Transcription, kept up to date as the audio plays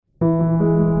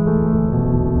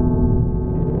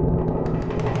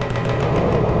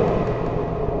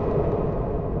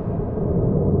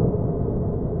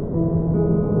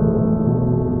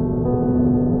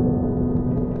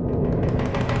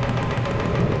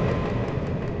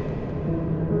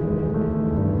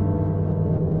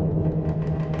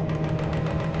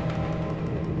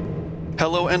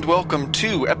Hello and welcome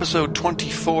to episode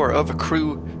 24 of A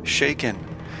Crew Shaken,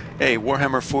 a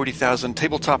Warhammer 40,000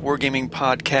 tabletop wargaming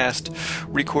podcast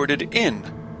recorded in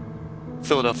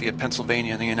Philadelphia,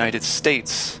 Pennsylvania, in the United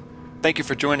States. Thank you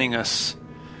for joining us.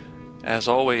 As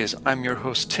always, I'm your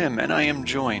host Tim, and I am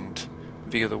joined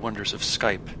via the wonders of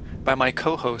Skype by my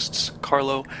co-hosts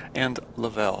Carlo and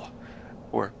Lavelle,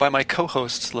 or by my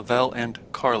co-hosts Lavelle and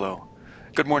Carlo.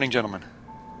 Good morning, gentlemen.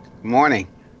 Morning.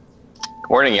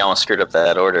 Morning, you almost screwed up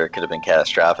that order. It could have been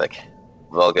catastrophic.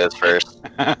 Val goes first.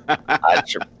 I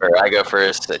go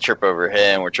first. I trip over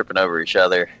him. We're tripping over each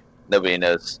other. Nobody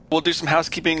knows. We'll do some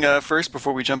housekeeping first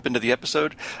before we jump into the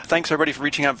episode. Thanks, everybody, for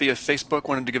reaching out via Facebook.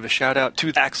 Wanted to give a shout-out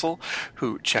to Axel,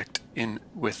 who checked in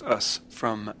with us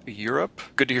from Europe.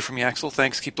 Good to hear from you, Axel.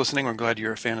 Thanks. Keep listening. We're glad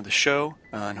you're a fan of the show,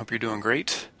 and hope you're doing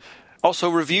great.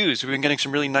 Also, reviews. We've been getting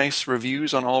some really nice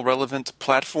reviews on all relevant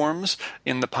platforms.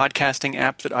 In the podcasting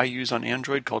app that I use on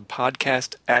Android called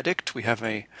Podcast Addict, we have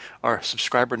our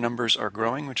subscriber numbers are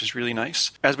growing, which is really nice.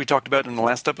 As we talked about in the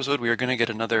last episode, we are going to get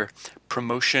another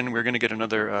promotion. We're going to get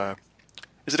another,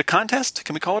 is it a contest?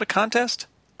 Can we call it a contest?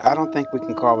 I don't think we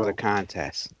can call it a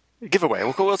contest. Giveaway.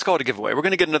 Let's call it a giveaway. We're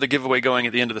going to get another giveaway going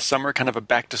at the end of the summer, kind of a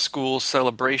back-to-school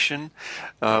celebration.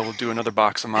 We'll do another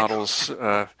box of models.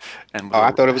 I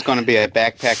thought it was going to be a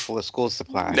backpack full of school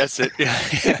supplies. That's it.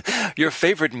 Yeah. Your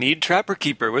favorite Mead Trapper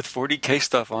Keeper with 40K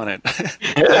stuff on it.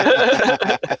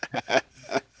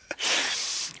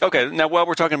 Okay, now while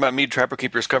we're talking about Mead Trapper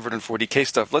Keepers covered in 40K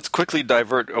stuff, let's quickly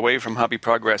divert away from Hobby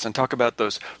Progress and talk about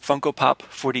those Funko Pop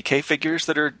 40K figures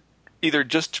that are either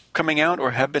just coming out or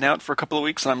have been out for a couple of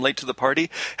weeks and I'm late to the party.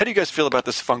 How do you guys feel about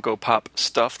this Funko Pop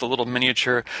stuff, the little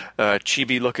miniature,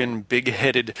 chibi-looking,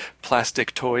 big-headed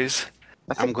plastic toys?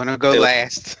 I'm going to go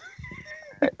last.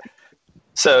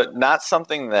 So, not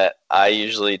something that I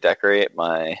usually decorate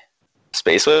my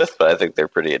space with, but I think they're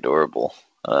pretty adorable.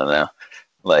 I don't know.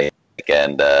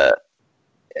 And the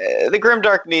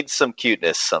Grimdark needs some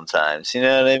cuteness sometimes, you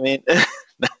know what I mean?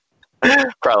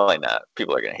 Probably not.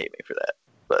 People are going to hate me for that.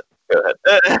 Go ahead.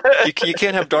 You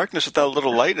can't have darkness without a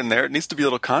little light in there. It needs to be a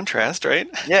little contrast, right?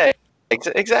 Yeah,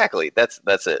 exactly. That's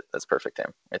it. That's perfect,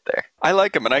 Tim, right there. I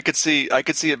like them, and I could see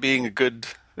it being a good.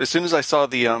 As soon as I saw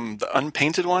the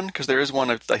unpainted one, because there is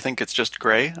one, I think it's just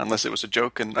gray, unless it was a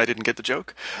joke and I didn't get the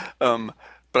joke. But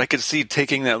I could see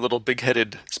taking that little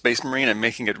big-headed Space Marine and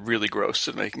making it really gross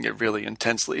and making it really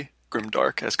intensely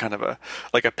grimdark as kind of a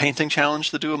painting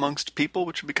challenge to do amongst people,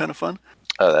 which would be kind of fun.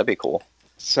 Oh, that'd be cool.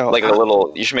 So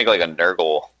you should make like a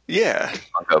Nurgle. Yeah.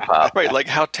 Funko Pop. Right, like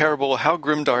how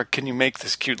grimdark can you make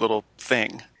this cute little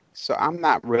thing? So I'm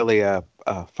not really a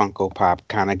Funko Pop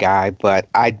kind of guy, but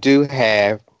I do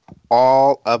have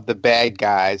all of the bad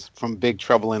guys from Big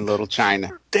Trouble in Little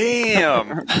China.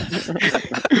 Damn.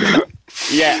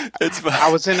 Yeah.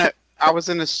 I was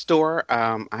in a store.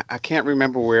 I can't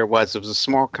remember where it was. It was a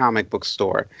small comic book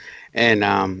store. And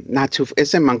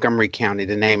it's in Montgomery County.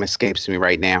 The name escapes me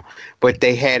right now. But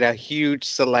they had a huge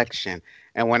selection.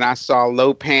 And when I saw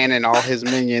Lopan and all his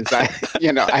minions, I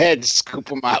had to scoop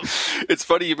them up. It's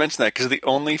funny you mention that because the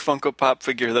only Funko Pop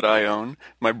figure that I own,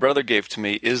 my brother gave to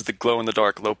me, is the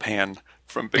glow-in-the-dark Lopan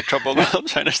from Big Trouble in Little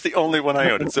China. It's the only one I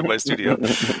own. It's in my studio.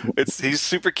 He's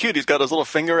super cute. He's got his little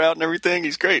finger out and everything.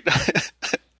 He's great.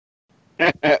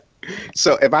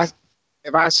 So if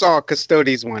I saw a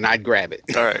Custodes one, I'd grab it.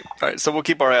 All right. So we'll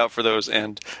keep our eye out for those,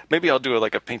 and maybe I'll do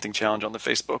a painting challenge on the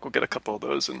Facebook. We'll get a couple of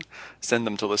those and send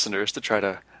them to listeners to try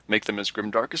to make them as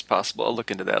grimdark as possible. I'll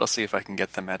look into that. I'll see if I can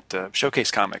get them at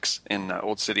Showcase Comics in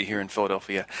Old City here in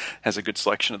Philadelphia. Has a good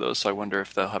selection of those, so I wonder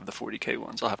if they'll have the 40K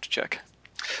ones. I'll have to check.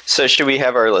 So should we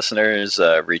have our listeners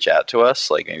reach out to us?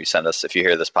 Like maybe send us, if you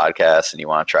hear this podcast and you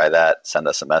want to try that, send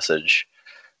us a message.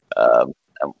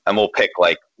 And we'll pick,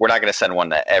 we're not going to send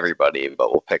one to everybody, but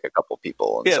we'll pick a couple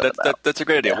people. And that's a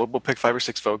great idea. Yeah. We'll pick 5 or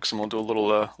 6 folks, and we'll do a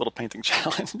little painting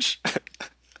challenge.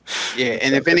 Yeah,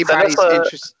 and if anybody's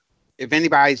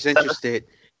interested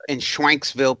in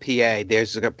Schwanksville, PA,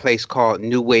 there's a place called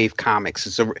New Wave Comics.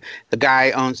 The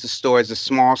guy owns the store. It's a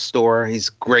small store.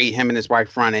 He's great. Him and his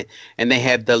wife run it, and they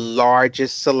have the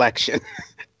largest selection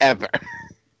ever.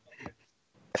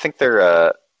 I think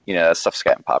they're that stuff's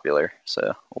gotten popular, so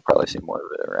we'll probably see more of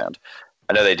it around.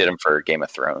 I know they did them for Game of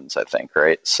Thrones, I think,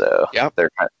 right? So yep. They're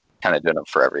kind of doing them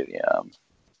for every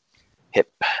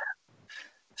hip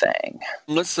thing.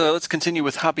 Let's continue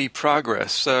with Hobby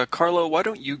Progress. Carlo, why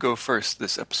don't you go first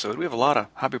this episode? We have a lot of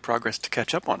Hobby Progress to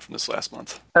catch up on from this last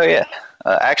month. Oh, yeah.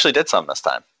 I actually did some this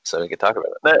time, so we could talk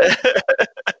about it.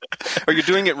 Are you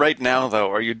doing it right now, though?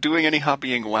 Are you doing any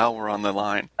hobbying while we're on the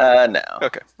line? No.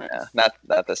 Okay. Right. Yeah, not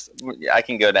this. I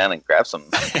can go down and grab some.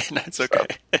 That's okay.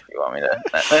 If you want me to.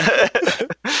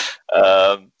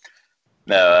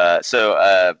 No.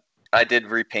 So I did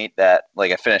repaint that.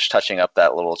 Like I finished touching up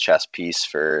that little chest piece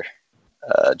for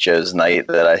Joe's Knight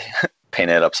that I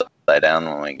painted upside down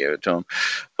when we gave it to him.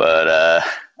 But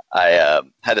I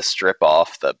had to strip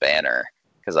off the banner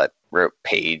because I wrote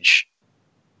page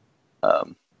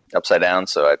upside down.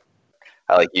 So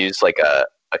I like used like a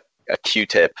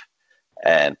Q-tip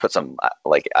and put some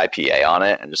like IPA on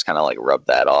it and just kind of like rub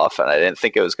that off. And I didn't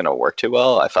think it was going to work too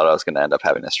well. I thought I was going to end up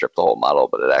having to strip the whole model,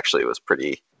 but it actually was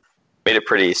made it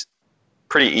pretty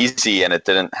easy, and it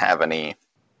didn't have any,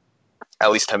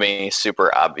 at least to me,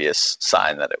 super obvious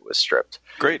sign that it was stripped.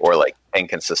 Great. Or like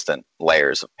inconsistent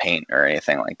layers of paint or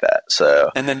anything like that. So.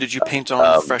 And then did you paint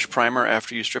on fresh primer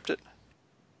after you stripped it?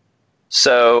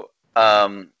 So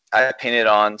I painted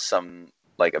on some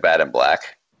like Abaddon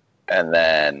black, and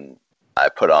then I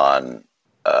put on.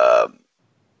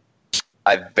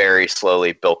 I very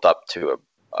slowly built up to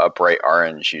a bright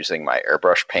orange using my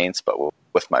airbrush paints, but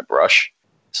with my brush.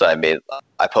 So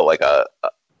I put like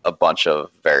a bunch of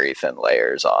very thin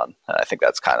layers on, and I think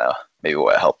that's kind of maybe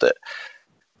what helped it.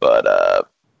 But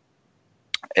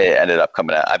it ended up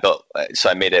coming out.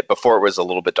 I made it before it was a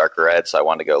little bit darker red, so I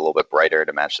wanted to go a little bit brighter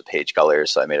to match the page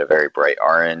colors. So I made a very bright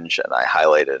orange, and I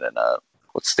highlighted in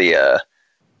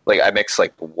I mixed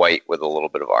like white with a little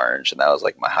bit of orange, and that was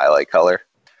like my highlight color.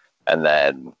 And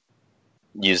then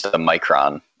used a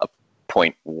Micron, a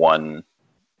 0.1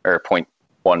 or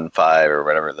 0.15 or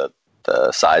whatever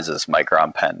the size is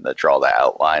Micron pen to draw the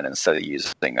outline instead of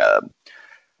using a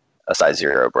size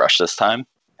 0 brush this time.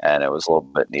 And it was a little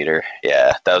bit neater.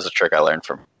 Yeah, that was a trick I learned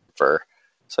from Fur.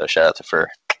 So shout out to Fur,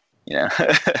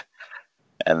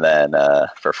 and then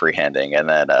for freehanding. And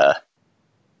then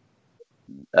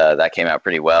that came out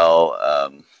pretty well.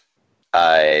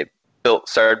 I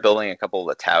started building a couple of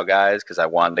the Tau guys because I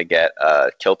wanted to get a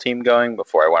kill team going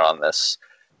before I went on this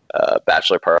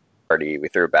bachelor party. We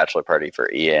threw a bachelor party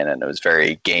for Ian, and it was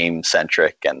very game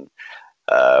centric. And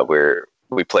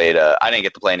we played. I didn't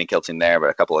get to play any kill team there, but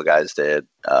a couple of guys did.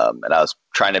 And I was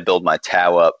trying to build my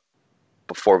Tau up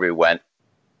before we went,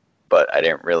 but I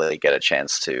didn't really get a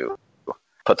chance to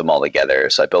put them all together.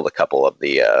 So I built a couple of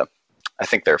the. I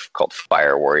think they're called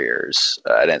Fire Warriors.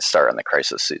 I didn't start on the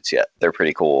Crisis suits yet. They're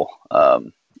pretty cool.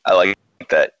 I like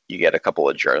that you get a couple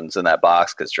of drones in that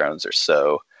box because drones are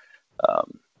so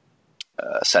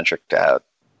centric to how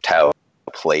Tau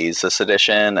plays this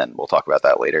edition, and we'll talk about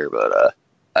that later. But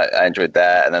I enjoyed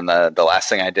that. And then the last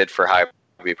thing I did for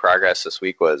Hobby Progress this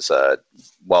week was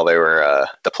while they were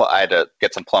I had to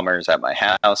get some plumbers at my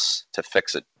house to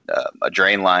fix a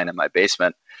drain line in my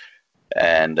basement.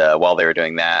 And while they were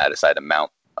doing that, I decided to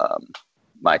mount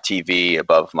my TV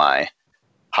above my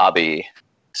hobby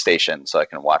station so I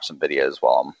can watch some videos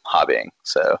while I'm hobbying.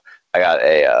 So I got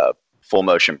a full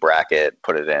motion bracket,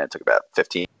 put it in. It took about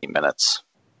 15 minutes.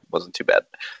 Wasn't too bad.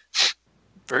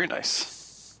 Very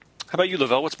nice. How about you,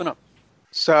 Lavelle? What's been up?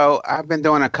 So I've been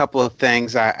doing a couple of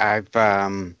things. I've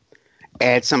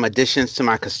add some additions to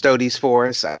my Custodes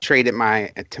force. I traded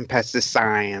my Tempestus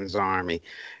Scions army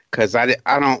because I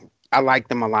like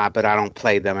them a lot, but I don't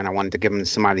play them, and I wanted to give them to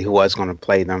somebody who was going to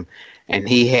play them. And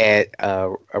he had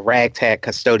a ragtag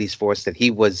Custodes force that he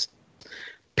was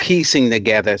piecing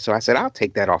together. So I said, I'll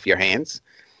take that off your hands.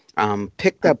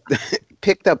 Picked up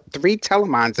 3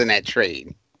 Telemons in that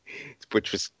trade,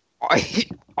 which was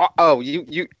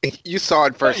you saw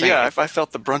it first. Yeah, I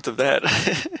felt the brunt of that.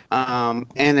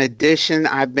 In addition,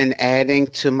 I've been adding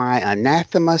to my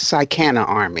Anathema Psychana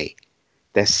army.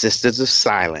 That's Sisters of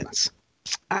Silence.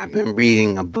 I've been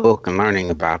reading a book and learning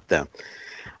about them.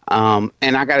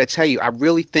 And I got to tell you, I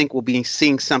really think we'll be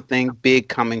seeing something big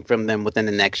coming from them within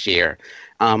the next year.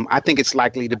 I think it's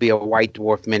likely to be a White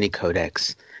Dwarf mini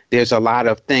codex. There's a lot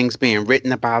of things being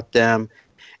written about them.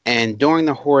 And during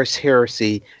the Horus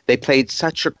Heresy, they played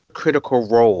such a critical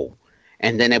role.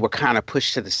 And then they were kind of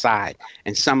pushed to the side.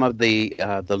 And some of the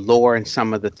lore and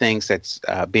some of the things that's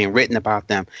being written about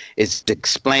them is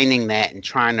explaining that and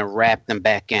trying to wrap them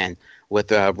back in. With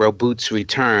Roboot's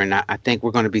return, I think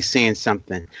we're going to be seeing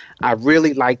something. I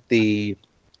really like the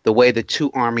way the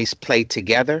two armies play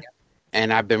together,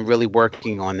 and I've been really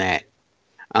working on that.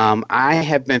 I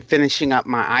have been finishing up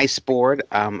my ice board.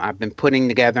 I've been putting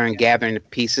together and gathering the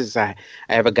pieces. I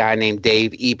have a guy named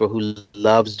Dave Eber who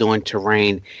loves doing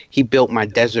terrain. He built my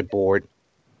desert board,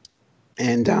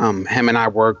 and him and I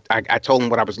worked. I told him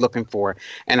what I was looking for,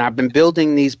 and I've been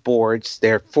building these boards.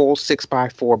 They're full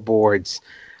 6x4 boards.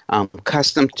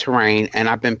 custom terrain, and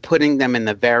I've been putting them in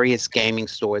the various gaming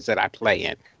stores that I play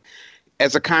in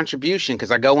as a contribution,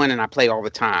 because I go in and I play all the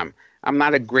time. I'm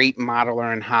not a great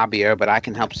modeler and hobbyer, but I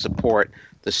can help support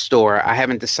the store. I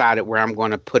haven't decided where I'm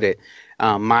going to put it.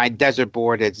 My desert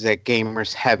board is at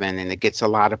Gamers Heaven, and it gets a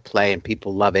lot of play, and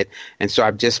people love it. And so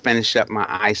I've just finished up my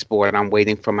ice board. I'm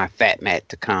waiting for my fat mat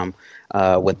to come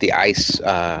with the ice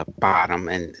bottom,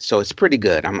 and so it's pretty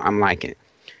good. I'm liking it.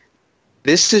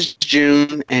 This is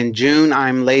June, and June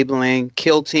I'm labeling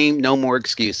Kill Team, no more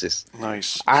excuses.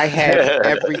 Nice. I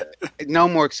have no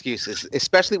more excuses,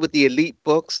 especially with the elite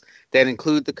books that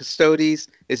include the Custodes,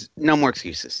 is no more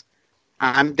excuses.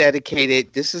 I'm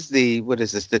dedicated. This is the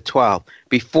 12th.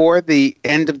 Before the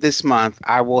end of this month,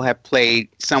 I will have played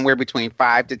somewhere between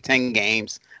 5 to 10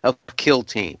 games of Kill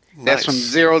Team. That's from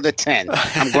 0 to 10.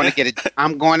 I'm going to get it.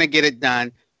 I'm going to get it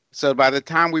done. So by the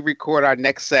time we record our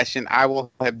next session, I will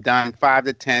have done 5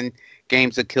 to 10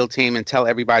 games of Kill Team and tell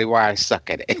everybody why I suck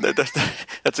at it.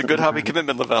 That's a good hobby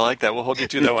commitment, Lev. I like that. We'll hold you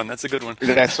to that one. That's a good one.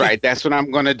 That's right. That's what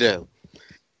I'm going to do.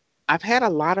 I've had a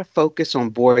lot of focus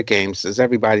on board games. As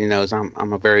everybody knows,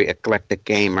 I'm a very eclectic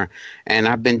gamer, and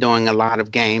I've been doing a lot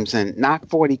of games, and not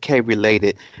 40K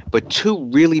related, but 2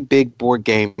 really big board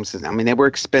games. I mean, they were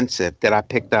expensive that I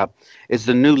picked up. Is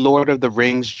the new Lord of the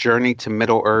Rings Journey to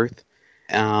Middle-earth.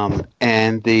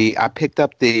 I picked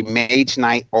up the Mage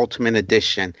Knight Ultimate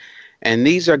Edition. And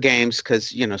these are games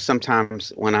because,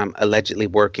 sometimes when I'm allegedly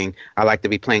working, I like to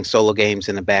be playing solo games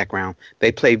in the background.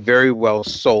 They play very well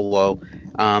solo.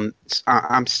 I'm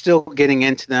still getting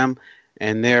into them,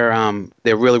 and they're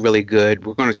really, really good.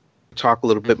 We're going to talk a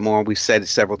little bit more. We've said it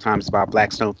several times about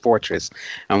Blackstone Fortress.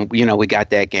 We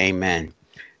got that game in.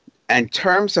 In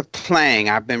terms of playing,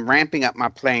 I've been ramping up my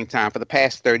playing time for the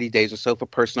past 30 days or so for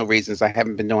personal reasons. I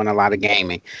haven't been doing a lot of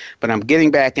gaming, but I'm getting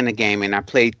back into gaming. I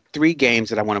played 3 games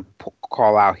that I want to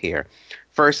call out here.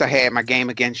 First, I had my game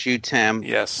against you, Tim,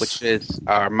 yes, which is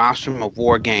our Maelstrom of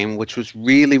War game, which was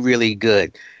really, really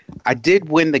good. I did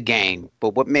win the game,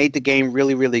 but what made the game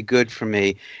really, really good for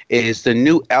me is the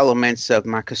new elements of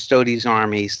my Custodes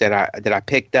armies that I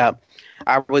picked up.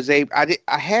 I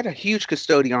had a huge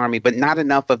Custodian army, but not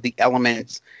enough of the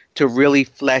elements to really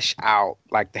flesh out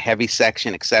like the heavy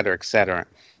section, et cetera, et cetera.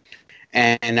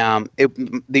 And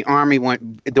the army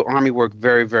worked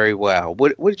very, very well.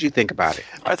 What did you think about it?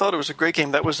 I thought it was a great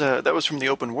game. That was from the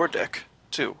Open War deck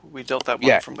too. We dealt that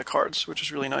one from the cards, which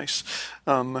is really nice.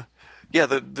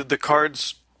 The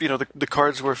cards. The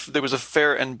cards were. There was a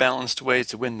fair and balanced way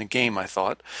to win the game, I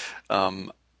thought,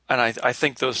 and I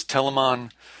think those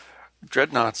Telemon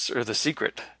dreadnoughts are the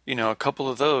secret. A couple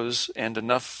of those and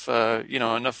enough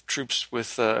troops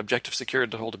with objective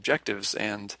secured to hold objectives,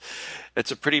 and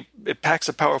it packs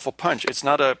a powerful punch. It's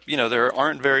not there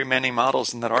aren't very many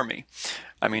models in that army.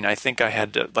 I mean, I think I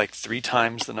had like 3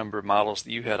 times the number of models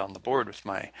that you had on the board with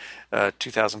my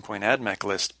 2,000 point AdMech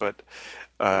list, but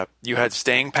you had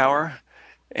staying power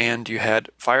and you had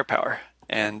firepower.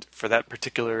 And for that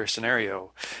particular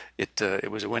scenario, it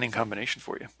was a winning combination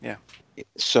for you. Yeah.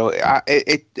 So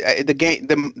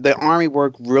the army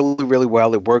worked really, really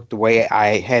well. It worked the way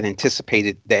I had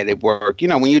anticipated that it worked.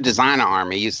 When you design an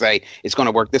army, you say it's going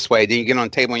to work this way. Then you get on the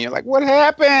table and you're like, what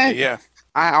happened? Yeah.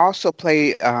 I also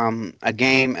played a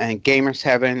game in Gamers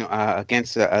Heaven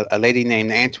against a lady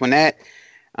named Antoinette.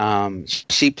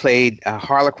 She played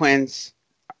Harlequins.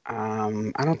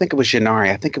 I don't think it was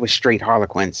Yanari. I think it was straight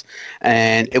Harlequins.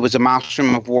 And it was a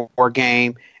Maelstrom of War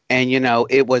game. And,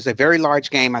 it was a very large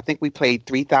game. I think we played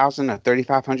 3,000 or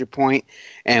 3,500 point.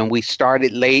 And we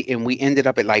started late and we ended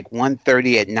up at like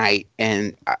 1:30 at night.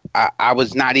 And I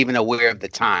was not even aware of the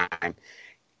time.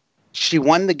 She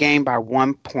won the game by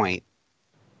 1 point.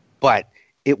 But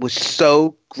it was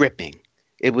so gripping.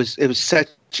 It was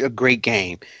such a great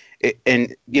game.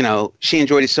 She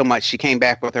enjoyed it so much. She came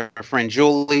back with her friend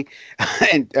Julie,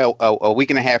 and a week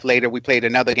and a half later, we played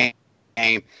another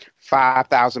game,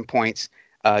 5,000 points,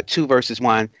 2 versus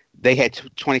 1. They had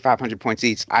 2,500 points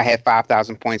each. I had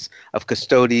 5,000 points of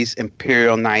Custodes,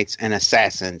 Imperial Knights, and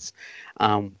Assassins.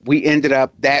 We ended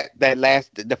up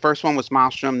the first one was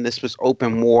Maelstrom. This was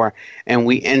Open War, and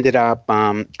we ended up.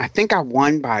 I think I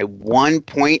won by 1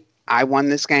 point. I won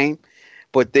this game,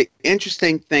 but the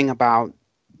interesting thing about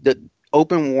the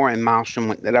Open War and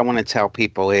Maelstrom that I want to tell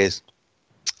people is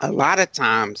a lot of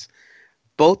times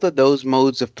both of those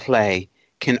modes of play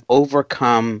can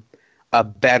overcome a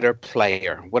better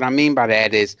player. What I mean by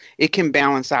that is it can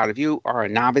balance out. If you are a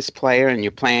novice player and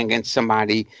you're playing against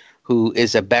somebody who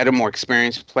is a better, more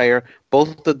experienced player,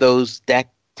 both of those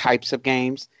deck types of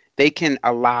games, they can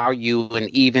allow you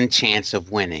an even chance of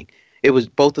winning. It was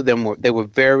both of them were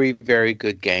very, very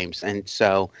good games, and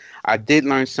so I did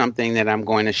learn something that I'm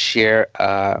going to share.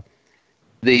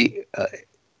 The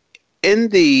In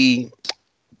the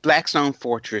Blackstone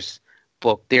Fortress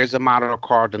book, there's a model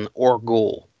called an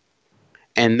Orgul,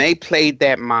 and they played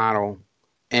that model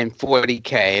in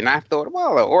 40K, and I thought,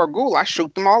 well, an Orgul, I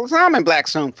shoot them all the time in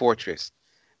Blackstone Fortress.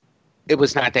 It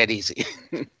was not that easy.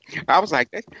 I was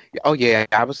like, oh yeah.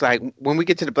 I was like, when we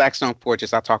get to the Blackstone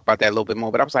Fortress, I'll talk about that a little bit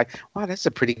more. But I was like, wow, that's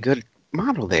a pretty good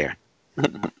model there.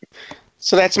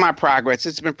 So that's my progress.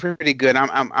 It's been pretty good.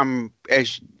 I'm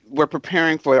as we're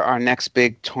preparing for our next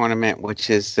big tournament, which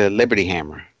is the Liberty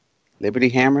Hammer. Liberty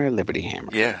Hammer.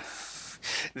 Yeah.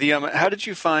 How did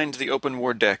you find the open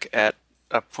war deck at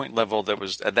a point level that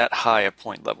was at that high a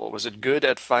point level? Was it good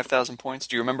at 5,000 points?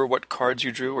 Do you remember what cards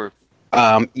you drew? Or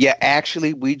Yeah,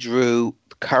 actually, we drew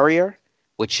Courier,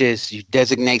 which is you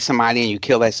designate somebody and you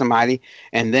kill that somebody,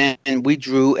 and then we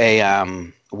drew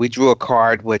a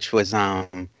card which was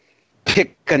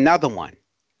pick another one,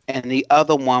 and the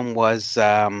other one was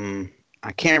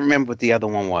I can't remember what the other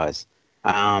one was.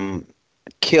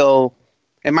 Kill.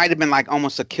 It might have been like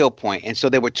almost a kill point, and so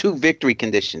there were two victory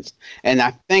conditions. And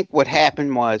I think what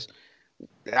happened was,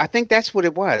 I think that's what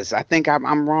it was. I think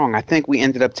I'm wrong. I think we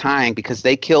ended up tying because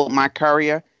they killed my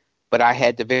Courier, but I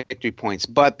had the victory points.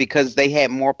 But because they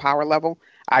had more power level,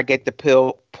 I get to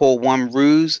pull one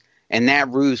ruse, and that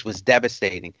ruse was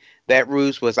devastating. That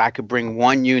ruse was I could bring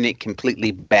one unit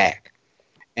completely back.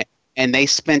 And they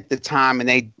spent the time, and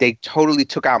they totally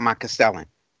took out my Castellan.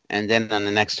 And then on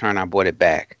the next turn, I brought it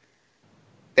back.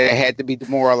 It had to be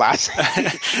demoralizing.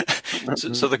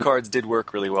 so the cards did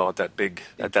work really well at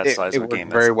that size of a game.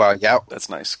 Very well, yeah. That's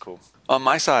nice, cool. On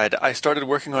my side, I started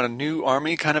working on a new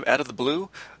army kind of out of the blue.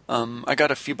 I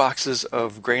got a few boxes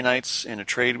of Grey Knights in a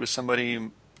trade with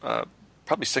somebody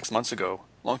probably 6 months ago,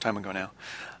 a long time ago now.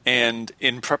 And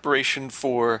in preparation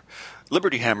for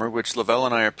Liberty Hammer, which Lavelle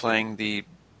and I are playing the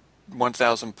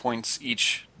 1,000 points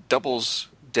each doubles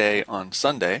day on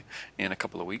Sunday in a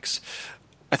couple of weeks,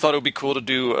 I thought it would be cool to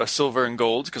do a silver and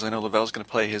gold because I know Lavelle's going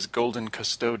to play his Golden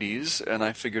Custodes, and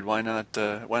I figured why not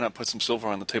put some silver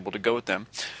on the table to go with them.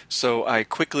 So I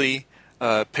quickly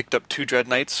picked up 2 Dread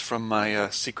Knights from my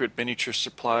secret miniature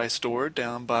supply store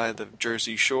down by the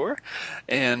Jersey Shore,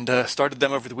 and started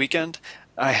them over the weekend.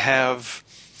 I have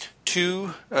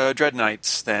 2 Dread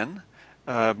Knights then.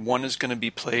 One is going to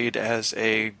be played as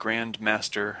a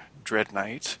Grandmaster Dread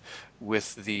Knight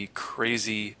with the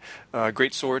crazy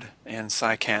Greatsword and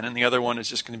Psy Cannon. The other one is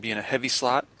just going to be in a heavy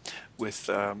slot with,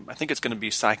 I think it's going to be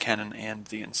Psy Cannon and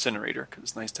the Incinerator, because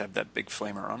it's nice to have that big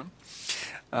flamer on him.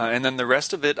 And then the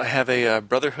rest of it, I have a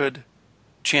Brotherhood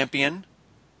champion,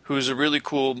 who's a really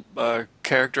cool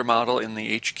character model in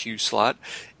the HQ slot.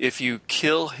 If you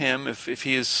kill him, if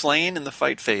he is slain in the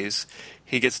fight phase,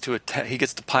 he gets to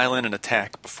pile in and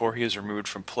attack before he is removed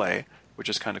from play, which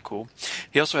is kind of cool.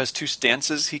 He also has 2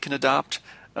 stances he can adopt.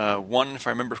 One, if I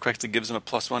remember correctly, gives him a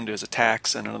 +1 to his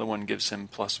attacks, and another one gives him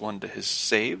 +1 to his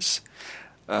saves.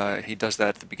 He does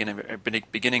that at the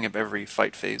beginning of every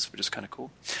fight phase, which is kind of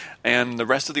cool. And the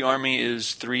rest of the army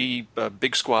is 3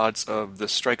 big squads of the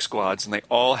strike squads, and they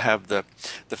all have the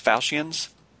Falchions.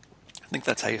 I think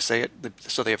that's how you say it.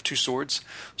 So they have 2 swords,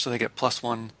 so they get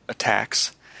 +1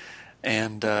 attacks.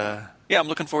 And I'm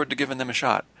looking forward to giving them a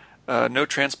shot. No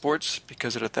transports,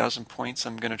 because at 1,000 points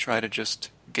I'm going to try to just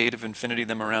Gate of Infinity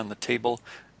them around the table,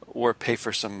 or pay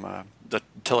for some the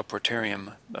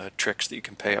teleportarium tricks that you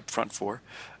can pay up front for.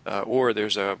 Or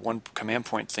there's a 1 command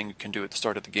point thing you can do at the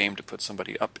start of the game to put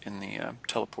somebody up in the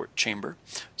teleport chamber.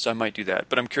 So I might do that.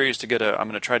 But I'm curious I'm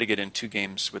going to try to get in 2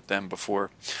 games with them before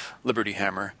Liberty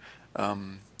Hammer.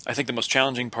 I think the most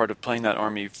challenging part of playing that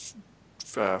army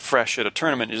fresh at a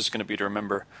tournament is just going to be to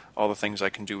remember all the things I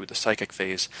can do with the psychic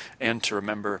phase, and to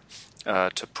remember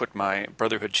to put my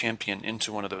Brotherhood champion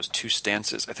into one of those 2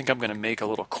 stances. I think I'm going to make a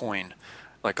little coin,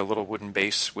 like a little wooden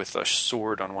base with a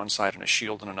sword on one side and a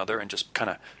shield on another, and just kind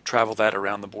of travel that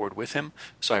around the board with him,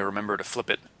 so I remember to flip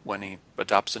it when he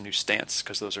adopts a new stance,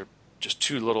 because those are just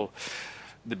 2 little,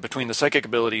 between the psychic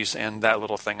abilities and that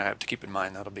little thing I have to keep in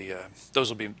mind. That'll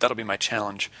be my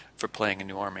challenge for playing a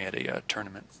new army at a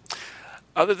tournament.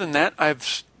 Other than that,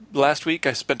 last week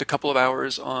I spent a couple of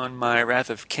hours on my Wrath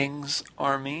of Kings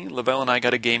army. Lavelle and I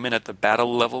got a game in at the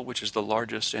battle level, which is the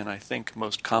largest and I think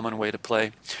most common way to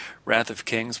play Wrath of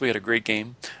Kings. We had a great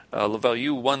game. Lavelle,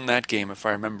 you won that game if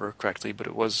I remember correctly, but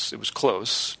it was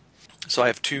close. So I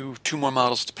have two more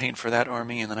models to paint for that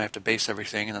army, and then I have to base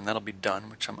everything, and then that'll be done,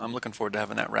 which I'm looking forward to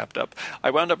having that wrapped up.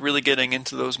 I wound up really getting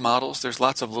into those models. There's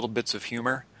lots of little bits of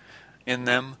humor in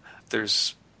them.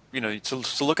 There's,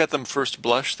 to look at them first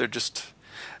blush, they're just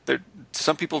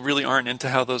some people really aren't into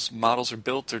how those models are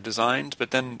built or designed,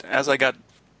 but then as I got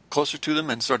closer to them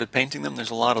and started painting them, there's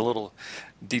a lot of little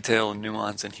detail and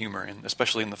nuance and humor, and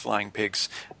especially in the flying pigs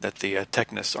that the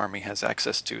Technus army has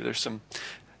access to. There's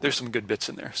some good bits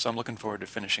in there, so I'm looking forward to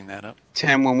finishing that up.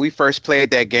 Tim, when we first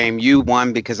played that game, you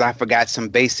won because I forgot some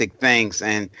basic things,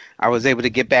 and I was able to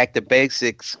get back to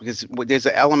basics because there's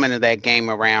an element of that game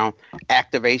around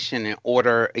activation and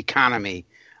order economy.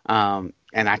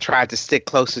 And I tried to stick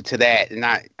closer to that, and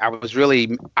I was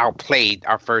really outplayed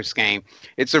our first game.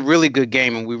 It's a really good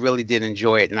game, and we really did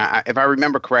enjoy it. And if I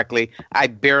remember correctly, I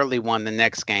barely won the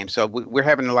next game. So we're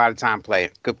having a lot of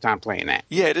good time playing that.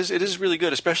 Yeah, it is really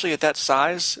good, especially at that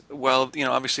size. Well,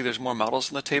 obviously there's more models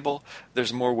on the table.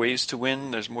 There's more ways to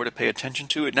win. There's more to pay attention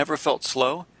to. It never felt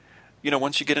slow.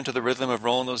 Once you get into the rhythm of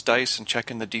rolling those dice and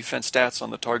checking the defense stats on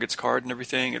the target's card and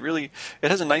everything, it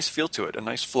has a nice feel to it, a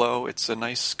nice flow. It's a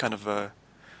nice kind of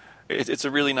it's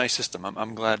a really nice system.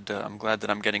 I'm glad that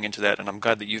I'm getting into that, and I'm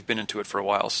glad that you've been into it for a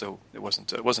while. So it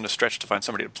wasn't a stretch to find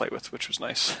somebody to play with, which was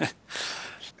nice.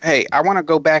 Hey, I want to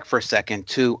go back for a second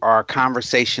to our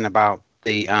conversation about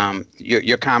the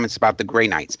your comments about the Grey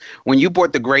Knights. When you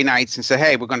bought the Grey Knights and said,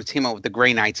 "Hey, we're going to team up with the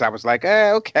Grey Knights," I was like,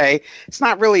 okay, it's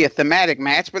not really a thematic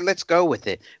match, but let's go with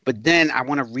it. But then I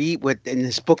want to read in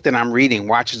this book that I'm reading,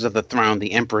 Watchers of the Throne: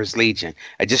 The Emperor's Legion.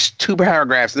 Just 2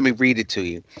 paragraphs. Let me read it to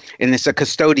you. And it's a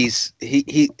Custodes.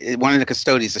 One of the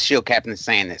Custodes, the shield captain, is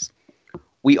saying this: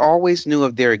 "We always knew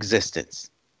of their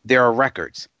existence. There are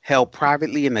records held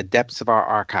privately in the depths of our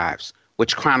archives,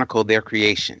 which chronicle their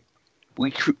creation.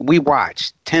 We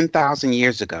watched 10,000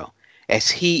 years ago as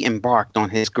he embarked on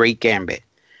his great gambit.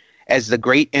 As the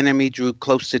great enemy drew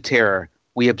close to terror,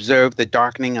 we observed the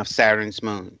darkening of Saturn's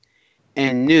moon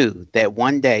and knew that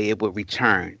one day it would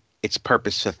return, its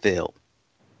purpose fulfilled.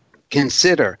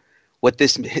 Consider what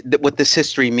this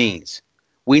history means.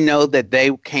 We know that they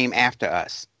came after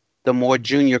us, the more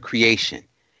junior creation,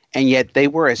 and yet they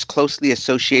were as closely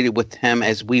associated with him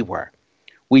as we were.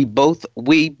 We both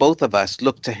of us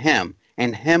look to him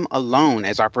and him alone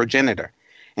as our progenitor,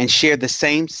 and share the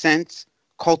same sense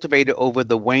cultivated over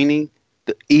the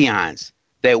eons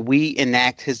that we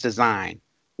enact his design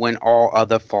when all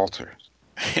other falter."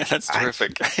 Yeah, that's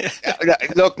terrific.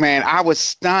 Look, man, I was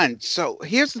stunned. So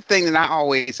here's the thing that I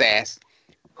always ask: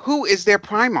 who is their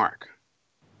Primarch?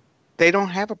 They don't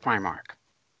have a Primarch.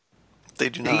 They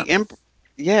do not.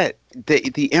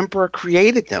 The Emperor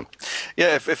created them.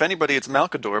 Yeah, if anybody, it's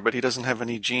Malcador, but he doesn't have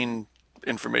any gene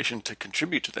information to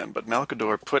contribute to them. But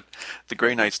Malcador put the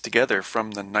Grey Knights together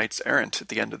from the Knights Errant at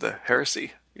the end of the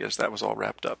Heresy. Yes, that was all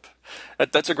wrapped up.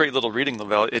 That's a great little reading,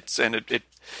 Lavelle. It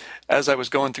as I was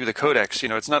going through the codex,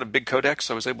 it's not a big codex,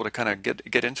 so I was able to kind of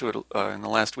get into it in the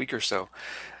last week or so.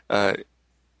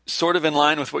 Sort of in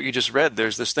line with what you just read,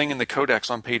 there's this thing in the codex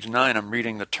on page 9. I'm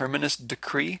reading the Terminus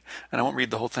Decree, and I won't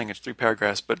read the whole thing. It's 3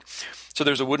 paragraphs, but so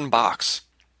there's a wooden box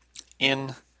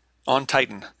on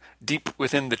Titan, deep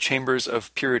within the chambers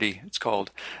of purity, it's called,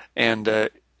 and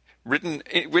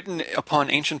written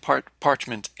upon ancient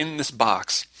parchment in this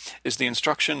box is the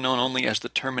instruction known only as the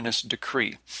Terminus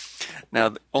Decree.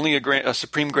 Now, only a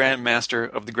Supreme Grand Master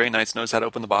of the Grey Knights knows how to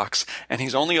open the box, and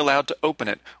he's only allowed to open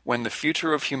it when the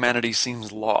future of humanity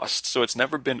seems lost. So it's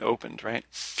never been opened, right?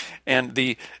 And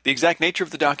the exact nature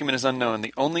of the document is unknown.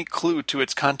 The only clue to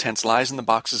its contents lies in the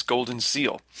box's golden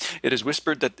seal. It is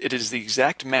whispered that it is the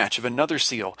exact match of another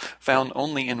seal found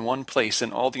only in one place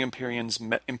in all the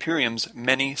Imperium's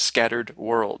many scattered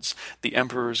worlds, the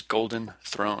Emperor's golden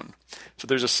throne. So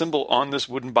there's a symbol on this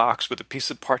wooden box with a piece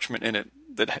of parchment in it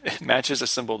that matches a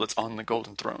symbol that's on the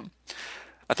golden throne.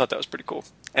 I thought that was pretty cool.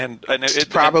 And it's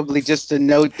probably just a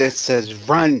note that says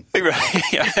 "run." Right,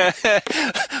 yeah.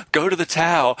 Go to the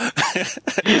Tau.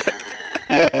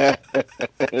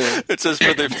 It says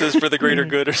for the greater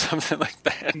good or something like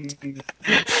that.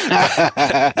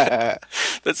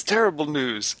 That's terrible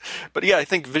news. But yeah, I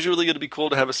think visually it'll be cool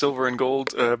to have a silver and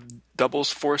gold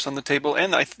doubles force on the table,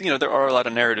 and there are a lot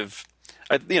of narrative.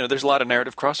 There's a lot of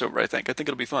narrative crossover, I think. I think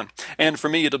it'll be fun. And for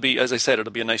me, it'll be, as I said,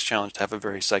 it'll be a nice challenge to have a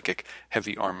very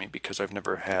psychic-heavy army, because I've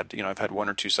never had, I've had 1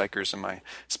 or 2 psychers in my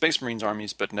Space Marines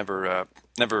armies, but never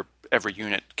every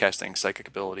unit casting psychic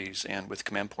abilities, and with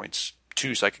command points,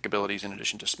 2 psychic abilities in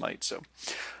addition to Smite. So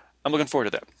I'm looking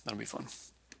forward to that. That'll be fun.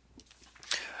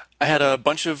 I had a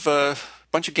bunch of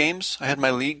games. I had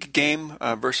my League game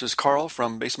versus Carl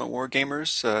from Basement War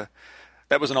Gamers.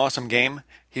 That was an awesome game.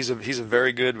 He's a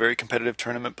very good, very competitive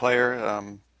tournament player.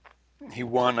 He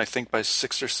won, I think, by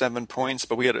 6 or 7 points.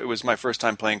 But it was my first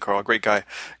time playing Carl. Great guy,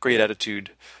 great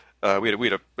attitude,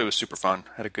 it was super fun.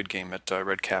 Had a good game at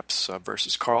Red Caps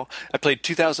versus Carl. I played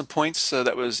 2,000 points.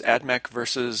 That was AdMech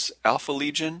versus Alpha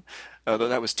Legion.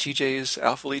 That was TJ's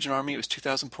Alpha Legion army. It was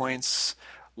 2,000 points.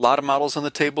 A lot of models on the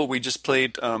table. We just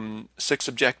played 6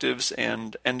 objectives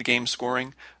and end game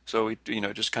scoring. So we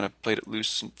just kind of played it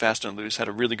loose, and fast and loose. Had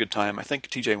a really good time. I think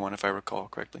TJ won, if I recall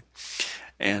correctly.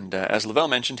 And as Lavelle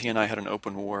mentioned, he and I had an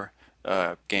open war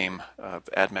game of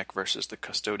AdMech versus the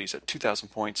Custodes at 2,000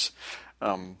 points.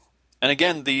 And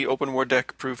again, the open war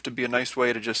deck proved to be a nice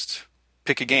way to just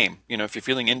pick a game. If you're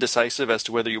feeling indecisive as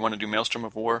to whether you want to do Maelstrom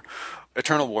of War,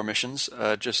 Eternal War missions,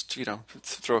 just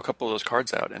throw a couple of those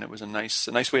cards out, and it was a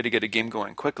nice way to get a game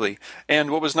going quickly. And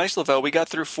what was nice, Lavelle, we got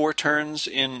through 4 turns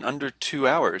in under 2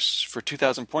 hours for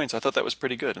 2,000 points. I thought that was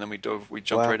pretty good. And then we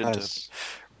jumped right into.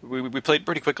 We played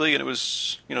pretty quickly, and it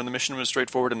was the mission was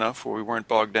straightforward enough where we weren't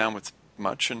bogged down with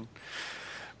much, and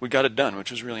we got it done, which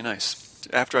was really nice.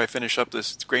 After I finish up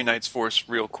this Grey Knights force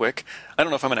real quick, I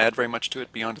don't know if I'm going to add very much to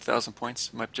it beyond 1,000 points.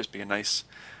 It might just be a nice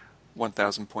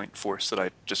 1,000 point force that I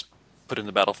just put in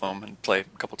the battle foam and play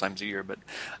a couple times a year. But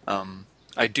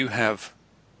I do have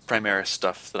Primaris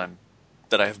stuff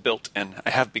that I have built, and I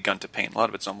have begun to paint. A lot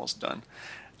of it's almost done.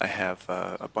 I have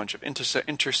a bunch of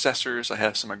intercessors. I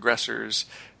have some aggressors.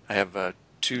 I have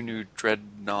 2 new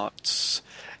dreadnoughts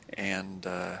and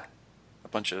a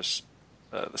bunch of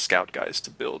the scout guys to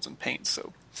build and paint.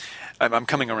 So I'm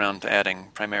coming around to adding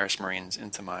Primaris Marines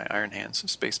into my Iron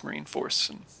Hands Space Marine force,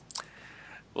 and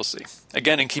we'll see.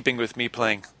 Again, in keeping with me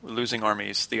playing losing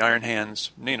armies, the Iron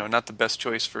Hands, not the best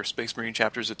choice for Space Marine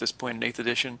chapters at this point in 8th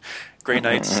edition. Grey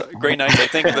Knights. I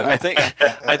think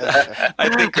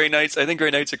Grey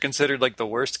Knights are considered like the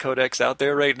worst codex out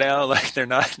there right now. Like they're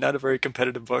not a very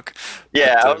competitive book.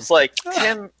 Yeah, but, I was like,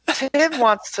 Tim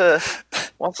wants to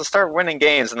start winning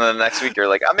games, and then the next week you're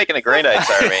like, I'm making a Grey Knights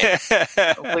army.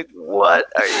 I'm like, what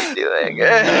are you doing?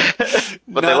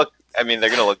 But they look. I mean, they're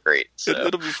going to look great. So.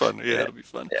 It'll be fun. Yeah, it'll be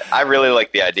fun. Yeah, I really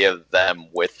like the idea of them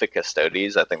with the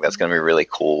Custodes. I think that's going to be a really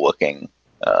cool looking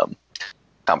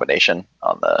combination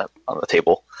on the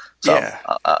table. So yeah.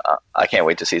 I can't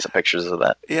wait to see some pictures of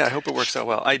that. Yeah, I hope it works out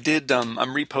well. I did.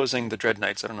 I'm reposing the Dread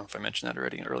Knights. I don't know if I mentioned that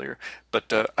already earlier, but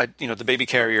the baby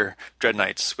carrier Dread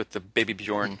Knights with the baby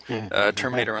Bjorn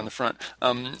Terminator on the front.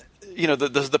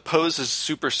 The pose is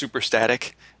super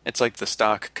static. It's like the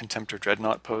stock Contemptor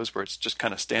Dreadnought pose where it's just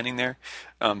kind of standing there.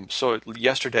 So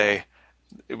yesterday,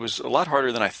 it was a lot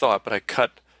harder than I thought, but I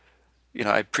cut.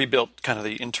 I pre-built kind of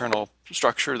the internal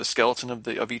structure, the skeleton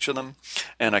of each of them,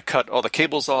 and I cut all the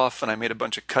cables off, and I made a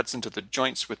bunch of cuts into the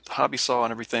joints with the hobby saw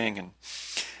and everything, and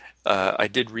I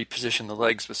did reposition the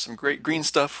legs with some great green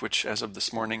stuff, which as of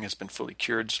this morning has been fully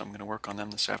cured, so I'm going to work on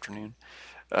them this afternoon.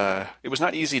 It was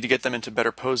not easy to get them into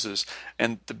better poses,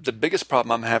 and the biggest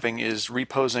problem I'm having is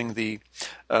reposing the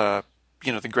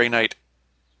Grey Knight,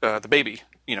 the baby,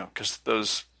 because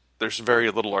there's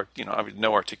very little,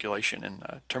 no articulation in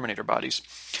Terminator bodies.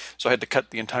 So I had to cut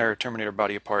the entire Terminator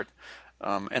body apart.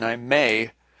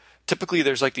 And typically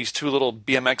there's like these 2 little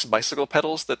BMX bicycle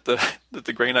pedals that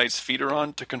the Grey Knight's feet are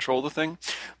on to control the thing.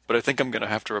 But I think I'm going to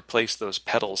have to replace those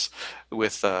pedals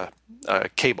with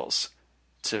cables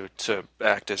to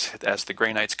act as the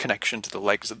Grey Knight's connection to the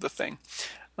legs of the thing.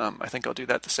 I think I'll do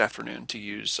that this afternoon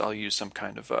I'll use some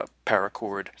kind of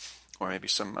paracord, or maybe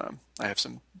I have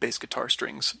some bass guitar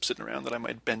strings sitting around that I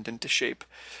might bend into shape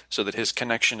so that his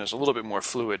connection is a little bit more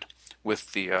fluid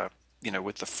with the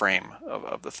frame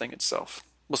of the thing itself.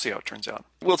 We'll see how it turns out.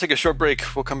 We'll take a short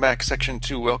break. We'll come back. Section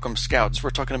 2, Welcome Scouts.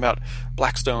 We're talking about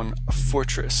Blackstone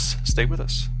Fortress. Stay with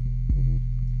us.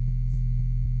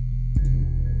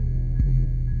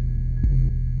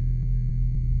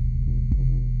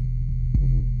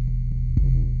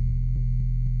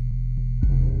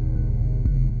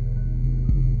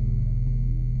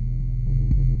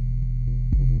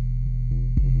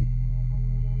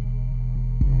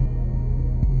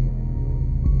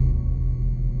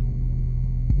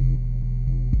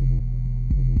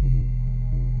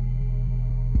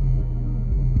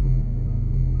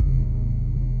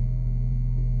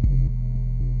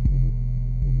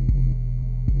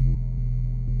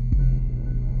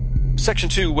 Section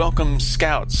 2, Welcome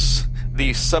Scouts.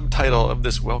 The subtitle of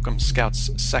this Welcome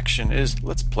Scouts section is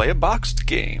Let's Play a Boxed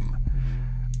Game.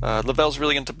 Lavelle's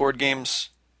really into board games.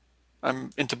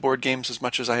 I'm into board games as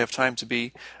much as I have time to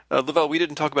be. Lavelle, we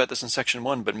didn't talk about this in Section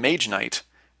 1, but Mage Knight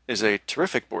is a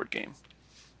terrific board game.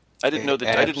 I didn't know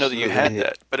that you had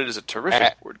that, but it is a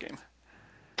terrific board game.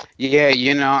 Yeah,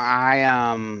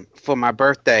 I for my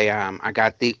birthday I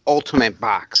got the Ultimate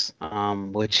Box,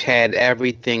 which had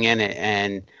everything in it,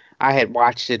 and I had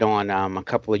watched it on a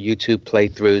couple of YouTube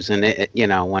playthroughs,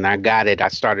 and when I got it, I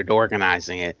started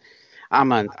organizing it.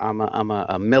 I'm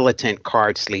a militant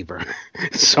card sleever,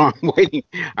 so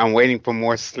I'm waiting for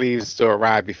more sleeves to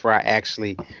arrive before I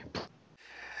actually.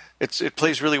 It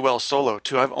plays really well solo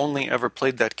too. I've only ever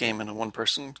played that game in a one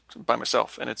person by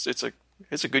myself, and it's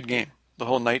a good game. The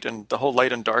whole night and the whole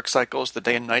light and dark cycles, the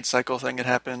day and night cycle thing that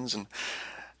happens, and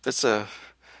it's a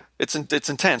it's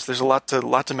intense. There's a lot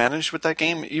to manage with that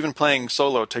game. Even playing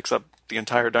solo takes up the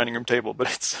entire dining room table, but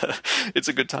it's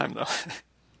a good time though.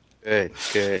 Good,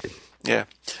 good. Yeah.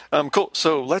 Cool.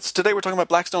 So today we're talking about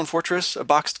Blackstone Fortress, a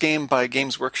boxed game by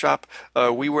Games Workshop.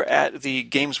 We were at the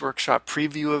Games Workshop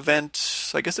preview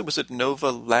event. I guess it was at Nova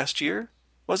last year.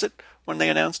 Was it when they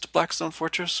announced Blackstone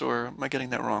Fortress, or am I getting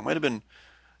that wrong? Might have been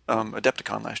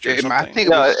Adepticon last year. I think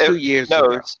it was 2 years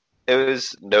ago. It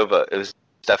was Nova. It was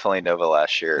definitely Nova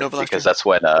last year because that's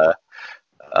when the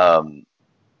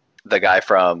guy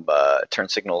from Turn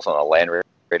Signals on a Land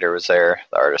Raider was there,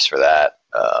 the artist for that.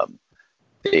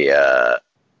 They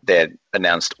had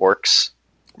announced Orcs,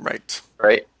 Right.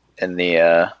 in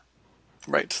the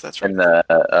Right. That's right. in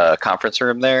the conference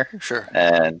room there. Sure.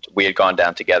 And we had gone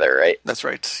down together, right? That's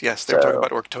right. Yes, they were talking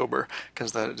about October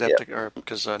because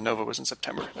Nova was in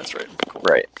September. That's right. Cool.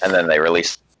 Right, and then they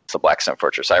released the Blackstone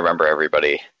Fortress. I remember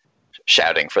everybody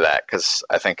shouting for that because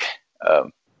I think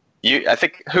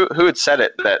who had said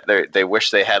it that they wish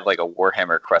they had like a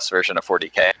Warhammer Quest version of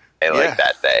 40K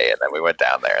that day, and then we went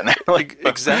down there and they're like,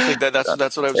 exactly that's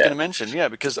what I was going to mention. Yeah,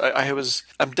 because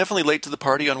I'm definitely late to the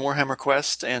party on Warhammer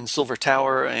Quest and Silver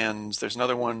Tower, and there's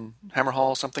another one,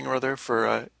 Hammerhall something or other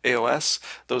for AOS.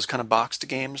 Those kind of boxed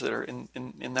games that are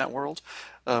in that world.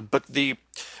 But the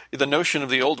notion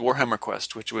of the old Warhammer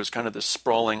Quest, which was kind of this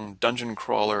sprawling dungeon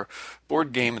crawler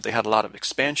board game that they had a lot of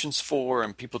expansions for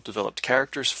and people developed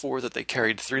characters for that they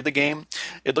carried through the game,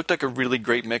 it looked like a really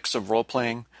great mix of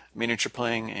role-playing, miniature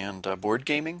playing, and board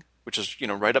gaming, which is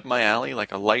right up my alley,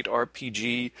 like a light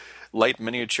RPG, light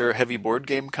miniature, heavy board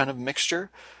game kind of mixture.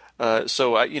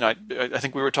 So I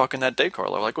think we were talking that day,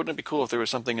 Carlo. Like, wouldn't it be cool if there was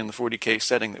something in the 40K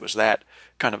setting that was that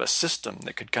kind of a system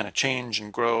that could kind of change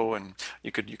and grow, and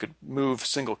you could move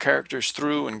single characters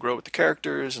through and grow with the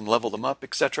characters and level them up,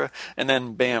 etc. And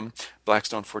then, bam,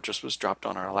 Blackstone Fortress was dropped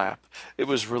on our lap. It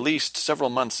was released several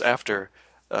months after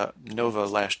Nova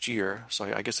last year, so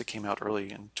I guess it came out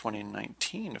early in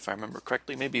 2019, if I remember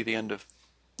correctly. Maybe the end of.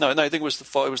 No, I think it was the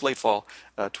fall. It was late fall,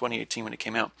 2018 when it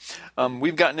came out.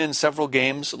 We've gotten in several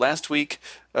games. Last week,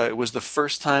 it was the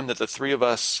first time that the three of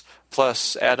us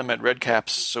plus Adam at Red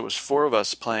Caps, so it was four of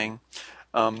us playing,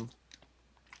 and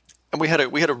we had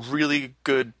a really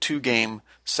good 2-game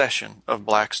session of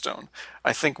Blackstone.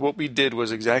 I think what we did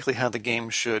was exactly how the game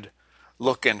should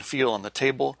look and feel on the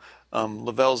table.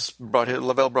 Lavelle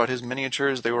brought his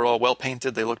miniatures. They were all well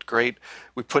painted. They looked great.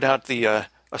 We put out a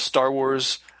Star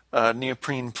Wars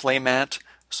neoprene playmat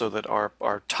so that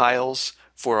our tiles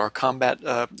for our combat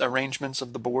arrangements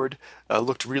of the board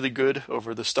looked really good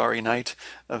over the starry night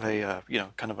of a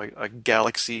kind of a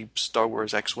galaxy Star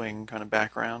Wars X-wing kind of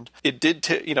background. It did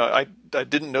I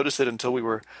didn't notice it until we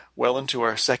were well into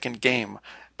our second game.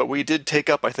 But we did take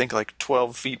up, I think, like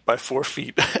 12 feet by 4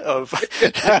 feet of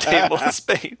table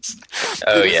space.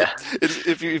 Oh yeah.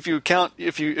 If you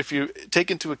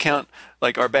take into account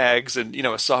like our bags and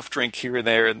a soft drink here and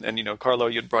there, and Carlo,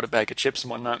 you'd brought a bag of chips and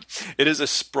whatnot. It is a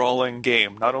sprawling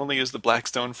game. Not only is the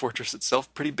Blackstone Fortress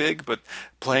itself pretty big, but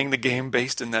playing the game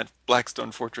based in that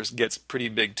Blackstone Fortress gets pretty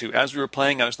big too. As we were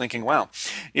playing, I was thinking, wow,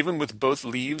 even with both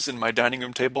leaves in my dining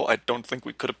room table, I don't think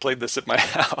we could have played this at my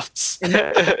house.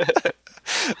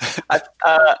 I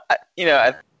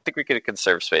think we could have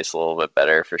conserved space a little bit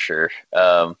better for sure.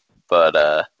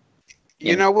 But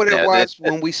you know what it was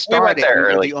when we started? We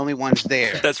were the only ones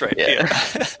there. That's right. Yeah.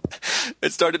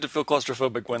 It started to feel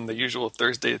claustrophobic when the usual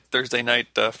Thursday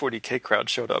night 40K crowd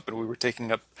showed up, and we were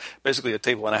taking up basically a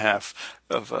table and a half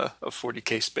of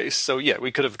 40K space. So yeah,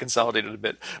 we could have consolidated a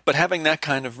bit. But having that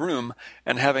kind of room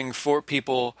and having 4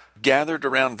 people gathered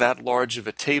around that large of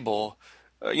a table.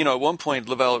 At one point,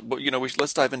 Lavelle,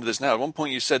 let's dive into this now. At one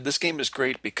point, you said this game is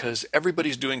great because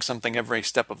everybody's doing something every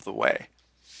step of the way,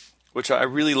 which I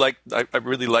really like. I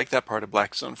really like that part of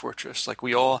Blackstone Fortress. Like,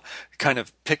 we all kind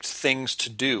of picked things to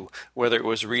do, whether it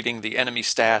was reading the enemy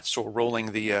stats or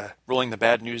rolling the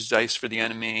bad news dice for the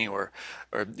enemy, or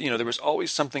there was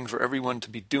always something for everyone to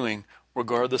be doing,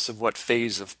 regardless of what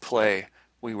phase of play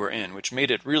we were in, which made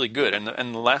it really good. And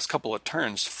the last couple of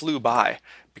turns flew by,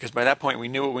 because by that point we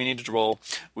knew what we needed to roll,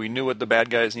 we knew what the bad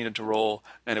guys needed to roll,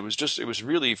 and it was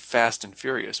really fast and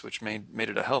furious, which made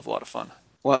it a hell of a lot of fun.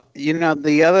 Well,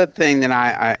 the other thing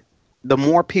that the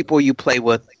more people you play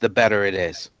with, the better it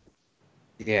is.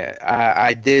 Yeah,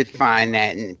 I did find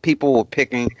that, and people were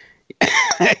picking.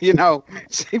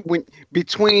 See, when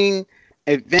between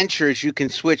adventures, you can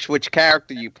switch which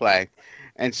character you play,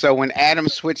 and so when Adam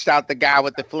switched out the guy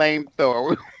with the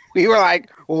flamethrower, we were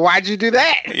like, well, "Why'd you do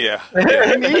that? Yeah, We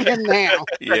yeah, need him now."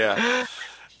 yeah,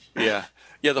 yeah,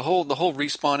 yeah. The whole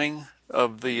respawning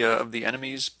of the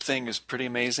enemies thing is pretty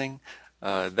amazing.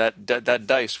 That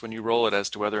dice, when you roll it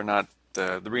as to whether or not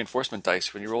the reinforcement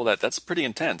dice, when you roll that, that's pretty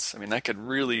intense. I mean, that could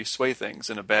really sway things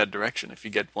in a bad direction if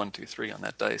you get 1, 2, 3 on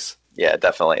that dice. Yeah,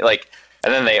 definitely. Like,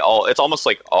 and then it's almost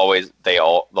like always the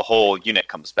whole unit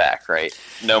comes back, right?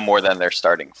 No more than their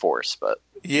starting force, but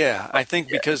Yeah, I think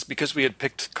because we had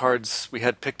picked cards, we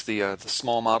had picked the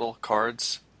small model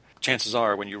cards. Chances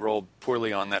are, when you roll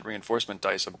poorly on that reinforcement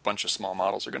dice, a bunch of small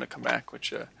models are going to come back,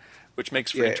 which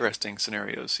makes for Yeah. interesting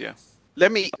scenarios. Yeah.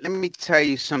 Let me tell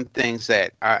you some things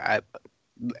that I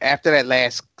after that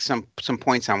last some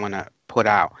points I want to put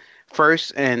out.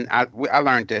 First, and I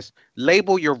learned this: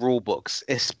 label your rule books,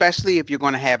 especially if you're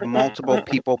going to have multiple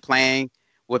people playing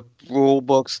with rule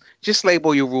books. Just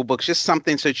label your rule books, just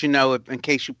something so that you know in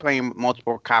case you're playing with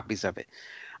multiple copies of it.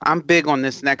 I'm big on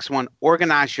this next one.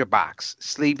 Organize your box,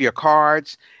 sleeve your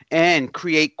cards, and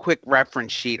create quick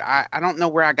reference sheet. I don't know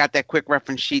where I got that quick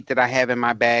reference sheet that I have in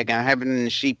my bag. I have it in the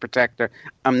sheet protector.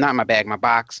 Not my bag, my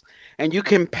box. And you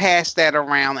can pass that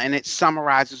around and it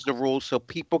summarizes the rules so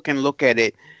people can look at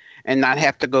it and not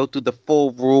have to go through the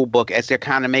full rule book as they're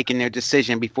kind of making their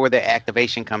decision before their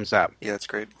activation comes up. Yeah, that's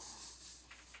great.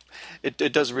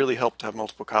 It does really help to have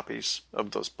multiple copies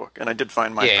of those books. And I did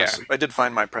find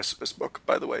my Precipice book,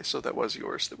 by the way, so that was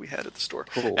yours that we had at the store.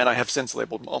 Cool. And I have since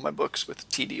labeled all my books with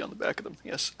TD on the back of them.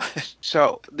 Yes.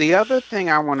 So the other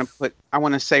thing I want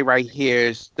to say right here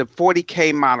is the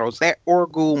 40K models. That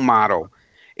Orgul model,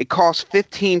 it costs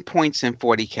 15 points in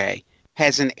 40K.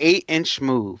 Has an 8-inch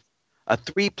move, a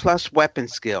 3+ weapon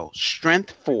skill,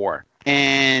 strength 4,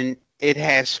 and it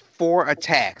has 4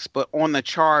 attacks. But on the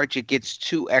charge, it gets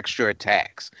 2 extra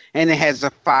attacks, and it has a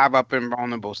 5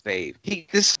 invulnerable save.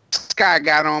 This guy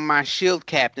got on my shield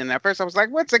captain. At first, I was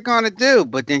like, "What's it gonna do?"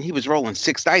 But then he was rolling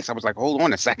 6 dice. I was like, "Hold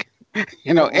on a second."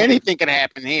 Anything could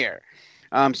happen here.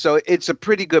 So it's a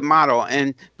pretty good model.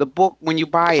 And the book, when you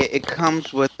buy it, it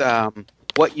comes with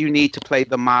what you need to play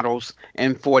the models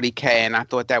in 40K. And I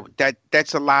thought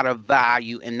that's a lot of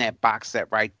value in that box set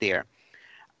right there.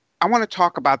 I want to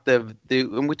talk about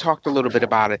and we talked a little bit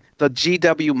about it, the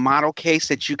GW model case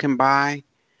that you can buy.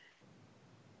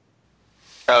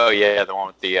 oh yeah, the one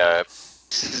with the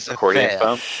This is a accordion fail.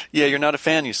 foam. Yeah, you're not a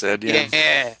fan, you said. Yeah.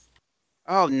 Yeah.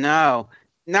 Oh no.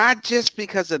 Not just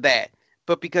because of that,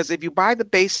 but because if you buy the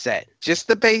base set, just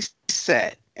the base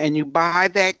set, and you buy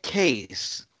that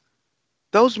case,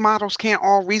 those models can't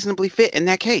all reasonably fit in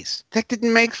that case. That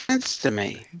didn't make sense to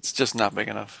me. It's just not big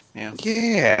enough. Yeah.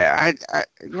 Yeah,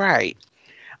 right.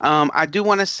 I do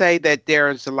want to say that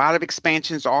there's a lot of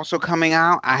expansions also coming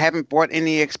out. I haven't bought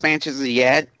any expansions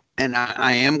yet, and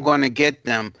I am going to get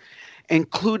them,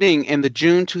 including in the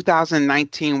June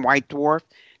 2019 White Dwarf.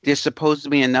 There's supposed to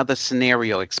be another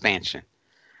scenario expansion.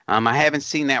 I haven't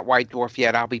seen that White Dwarf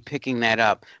yet. I'll be picking that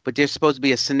up. But there's supposed to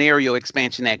be a scenario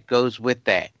expansion that goes with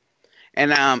that.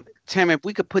 And Tim, if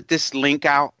we could put this link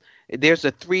out, there's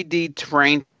a 3D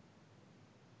terrain.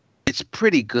 It's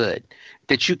pretty good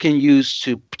that you can use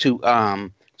to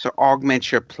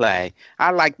augment your play.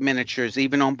 I like miniatures,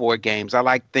 even on board games. I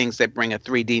like things that bring a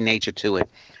 3D nature to it.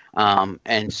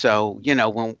 And so,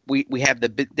 when we have the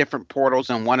different portals,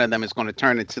 and one of them is going to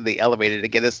turn into the elevator to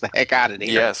get us the heck out of there.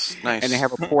 Yes, nice. And they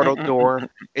have a portal door.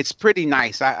 It's pretty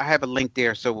nice. I have a link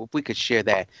there, so if we could share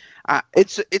that.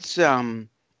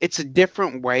 It's a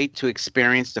different way to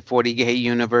experience the 40K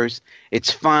universe.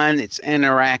 It's fun. It's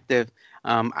interactive.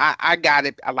 I got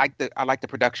it. I like the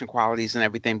production qualities and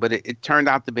everything, but it turned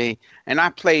out to be. And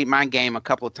I played my game a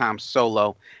couple of times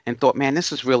solo and thought, man,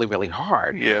 this is really, really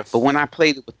hard. Yeah. But when I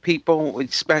played it with people,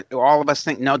 all of us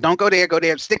think, no, don't go there, go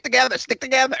there, stick together.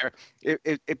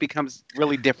 It becomes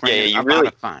really different. Yeah, and a lot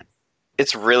of fun.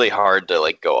 It's really hard to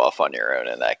like go off on your own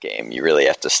in that game. You really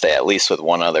have to stay at least with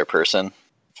one other person,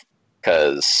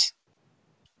 because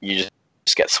you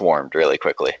just get swarmed really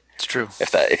quickly. It's true.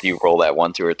 If you roll that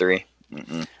 1, 2, or 3.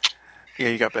 Mm-mm. Yeah,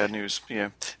 you got bad news.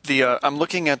 Yeah, I'm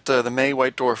looking at the May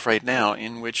White Dwarf right now,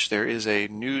 in which there's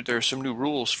some new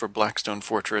rules for Blackstone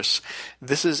Fortress.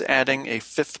 This is adding a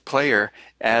 5th player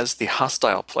as the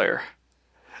hostile player.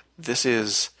 This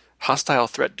is hostile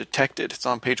threat detected. It's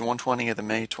on page 120 of the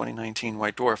May 2019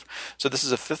 White Dwarf. So this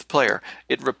is a 5th player.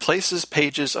 It replaces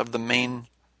pages of the main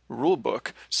rule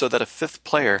book so that a fifth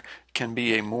player can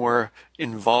be a more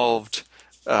involved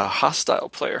hostile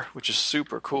player, which is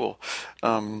super cool.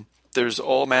 There's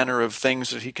all manner of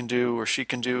things that he can do or she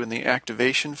can do in the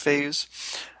activation phase.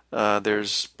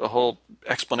 There's a whole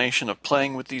explanation of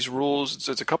playing with these rules.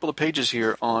 It's a couple of pages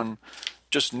here on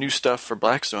just new stuff for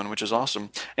Blackstone, which is awesome.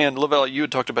 And Lavelle, you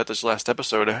had talked about this last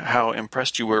episode, how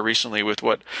impressed you were recently with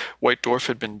what White Dwarf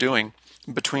had been doing.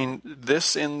 Between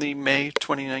this in the May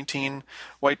 2019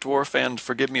 White Dwarf, and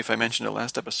forgive me if I mentioned it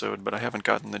last episode, but I haven't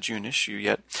gotten the June issue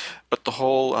yet, but the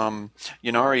whole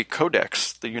Ynnari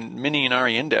Codex, the mini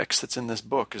Ynnari Index that's in this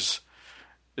book is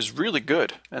really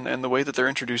good. And the way that they're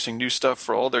introducing new stuff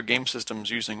for all their game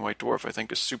systems using White Dwarf, I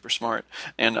think, is super smart.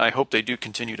 And I hope they do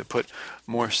continue to put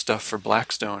more stuff for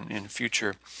Blackstone in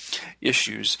future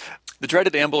issues. The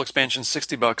dreaded Amble expansion,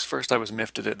 $60. First I was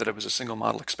miffed at it that it was a single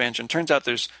model expansion. Turns out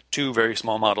there's two very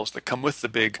small models that come with the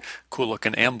big,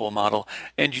 cool-looking Amble model.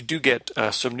 And you do get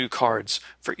some new cards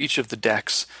for each of the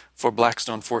decks for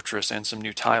Blackstone Fortress and some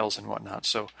new tiles and whatnot.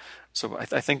 So I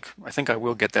think I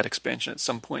will get that expansion at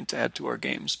some point to add to our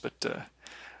games.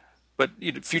 But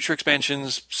future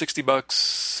expansions,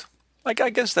 $60. I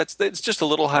guess it's just a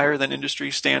little higher than industry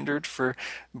standard for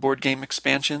board game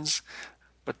expansions.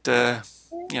 But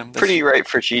yeah, pretty right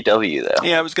for GW though.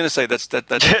 Yeah, I was going to say that's pretty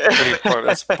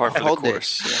that's par for the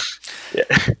course. Yeah.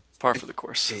 Par for the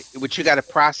course. What you got to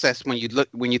process when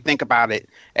you think about it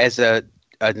as an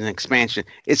expansion,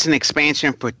 it's an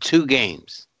expansion for two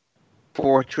games.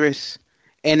 Fortress,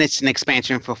 and it's an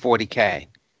expansion for 40K.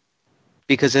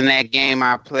 Because in that game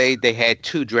I played, they had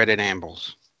two dreaded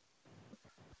Ambles.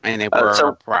 And they were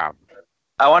a problem.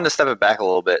 I wanted to step it back a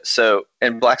little bit. So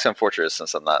in Blackstone Fortress,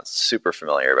 since I'm not super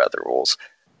familiar about the rules,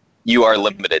 you are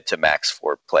limited to max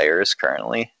 4 players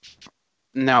currently?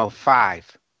 No,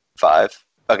 5. 5?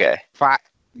 Okay. 5.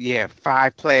 Yeah,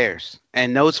 5 players.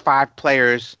 And those 5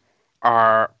 players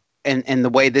are, and the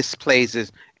way this plays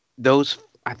is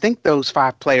I think those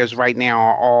 5 players right now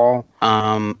are all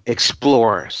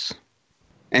explorers.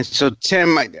 And so,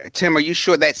 Tim, are you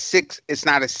sure that 6? It's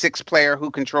not a 6 player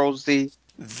who controls the?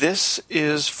 This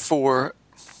is for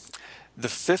the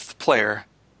 5th player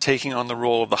taking on the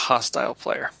role of the hostile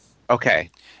player. Okay.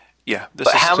 Yeah, this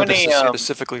is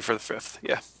specifically for the 5th.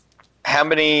 Yeah. How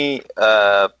many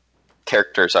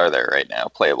characters are there right now?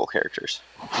 Playable characters.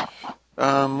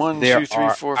 1, 2, 3,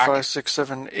 4, 5, 6,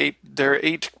 7, 8. There are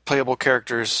 8 playable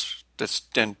characters. That's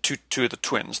then two of the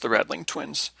twins, the Rattling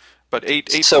twins. But eight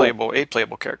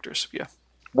playable characters. Yeah.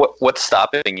 What's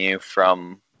stopping you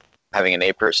from having an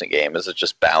 8-person game? Is it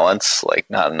just balance? Like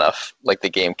not enough? Like the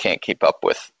game can't keep up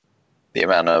with the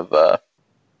amount of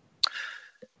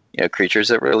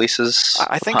creatures it releases?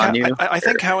 I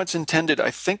think how it's intended.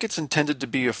 I think it's intended to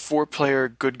be a 4-player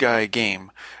good guy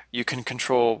game. You can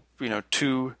control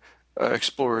 2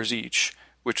 explorers each,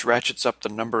 which ratchets up the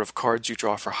number of cards you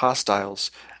draw for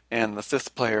hostiles. And the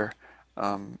 5th player,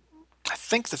 I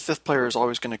think the 5th player is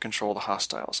always going to control the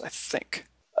hostiles. I think.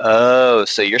 Oh,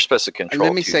 so you're supposed to control.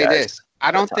 Let me say this: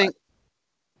 I don't think.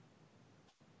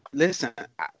 Listen,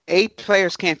 8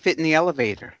 players can't fit in the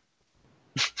elevator.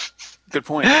 Good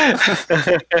point.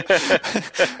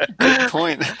 Good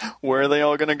point. Where are they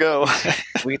all going to go?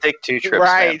 We take 2 trips.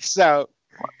 Right. Now. So.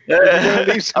 You're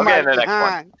leave somebody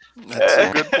behind. That's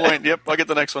a good point. Yep, I'll get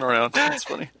the next one around. That's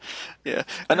funny. Yeah.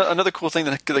 Another cool thing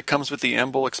that comes with the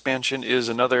Amble expansion is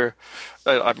another.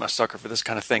 I'm a sucker for this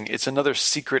kind of thing. It's another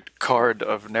secret card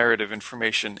of narrative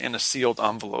information in a sealed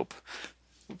envelope.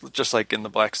 Just like in the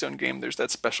Blackstone game, there's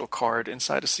that special card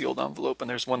inside a sealed envelope, and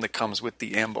there's one that comes with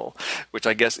the Amble, which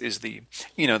I guess is the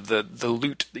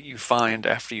loot that you find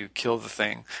after you kill the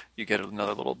thing. You get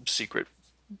another little secret,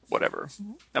 whatever.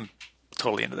 I'm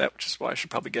totally into that, which is why I should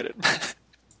probably get it.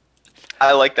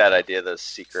 I like that idea, those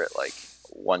secret,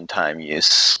 one-time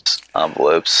use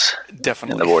envelopes.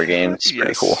 Definitely. In the board game. It's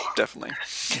pretty cool. Definitely.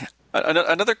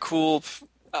 Another cool,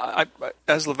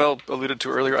 as Lavelle alluded to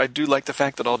earlier, I do like the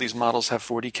fact that all these models have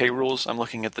 40K rules. I'm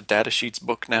looking at the datasheets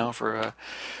book now for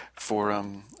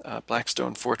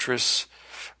Blackstone Fortress.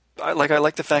 I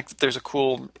like the fact that there's a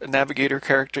cool navigator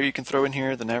character you can throw in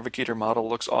here. The navigator model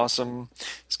looks awesome.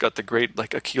 It's got the great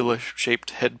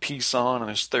Aquila-shaped headpiece on, and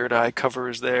his third eye cover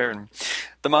is there. And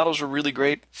the models are really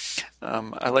great.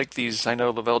 I like these. I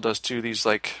know Lavelle does too. These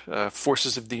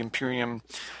Forces of the Imperium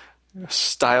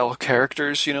style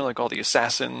characters. All the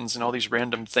assassins and all these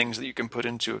random things that you can put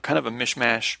into a kind of a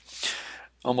mishmash,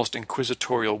 almost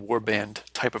inquisitorial warband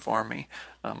type of army.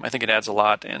 I think it adds a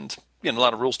lot, and a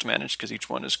lot of rules to manage because each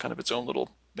one is kind of its own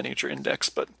little miniature index.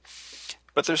 But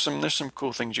there's some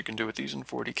cool things you can do with these in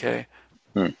 40K.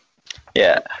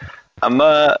 Yeah, I'm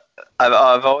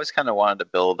I've always kind of wanted to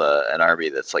build an army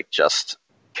that's like just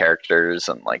characters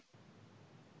and like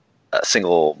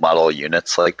single model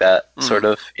units like that, sort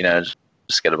of.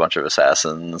 Just get a bunch of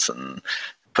assassins and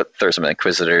throw some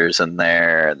inquisitors in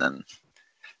there, and then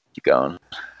keep going.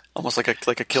 Almost like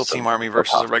a kill team army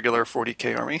versus a regular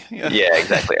 40k army. Yeah,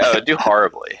 exactly. Oh, it'd do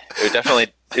horribly. It'd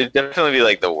definitely be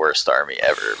like the worst army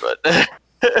ever, but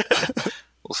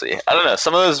we'll see. I don't know.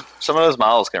 Some of those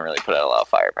models can really put out a lot of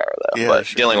firepower though. Yeah, but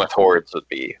sure. Dealing with hordes would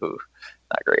be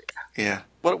not great. Yeah.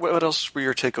 What else were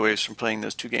your takeaways from playing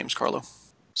those two games, Carlo?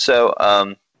 So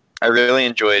I really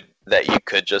enjoyed that you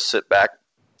could just sit back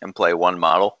and play one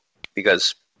model,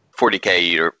 because 40k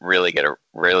you really get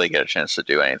a chance to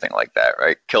do anything like that,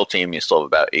 right? Kill team, you still have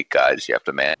about 8 guys you have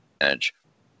to manage,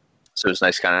 so it was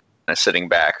nice kind of sitting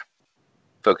back,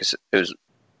 focus. It was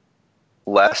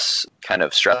less kind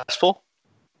of stressful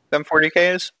than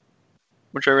 40k is,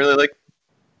 which I really like.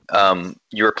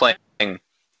 You were playing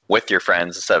with your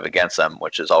friends instead of against them,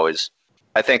 which is always,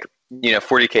 I think,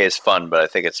 40k is fun, but I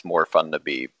think it's more fun to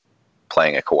be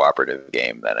playing a cooperative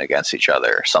game than against each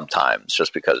other sometimes,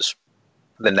 just because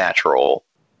the natural,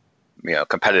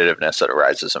 competitiveness that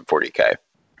arises in 40k.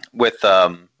 With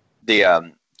the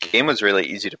game was really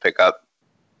easy to pick up,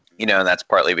 and that's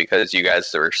partly because you guys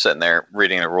were sitting there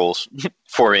reading the rules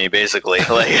for me, basically,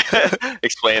 like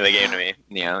explaining the game to me.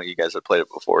 You guys had played it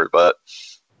before, but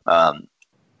I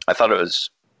thought it was,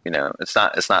 it's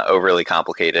not overly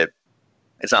complicated.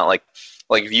 It's not like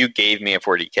if you gave me a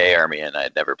 40k army and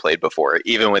I'd never played before,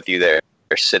 even with you there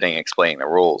sitting explaining the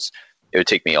rules, it would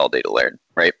take me all day to learn,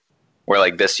 right? Where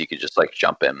like this, you could just like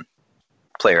jump in,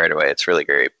 play right away. It's really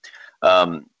great.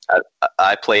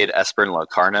 I played Esper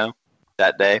Locarno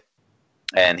that day,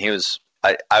 and I was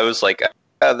like,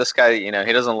 oh, this guy, he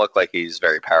doesn't look like he's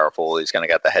very powerful. He's gonna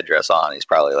got the headdress on. He's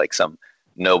probably like some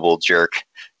noble jerk,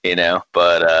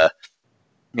 but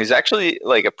he was actually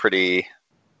like a pretty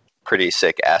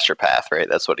sick astropath, right?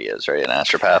 That's what he is, right? An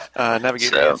astropath.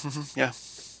 Navigator. So, yeah.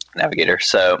 Navigator.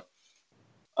 So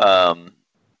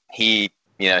he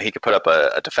could put up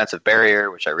a defensive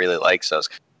barrier, which I really like. So I was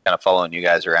kind of following you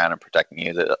guys around and protecting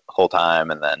you the whole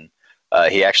time. And then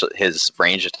his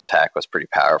ranged attack was pretty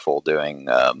powerful, doing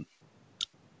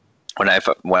when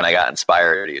I got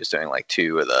inspired, he was doing like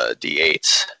 2 of the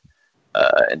d8s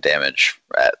in damage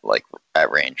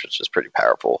at range, which is pretty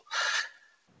powerful.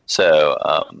 So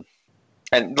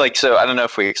so I don't know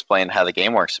if we explained how the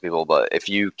game works to people, but if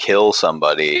you kill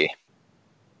somebody,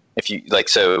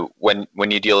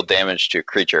 when you deal damage to a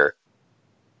creature,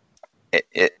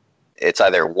 it's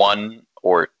either 1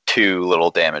 or 2 little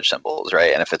damage symbols,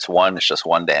 right? And if it's 1, it's just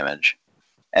 1 damage,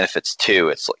 and if it's 2,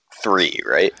 it's like 3,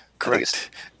 right?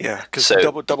 Correct. Yeah, because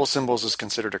double symbols is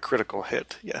considered a critical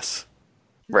hit. Yes.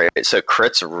 Right. So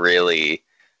crits really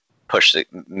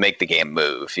make the game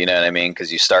move. You know what I mean?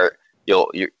 Because you start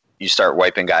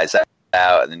wiping guys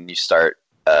out, and then you start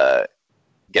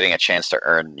getting a chance to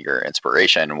earn your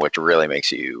inspiration, which really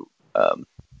makes you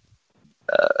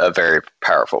a very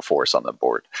powerful force on the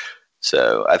board.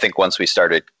 So I think once we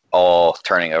started all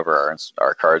turning over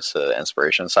our cards to the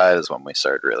inspiration side is when we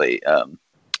started really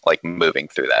moving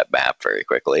through that map very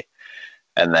quickly.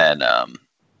 And then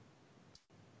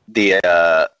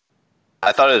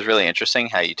I thought it was really interesting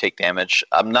how you take damage.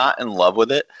 I'm not in love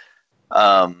with it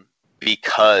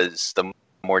because the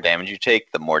more damage you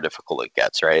take, the more difficult it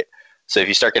gets, right? So if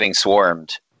you start getting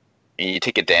swarmed and you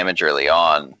take a damage early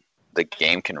on, the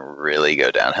game can really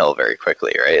go downhill very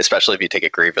quickly, right? Especially if you take a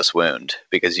grievous wound,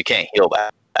 because you can't heal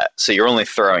that. So you're only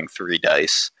throwing 3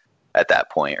 dice at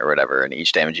that point or whatever, and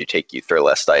each damage you take, you throw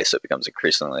less dice, so it becomes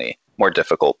increasingly more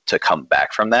difficult to come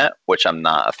back from that, which I'm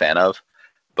not a fan of.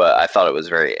 But I thought it was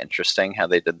very interesting how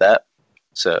they did that.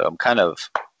 So I'm kind of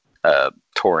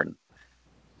torn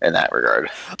in that regard.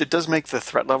 It does make the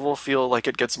threat level feel like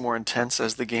it gets more intense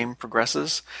as the game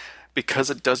progresses, because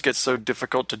it does get so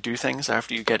difficult to do things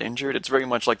after you get injured. It's very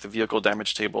much like the vehicle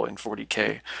damage table in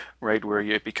 40k, right, where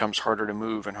it becomes harder to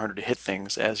move and harder to hit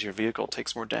things as your vehicle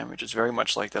takes more damage. It's very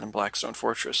much like that in Blackstone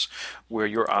Fortress, where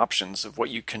your options of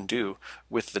what you can do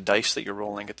with the dice that you're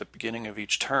rolling at the beginning of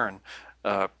each turn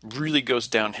really goes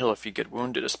downhill if you get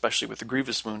wounded, especially with the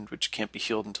grievous wound, which can't be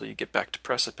healed until you get back to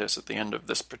Precipice at the end of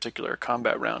this particular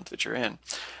combat round that you're in.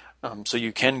 So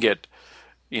you can get,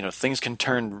 things can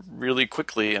turn really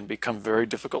quickly and become very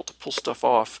difficult to pull stuff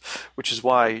off, which is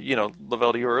why,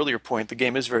 Lavelle, to your earlier point, the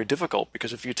game is very difficult,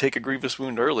 because if you take a grievous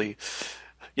wound early,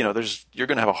 you're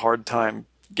going to have a hard time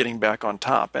getting back on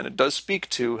top. And it does speak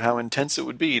to how intense it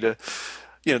would be to,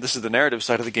 this is the narrative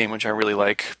side of the game, which I really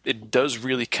like. It does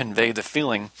really convey the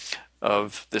feeling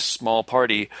of this small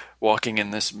party walking in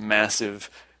this massive,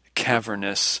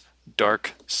 cavernous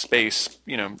dark space,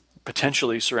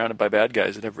 potentially surrounded by bad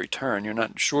guys at every turn. You're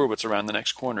not sure what's around the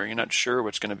next corner. You're not sure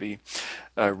what's going to be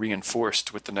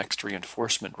reinforced with the next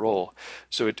reinforcement roll.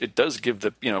 So it does give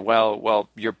the, while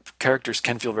your characters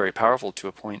can feel very powerful to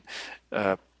a point,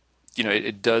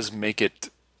 it does make it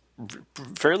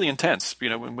fairly intense.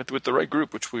 With the right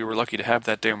group, which we were lucky to have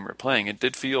that day when we were playing, it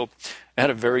had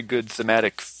a very good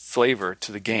thematic flavor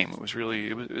to the game.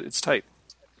 It's tight.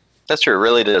 That's true. It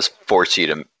really does force you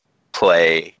to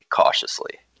play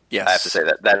cautiously. Yes. I have to say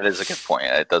that is a good point.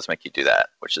 It does make you do that,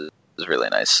 which is really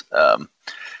nice.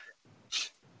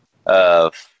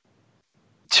 To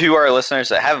our listeners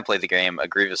that haven't played the game, a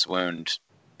grievous wound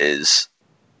is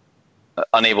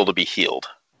unable to be healed.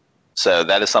 So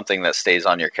that is something that stays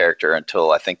on your character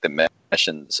until I think the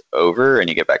mission's over and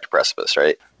you get back to Precipice,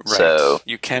 right? Right. So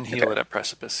you can heal it at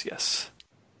Precipice, yes.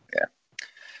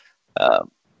 Yeah.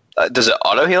 Does it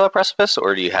auto heal at Precipice,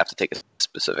 or do you have to take a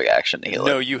specific action to heal it?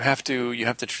 No, you have to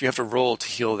roll to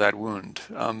heal that wound.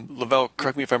 Lavelle,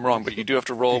 correct me if I'm wrong, but you do have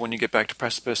to roll when you get back to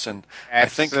Precipice, and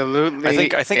absolutely.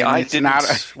 I think I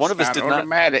didn't. One of us did not.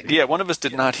 Automatic. Yeah, one of us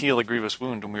did not heal a grievous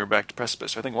wound when we were back to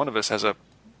Precipice. I think one of us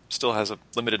still has a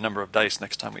limited number of dice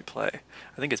next time we play.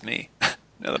 I think it's me.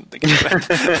 Now that I'm thinking about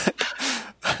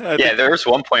it. There was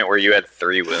one point where you had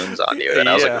 3 wounds on you, and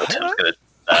I was like, "Oh, Tim's gonna."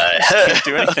 I can't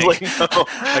do anything. Like, no.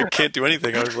 I can't do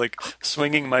anything. I was like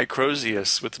swinging my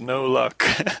Crozius with no luck.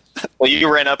 Well,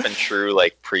 you ran up in true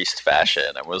priest fashion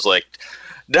and was like,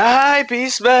 "Die,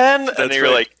 Beastman!" And That's you were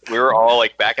right. like, we were all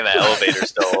back in the elevator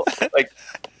still. Like,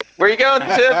 where are you going,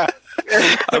 Tim?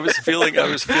 I was feeling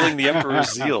the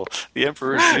Emperor's zeal. The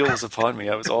Emperor's zeal was upon me.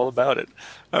 I was all about it.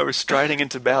 I was striding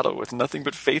into battle with nothing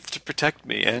but faith to protect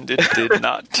me, and it did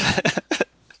not.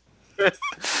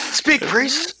 Speak,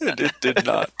 priest. It did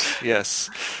not. Yes.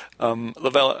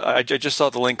 Lavelle, I just saw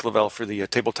the link, Lavelle, for the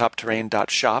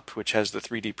tabletopterrain.shop, which has the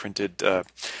 3D printed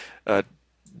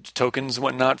tokens and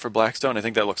whatnot for Blackstone. I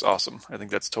think that looks awesome. I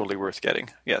think that's totally worth getting.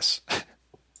 Yes.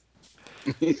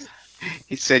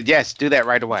 He said, yes, do that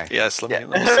right away. Yes, let me see how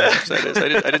much that is.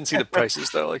 I didn't see the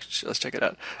prices, though. Let's check it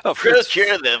out. Oh,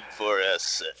 Procure them for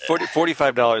us.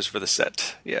 $45 for the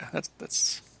set. Yeah,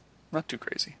 that's not too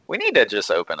crazy. We need to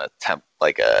just open a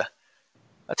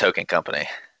token company.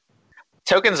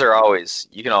 Tokens are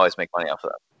you can always make money off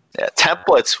of them. Yeah,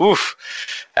 templates. Woof.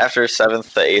 After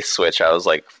 7th to 8th Switch, I was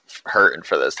hurting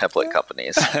for those template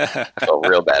companies. I felt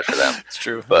real bad for them. It's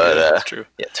true. But it's true.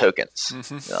 Yeah, tokens.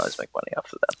 Mm-hmm. You can always make money off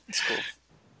of them. It's cool.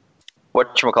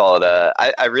 Whatchamacallit,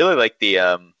 I really like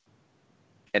the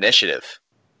initiative.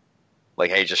 How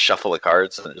you just shuffle the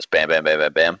cards and just bam, bam, bam,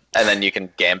 bam, bam. And then you can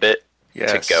gambit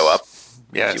to go up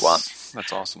if you want.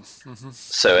 That's awesome. Mm-hmm.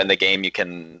 So in the game, you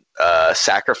can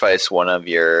sacrifice one of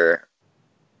your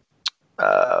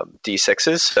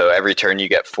D6s. So every turn you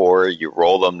get 4. You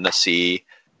roll them to see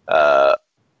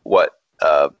what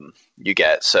you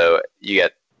get. So you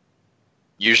get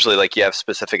usually you have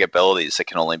specific abilities that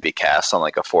can only be cast on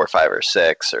a 4, 5, or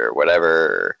 6 or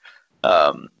whatever.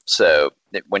 So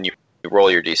when you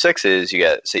roll your D6s, you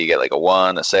get a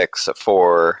 1, a 6, a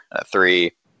 4, a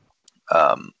 3.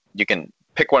 You can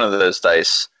pick one of those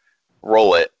dice,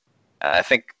 roll it. And I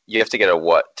think you have to get a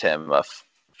what, Tim? A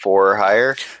 4 or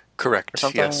higher? Correct.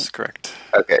 Yes, correct.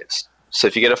 Okay. So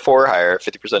if you get a 4 or higher,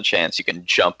 50% chance you can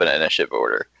jump in initiative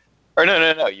order. Or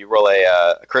no. You roll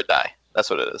a crit die. That's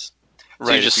what it is. So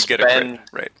right. you just get spend, a crit.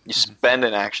 Right. You spend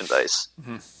an action dice,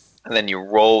 mm-hmm. and then you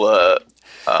roll a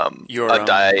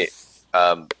die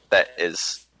that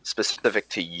is specific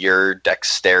to your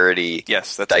dexterity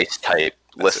dice type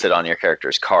listed on your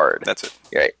character's card. That's it.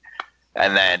 Right.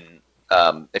 And then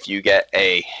if you get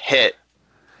a hit,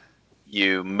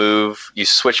 you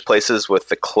switch places with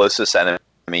the closest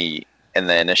enemy in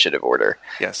the initiative order.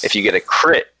 Yes. If you get a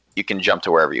crit, you can jump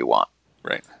to wherever you want.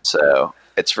 Right. So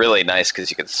it's really nice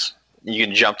because you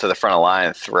can jump to the front of the line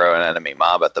and throw an enemy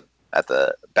mob at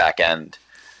the back end,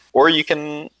 or you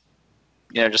can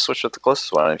just switch with the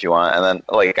closest one if you want. And then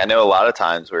I know a lot of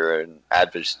times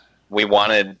we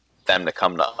wanted them to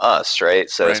come to us, right?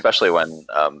 So especially when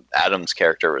Adam's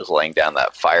character was laying down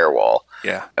that firewall,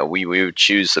 we would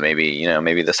choose to maybe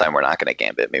this time we're not going to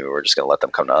gambit. Maybe we're just going to let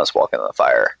them come to us, walk into the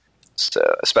fire.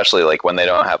 So especially when they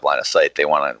don't have line of sight, they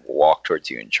want to walk towards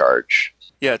you and charge.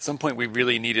 Yeah, at some point we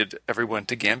really needed everyone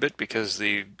to gambit because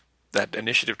that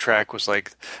initiative track was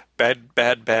bad,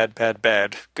 bad, bad, bad,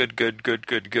 bad, good, good, good,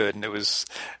 good, good, and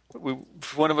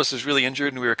one of us was really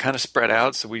injured and we were kind of spread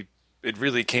out, so it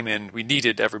really came in. We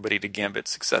needed everybody to gambit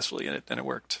successfully, and it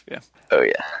worked. Yeah. Oh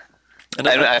yeah. And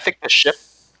I think the ship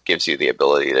gives you the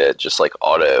ability to just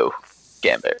auto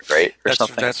gambit, right? Or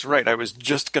something. That's right. I was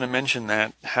just going to mention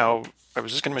that how I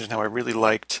was just going to mention how I really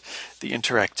liked the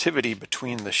interactivity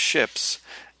between the ships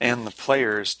and the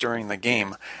players during the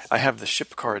game. I have the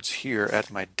ship cards here at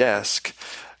my desk.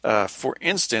 For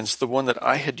instance, the one that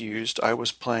I had used, I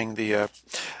was playing the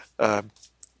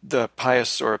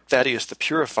Pius or Thaddeus the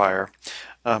Purifier.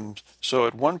 So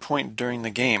at one point during the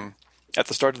game, at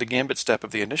the start of the gambit step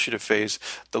of the initiative phase,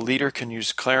 the leader can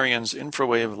use Clarion's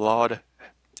infrared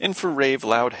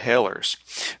loud hailers.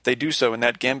 They do so in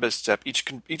that gambit step. Each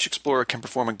explorer can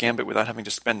perform a gambit without having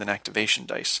to spend an activation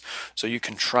dice. So you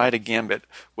can try to gambit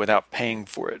without paying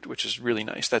for it, which is really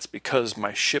nice. That's because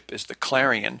my ship is the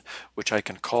Clarion, which I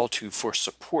can call to for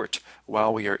support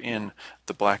while we are in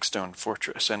the Blackstone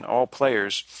Fortress. And all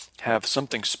players have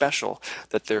something special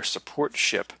that their support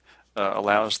ship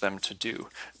allows them to do.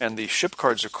 And the ship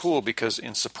cards are cool because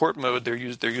in support mode they're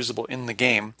usable in the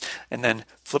game, and then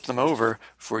flip them over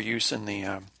for use in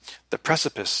the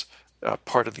precipice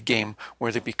part of the game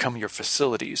where they become your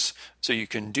facilities. So you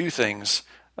can do things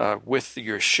with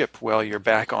your ship while you're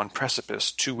back on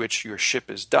precipice to which your ship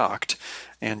is docked,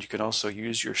 and you can also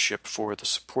use your ship for the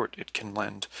support it can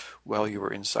lend while you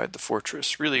are inside the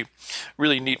fortress. Really,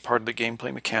 really neat part of the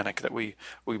gameplay mechanic that we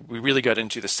really got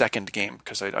into the second game,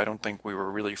 because I don't think we were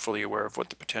really fully aware of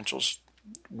what the potentials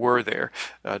were there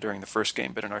during the first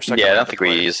game. But in our second I don't think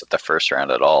we used it the first round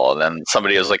at all. And then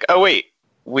somebody was like, "Oh wait,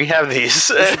 we have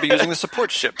these." We should be using the support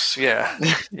ships. Yeah.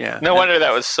 No wonder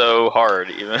that was so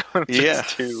hard, even with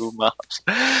just 2 mobs.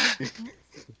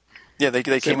 Yeah,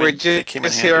 they came we're in. just They came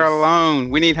in handy. here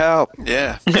alone. We need help.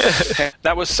 Yeah.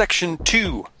 That was Section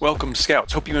 2. Welcome,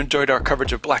 Scouts. Hope you enjoyed our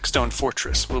coverage of Blackstone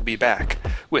Fortress. We'll be back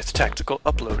with Tactical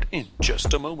Upload in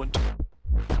just a moment.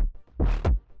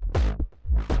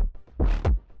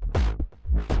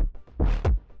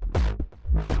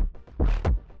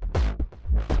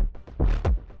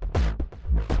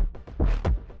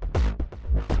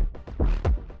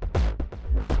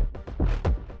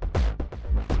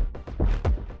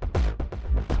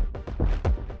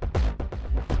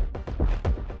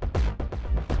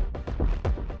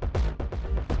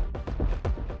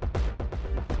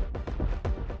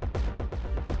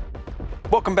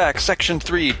 Welcome back, Section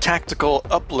 3, Tactical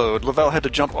Upload. Lavelle had to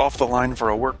jump off the line for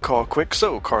a work call quick,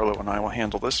 so Carlo and I will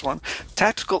handle this one.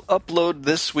 Tactical Upload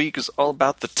this week is all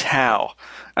about the Tau.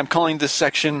 I'm calling this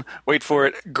section, wait for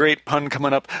it, great pun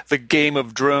coming up, the Game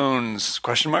of Drones?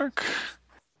 Question mark?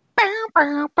 Oh,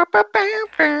 we're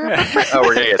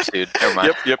gonna get sued. Never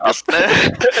mind. Yep.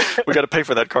 We got to pay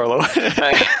for that, Carlo.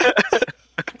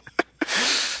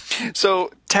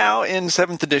 So, Tau in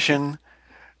 7th edition,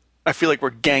 I feel like we're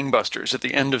gangbusters at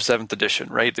the end of 7th edition,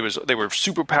 right? They were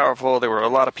super powerful. There were a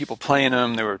lot of people playing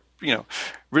them. They were,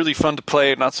 really fun to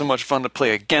play, not so much fun to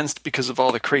play against because of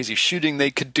all the crazy shooting they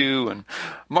could do and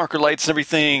marker lights and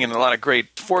everything, and a lot of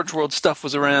great Forge World stuff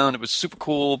was around. It was super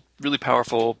cool, really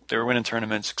powerful. They were winning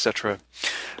tournaments, etc.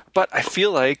 But I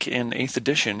feel like in 8th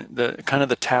edition,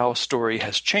 the Tau story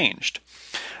has changed.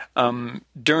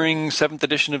 During 7th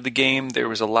edition of the game, there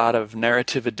was a lot of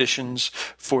narrative additions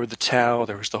for the Tau.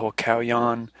 There was the whole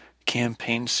Kauyon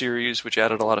campaign series, which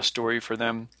added a lot of story for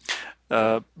them.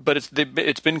 But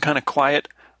it's been kind of quiet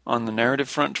on the narrative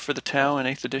front for the Tau in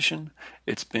 8th edition.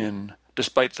 It's been,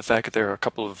 despite the fact that there are a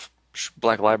couple of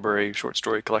Black Library short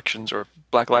story collections, or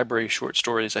Black Library short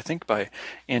stories, I think by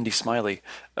Andy Smiley,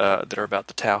 that are about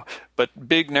the Tau. But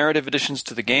big narrative additions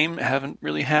to the game haven't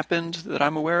really happened that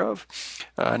I'm aware of.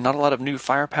 Not a lot of new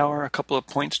firepower, a couple of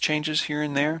points changes here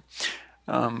and there.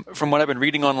 From what I've been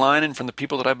reading online and from the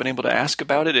people that I've been able to ask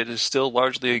about it, it is still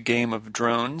largely a game of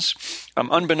drones.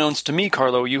 Unbeknownst to me,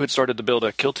 Carlo, you had started to build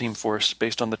a kill team force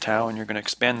based on the Tau, and you're going to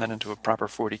expand that into a proper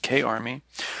 40k army.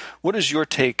 What is your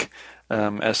take,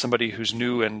 as somebody who's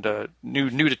new and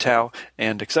new to Tau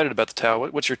and excited about the Tau?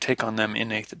 What's your take on them in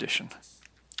 8th edition?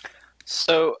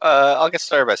 So I'll get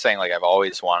started by saying, I've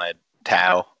always wanted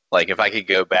Tau. If I could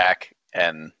go back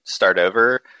and start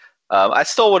over, I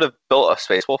still would have built a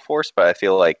Space Wolf force, but I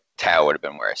feel like Tau would have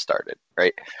been where I started,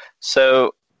 right?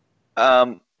 So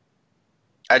I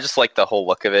just like the whole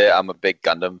look of it. I'm a big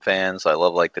Gundam fan, so I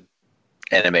love the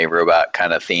anime robot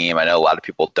kind of theme. I know a lot of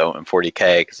people don't in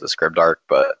 40k because it's grimdark,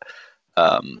 but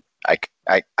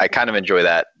I kind of enjoy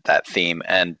that theme.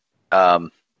 And I'll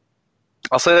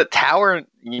say that Tower,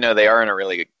 they are in a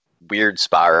really weird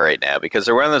spot right now because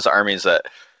they're one of those armies that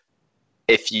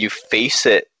if you face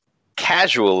it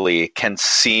casually can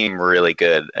seem really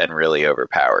good and really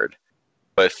overpowered.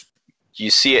 But if you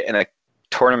see it in a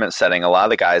tournament setting, a lot of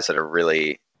the guys that are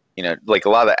really, a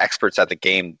lot of the experts at the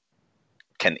game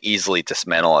can easily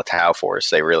dismantle a Tau force.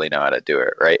 They really know how to do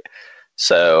it, right?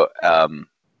 So,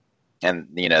 and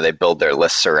they build their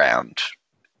lists around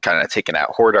kind of taken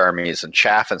out horde armies and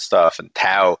chaff and stuff. And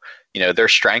Tau, their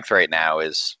strength right now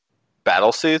is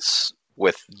battle suits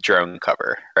with drone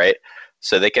cover, right?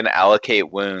 So they can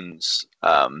allocate wounds.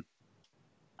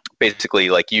 Basically,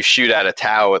 like you shoot at a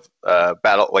Tau with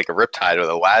battle like a Riptide with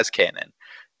a las cannon,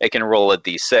 it can roll a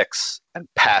d6 and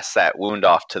pass that wound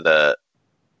off to the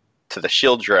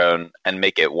shield drone and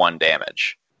make it 1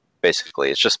 damage. Basically,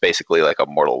 it's just basically like a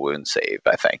mortal wound save,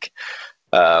 I think.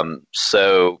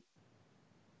 So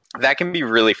that can be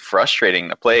really frustrating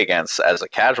to play against as a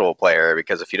casual player,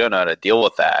 because if you don't know how to deal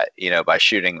with that, by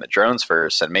shooting the drones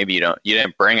first, and maybe you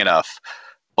didn't bring enough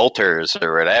bolters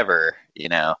or whatever,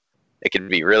 it can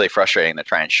be really frustrating to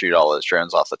try and shoot all those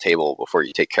drones off the table before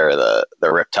you take care of the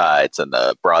Riptides and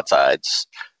the broadsides,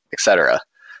 etc.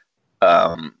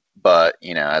 But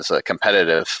as a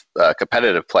competitive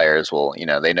players will,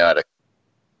 they know how to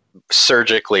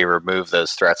surgically remove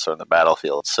those threats from the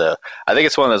battlefield. So I think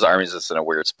it's one of those armies that's in a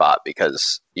weird spot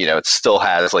because it still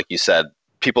has, like you said,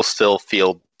 people still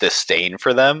feel disdain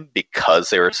for them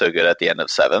because they were so good at the end of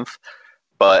 7th.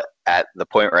 But at the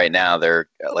point right now, they're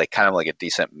like kind of like a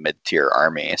decent mid-tier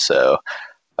army. So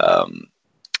a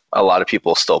lot of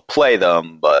people still play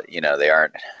them, but they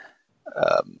aren't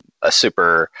a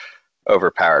super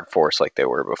overpowered force like they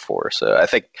were before. So I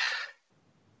think,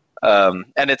 and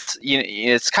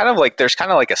it's kind of like there's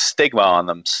kind of like a stigma on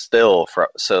them still.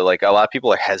 So like a lot of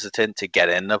people are hesitant to get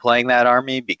into playing that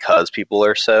army because people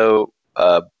are so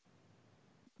they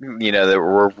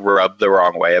were rubbed the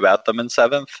wrong way about them in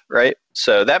 7th, right?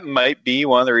 So that might be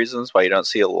one of the reasons why you don't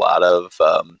see a lot of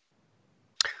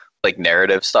like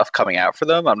narrative stuff coming out for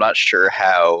them. I'm not sure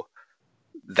how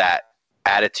that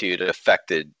attitude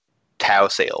affected Tau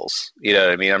sales. You know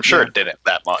what I mean? I'm sure it didn't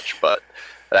that much, but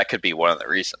that could be one of the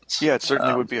reasons. Yeah, it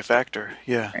certainly would be a factor.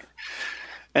 Yeah, right.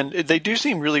 And they do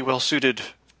seem really well suited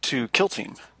to Kill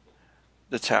Team,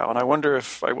 the Tau. And I wonder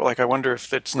if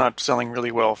it's not selling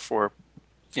really well for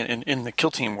in the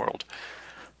Kill Team world.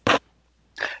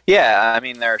 Yeah, I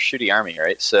mean they're a shooty army,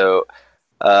 right? So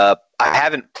I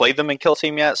haven't played them in Kill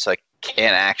Team yet, so I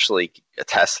can't actually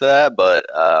attest to that. But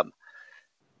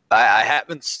I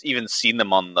haven't even seen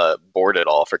them on the board at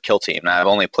all for Kill Team. Now, I've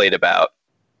only played about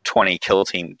 20 Kill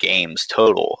Team games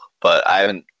total, but I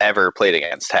haven't ever played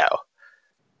against Tau.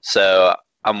 So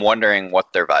I'm wondering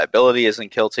what their viability is in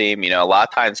Kill Team. A lot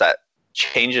of times that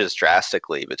changes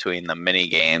drastically between the mini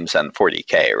games and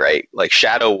 40K, right? Like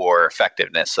Shadow War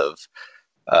effectiveness of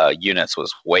units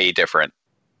was way different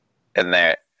in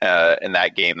that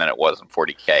game than it was in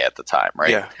 40K at the time,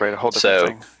 right? Yeah, right. A whole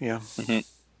different thing. Yeah. Mm-hmm.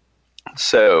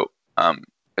 So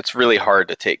it's really hard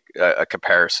to take a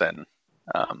comparison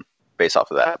based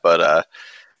off of that, but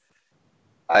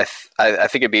I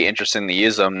think it'd be interesting to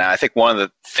use them. Now, I think one of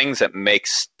the things that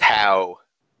makes Tau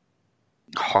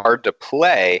hard to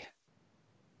play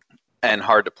and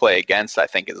hard to play against, I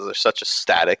think, is they're such a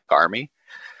static army.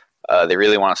 They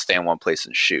really want to stay in one place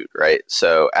and shoot, right?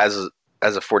 So as a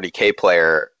 40K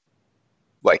player,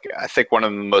 like I think one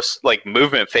of the most like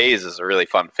movement phase is a really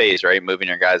fun phase, right? Moving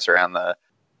your guys around the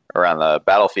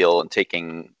battlefield and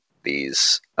taking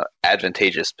these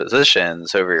advantageous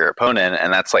positions over your opponent,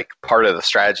 and that's like part of the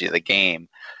strategy of the game.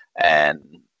 And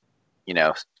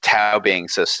Tau being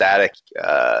so static,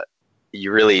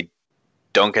 you really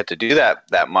don't get to do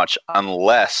that much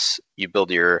unless you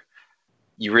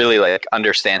really like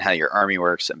understand how your army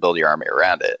works and build your army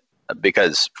around it.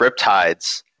 Because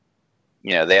Riptides,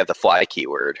 they have the fly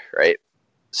keyword, right?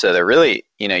 So they're really,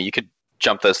 you could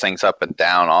jump those things up and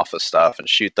down off of stuff and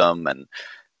shoot them, and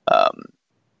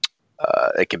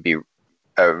it could be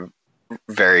a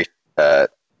very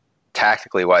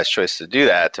tactically wise choice to do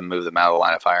that, to move them out of the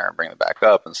line of fire and bring them back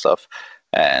up and stuff.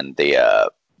 And the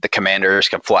commanders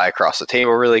can fly across the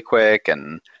table really quick,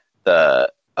 and I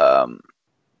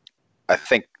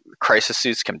think crisis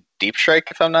suits can deep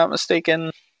strike, if I'm not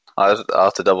mistaken. I'll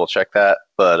have to double check that,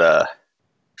 but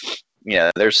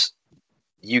you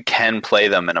can play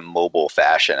them in a mobile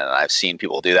fashion, and I've seen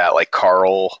people do that. Like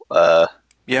Carl,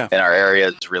 in our area,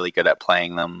 is really good at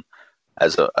playing them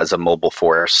as a mobile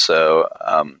force. So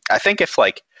I think if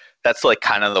like that's like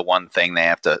kind of the one thing they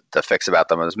have to fix about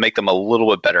them is make them a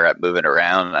little bit better at moving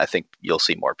around. I think you'll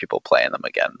see more people playing them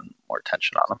again, more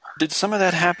attention on them. Did some of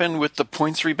that happen with the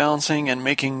points rebalancing and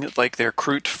making like their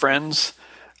Kroot friends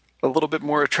a little bit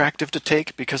more attractive to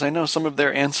take? Because I know some of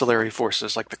their ancillary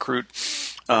forces, like the Kroot,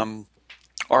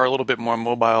 are a little bit more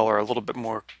mobile or a little bit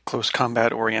more close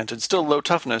combat oriented. Still low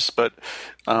toughness, but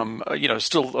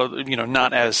still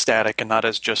not as static and not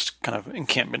as just kind of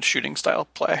encampment shooting style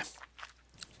play.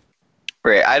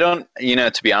 Right. I don't,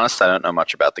 to be honest, I don't know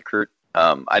much about the Kroot.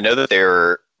 I know that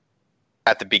they're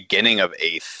at the beginning of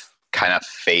 8th kind of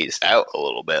phased out a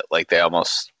little bit. Like they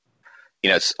almost,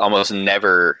 it's almost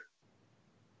never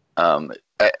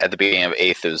at the beginning of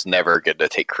 8th, it was never good to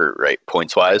take Kroot, right,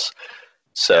 points wise.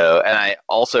 So, and I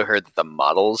also heard that the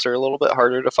models are a little bit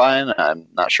harder to find. I'm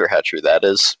not sure how true that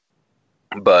is,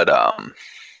 but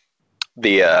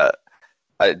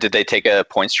did they take a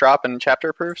points drop in chapter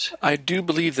approved? I do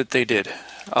believe that they did.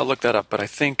 I'll look that up, but I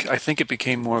think it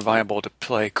became more viable to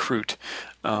play Kroot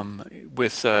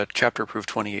with chapter approved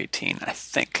 2018. I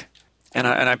think. And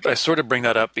I sort of bring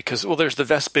that up because, well, there's the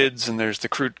Vespids and there's the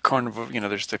Kroot Carnival,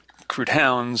 there's the Kroot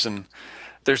Hounds, and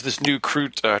there's this new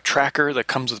Kroot tracker that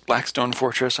comes with Blackstone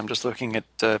Fortress. I'm just looking at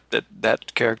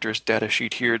that character's data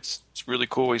sheet here. It's really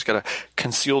cool. He's got a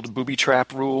concealed booby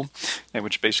trap rule,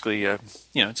 which basically,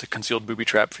 it's a concealed booby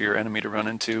trap for your enemy to run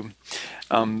into.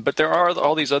 But there are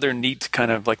all these other neat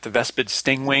kind of like the Vespid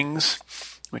Sting Wings,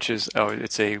 which is,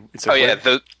 those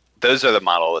are the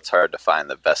model that's hard to find,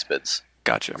 the Vespids.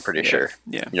 Gotcha. I'm pretty sure.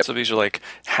 Yeah. Yep. So these are like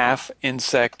half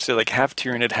insect, so like half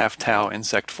Tyranid, half Tau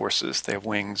insect forces. They have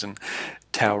wings and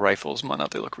Tau rifles and whatnot.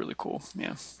 They look really cool.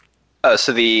 Yeah.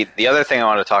 So the other thing I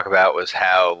want to talk about was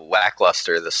how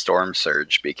lackluster the Storm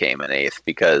Surge became in 8th,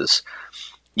 because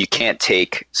you can't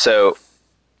take, so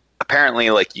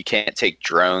apparently like you can't take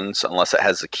drones unless it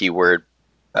has the keyword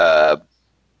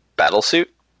battlesuit,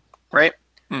 right?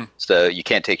 So you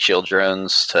can't take shield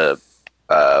drones to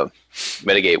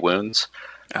mitigate wounds.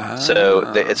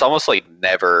 So it's almost like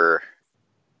never.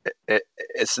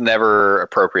 It's never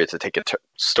appropriate to take a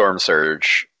Storm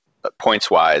Surge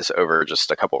points wise over just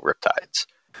a couple of Riptides.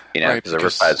 Because the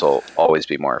Riptides will always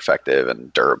be more effective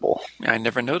and durable. I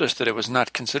never noticed that it was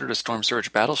not considered a Storm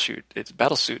Surge battlesuit.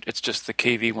 It's just the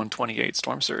KV-128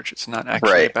 Storm Surge. It's not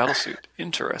actually a battlesuit.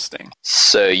 Interesting.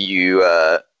 So you.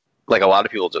 Like a lot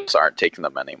of people just aren't taking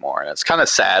them anymore, and it's kind of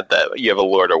sad that you have a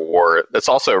Lord of War that's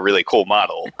also a really cool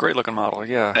model, great looking model,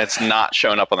 yeah. And it's not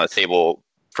showing up on the table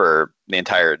for the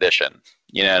entire edition.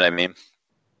 You know what I mean?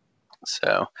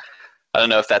 So I don't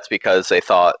know if that's because they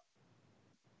thought,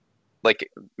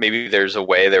 like, maybe there's a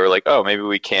way they were like, oh, maybe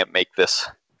we can't make this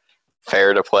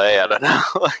fair to play. I don't know,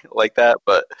 like that,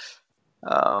 but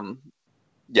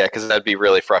yeah, because that'd be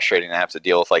really frustrating to have to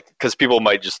deal with, because people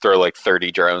might just throw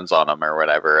 30 drones on them or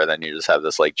whatever, and then you just have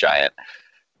this giant,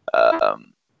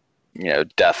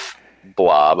 death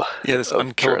blob. Yeah, this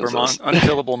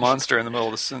unkillable monster in the middle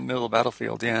of the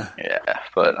battlefield. Yeah. Yeah,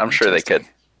 but I'm sure they could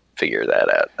figure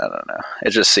that out. I don't know.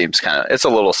 It just seems it's a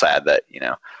little sad that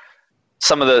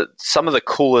some of the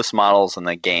coolest models in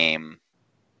the game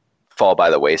fall by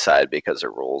the wayside because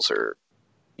their rules are,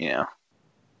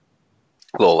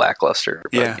 a little lackluster.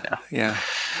 But, yeah.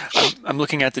 I'm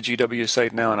looking at the GW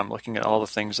site now, and I'm looking at all the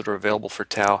things that are available for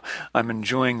Tau. I'm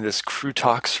enjoying this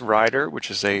Krootox Rider, which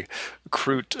is a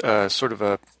Kroot, sort of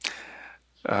a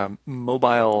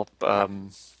mobile, I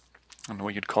don't know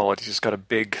what you'd call it. He's just got a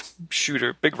big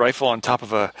rifle on top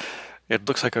of it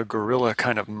looks like a gorilla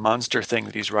kind of monster thing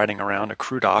that he's riding around, a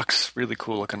Krootox. Really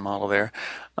cool looking model there.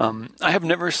 I have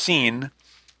never seen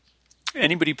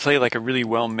anybody play like a really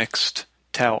well mixed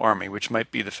Tau army, which might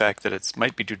be due to the fact that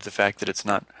it's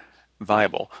not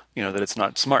viable. That it's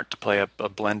not smart to play a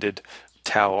blended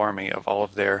Tau army of all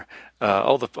of their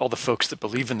all the folks that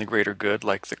believe in the greater good,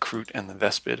 like the Kroot and the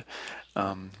Vespid.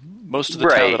 Most of the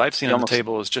Tau that I've seen on the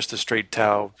table is just a straight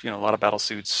Tau. A lot of battle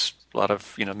suits, a lot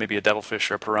of maybe a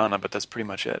Devilfish or a Piranha, but that's pretty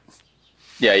much it.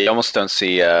 Yeah, you almost don't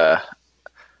see.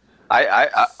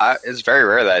 It's very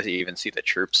rare that you even see the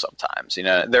troops sometimes.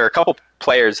 There are a couple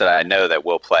players that I know that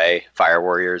will play Fire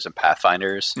Warriors and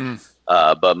Pathfinders,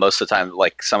 but most of the time,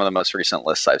 like some of the most recent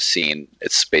lists I've seen,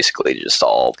 it's basically just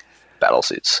all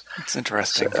battlesuits. It's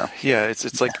interesting. So, yeah,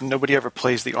 it's like nobody ever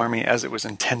plays the army as it was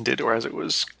intended or as it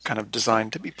was kind of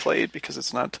designed to be played, because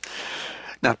it's not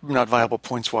viable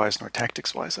points-wise nor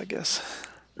tactics-wise, I guess.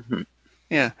 Mm-hmm.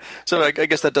 Yeah, so I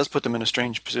guess that does put them in a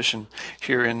strange position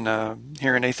here in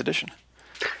 8th edition.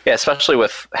 Yeah, especially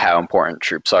with how important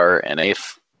troops are in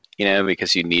 8th,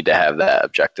 because you need to have that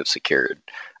objective secured.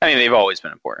 I mean, they've always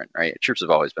been important, right? Troops have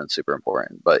always been super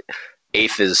important, but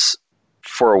 8th is,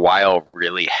 for a while,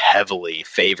 really heavily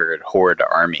favored horde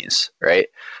armies, right?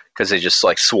 Because they just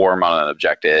swarm on an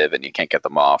objective and you can't get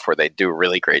them off, where they do a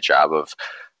really great job of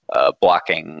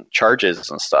blocking charges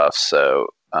and stuff. So,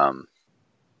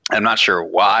 I'm not sure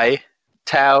why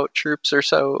Tau troops are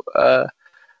so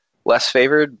less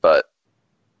favored, but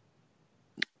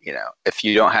if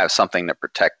you don't have something to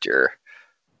protect your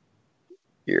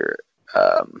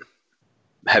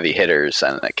heavy hitters,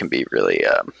 then it can be really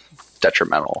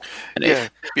detrimental. Yeah.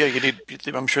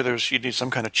 I'm sure you need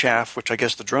some kind of chaff, which I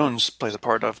guess the drones plays a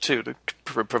part of too, to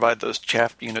provide those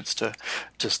chaff units to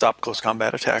stop close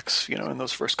combat attacks. In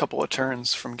those first couple of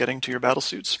turns from getting to your battle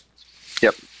suits.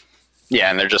 Yep. Yeah,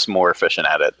 and they're just more efficient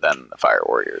at it than the Fire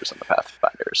Warriors and the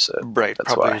Pathfinders. So right,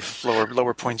 that's probably why.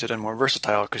 lower pointed and more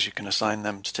versatile because you can assign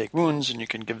them to take wounds and you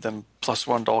can give them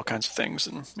 +1 to all kinds of things.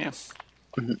 And yeah.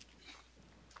 Mm-hmm.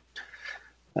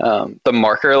 The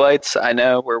marker lights, I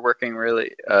know, were working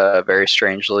really very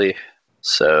strangely.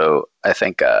 So I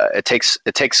think it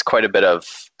takes quite a bit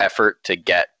of effort to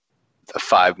get the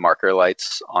 5 marker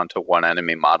lights onto one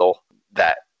enemy model.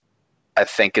 That I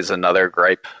think is another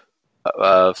gripe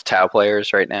of Tau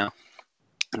players right now.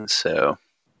 And so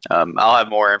I'll have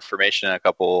more information in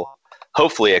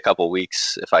hopefully a couple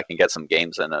weeks if I can get some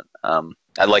games in it.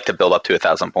 I'd like to build up to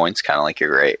 1,000 points, kind of like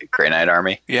your Grey Knight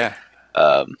army. Yeah.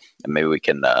 And maybe we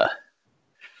can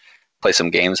play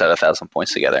some games at 1,000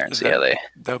 points together and see how they.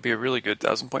 That would be a really good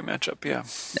 1,000-point matchup. Yeah.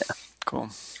 Cool.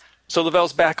 So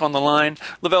Lavelle's back on the line.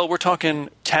 Lavelle, we're talking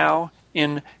Tau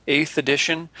in 8th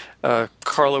edition.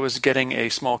 Carlo is getting a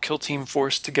small kill team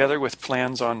force together with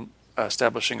plans on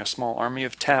establishing a small army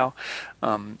of Tau.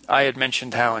 I had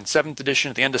mentioned how in 7th edition,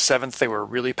 at the end of 7th, they were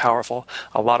really powerful.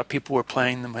 A lot of people were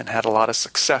playing them and had a lot of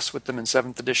success with them in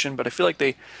 7th edition, but I feel like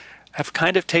they have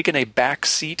kind of taken a back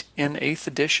seat in 8th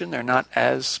edition. They're not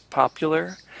as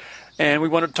popular. And we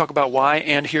wanted to talk about why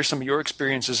and hear some of your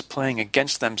experiences playing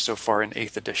against them so far in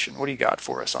 8th edition. What do you got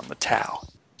for us on the Tau?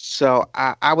 So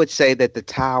I would say that the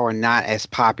Tau are not as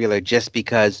popular just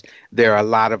because there are a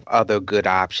lot of other good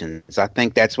options. I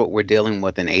think that's what we're dealing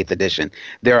with in 8th edition.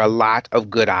 There are a lot of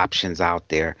good options out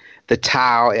there. The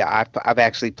Tau, I've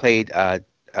actually played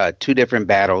 2 different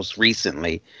battles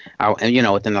recently,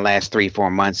 within the last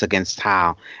 3-4 months against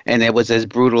Tau, and it was as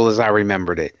brutal as I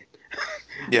remembered it.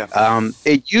 Yeah.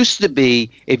 It used to be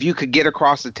if you could get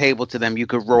across the table to them, you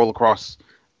could roll across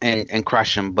and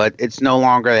crush them, but it's no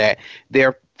longer that.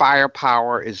 Their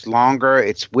firepower is longer,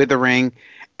 it's withering.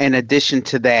 In addition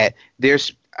to that,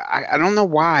 I don't know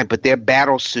why, but their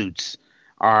battle suits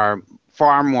are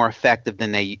far more effective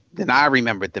than I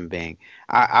remembered them being.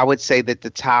 I would say that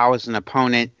the Tau is an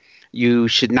opponent you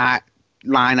should not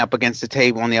line up against the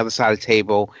table on the other side of the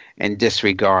table and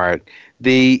disregard.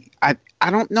 I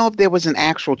don't know if there was an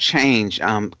actual change.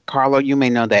 Carlo, you may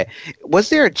know that. Was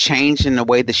there a change in the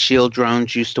way the shield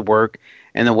drones used to work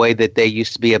and the way that they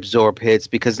used to be absorb hits?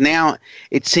 Because now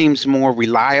it seems more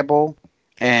reliable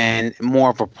and more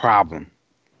of a problem.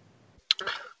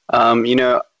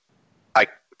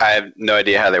 I have no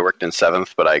idea how they worked in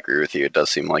 7th, but I agree with you. It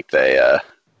does seem like they.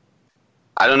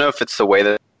 I don't know if it's the way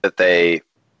that they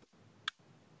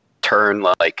turn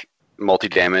like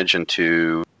multi-damage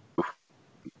into,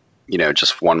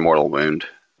 just one mortal wound.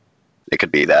 It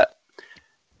could be that.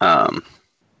 I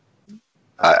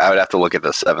would have to look at the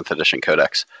 7th edition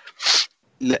codex.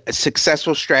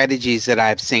 Successful strategies that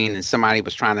I've seen and somebody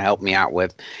was trying to help me out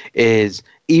with is,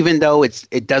 even though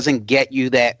it doesn't get you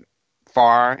that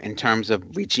far in terms of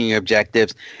reaching your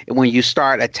objectives, when you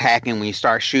start attacking, when you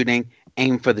start shooting,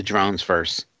 aim for the drones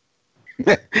first.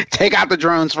 Take out the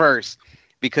drones first,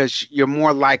 because you're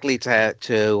more likely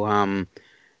to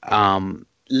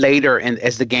later, and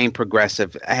as the game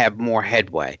progresses, have more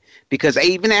headway. Because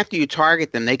even after you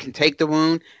target them, they can take the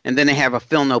wound and then they have a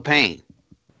feel no pain.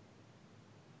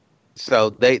 So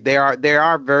they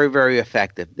are very, very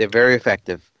effective. They're very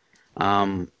effective.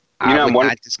 I would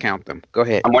not discount them. Go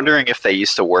ahead. I'm wondering if they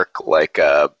used to work like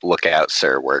Lookout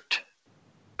Sir worked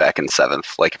back in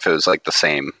 7th, like if it was like the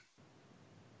same.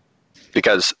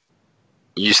 Because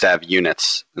you used to have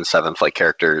units in 7th, like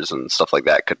characters and stuff like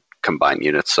that could combine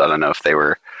units. So I don't know if they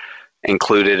were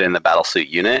included in the battlesuit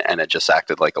unit and it just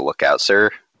acted like a Lookout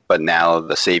Sir. But now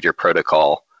the Savior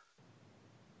Protocol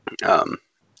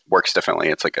works differently.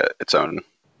 It's like its own.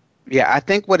 Yeah, I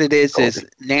think what it is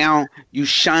now you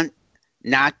shunt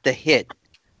not the hit,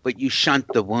 but you shunt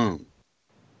the wound.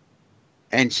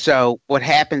 And so what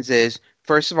happens is,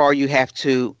 first of all, you have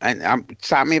to, and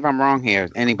stop me if I'm wrong here,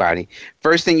 anybody.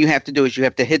 First thing you have to do is you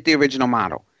have to hit the original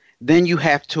model. Then you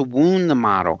have to wound the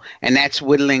model, and that's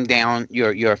whittling down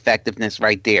your effectiveness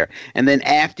right there. And then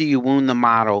after you wound the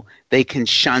model, they can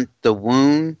shunt the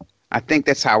wound, I think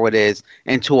that's how it is,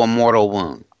 into a mortal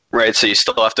wound. Right, so you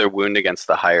still have to wound against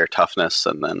the higher toughness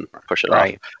and then push it off.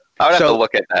 I would have to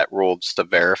look at that rule just to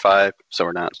verify, so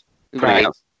we're not. Right.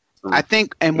 I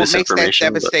think, and what makes that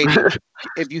devastating,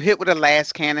 if you hit with a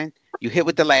last cannon, you hit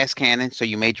with the last cannon, so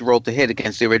you made your roll to hit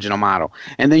against the original model.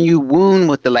 And then you wound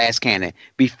with the last cannon.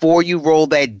 Before you roll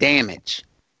that damage,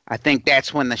 I think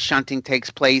that's when the shunting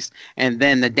takes place, and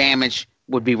then the damage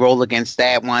would be rolled against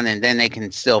that one, and then they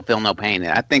can still feel no pain.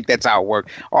 I think that's how it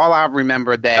worked. All I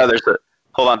remember that.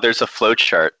 Oh, there's a flow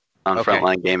chart on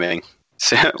Frontline Gaming.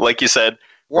 So, like you said,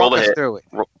 walk us through it.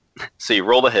 So you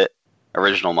roll the hit,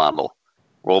 original model,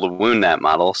 roll the wound that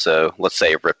model. So let's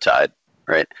say Riptide,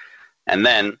 right? And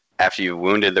then after you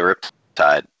wounded the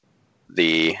Riptide,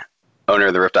 the owner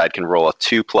of the Riptide can roll a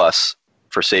 2+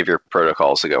 for Savior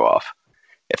Protocols to go off.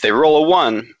 If they roll a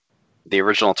 1, the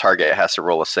original target has to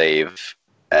roll a save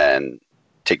and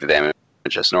take the damage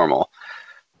as normal.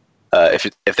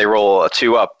 If they roll a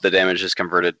 2 up, the damage is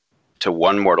converted to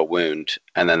 1 mortal wound,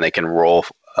 and then they can roll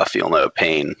a Feel No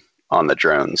Pain on the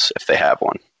drones if they have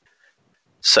one.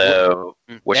 So,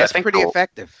 which that's I think pretty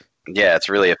effective. Yeah, it's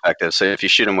really effective. So if you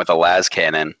shoot them with a las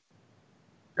cannon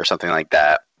or something like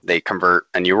that, they convert,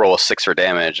 and you roll a 6 for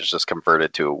damage. It's just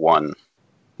converted to 1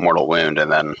 mortal wound,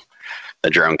 and then the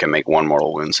drone can make 1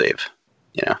 mortal wound save.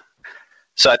 You know,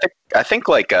 so I think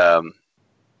like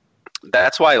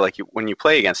that's why like when you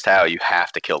play against Tau, you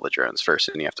have to kill the drones first,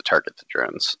 and you have to target the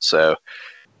drones. So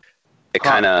it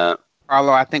kind of.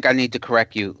 Carlo, I think I need to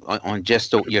correct you on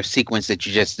just your sequence that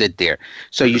you just did there.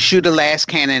 So you shoot a las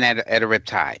cannon at a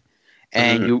Riptide,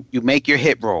 and you make your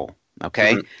hit roll,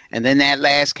 okay? And then that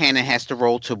las cannon has to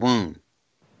roll to wound.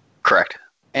 Correct.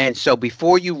 And so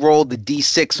before you roll the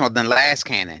D6 on the las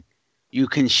cannon, you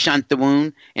can shunt the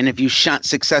wound, and if you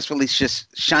successfully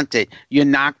shunt it, you're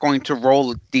not going to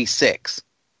roll a D6.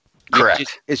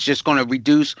 Correct. It's just going to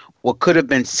reduce what could have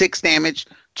been 6 damage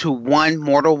to 1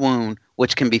 mortal wound,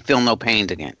 which can be Feel No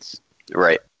Pain against.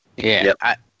 Right. Yeah.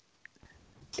 Yep.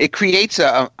 It creates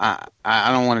I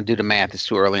don't want to do the math, it's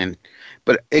too early,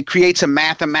 but it creates a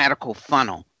mathematical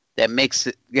funnel that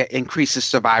increases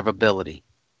survivability.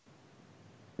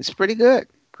 It's pretty good.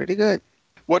 Pretty good.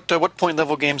 What point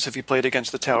level games have you played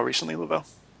against the Tau recently, Lavelle?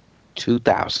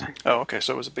 2,000. Oh, okay,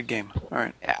 so it was a big game. All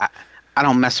right. I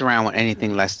don't mess around with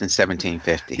anything less than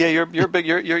 1750. Yeah, you're big.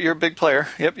 You're a big player.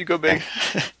 Yep, you go big.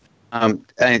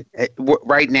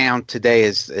 Right now, today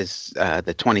is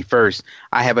the 21st.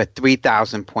 I have a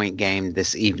 3,000 point game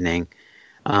this evening.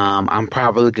 I'm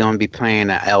probably going to be playing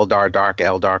an Eldar Dark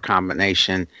Eldar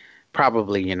combination,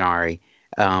 probably Ynnari,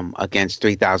 against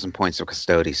 3,000 points of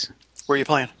Custodes. Where are you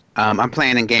playing? I'm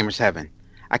playing in Gamers Heaven.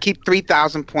 I keep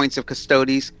 3,000 points of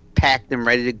Custodes packed and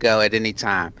ready to go at any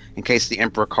time in case the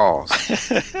Emperor calls.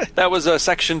 That was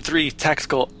Section 3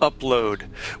 Tactical Upload.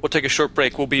 We'll take a short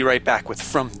break. We'll be right back with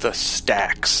From the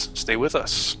Stacks. Stay with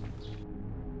us.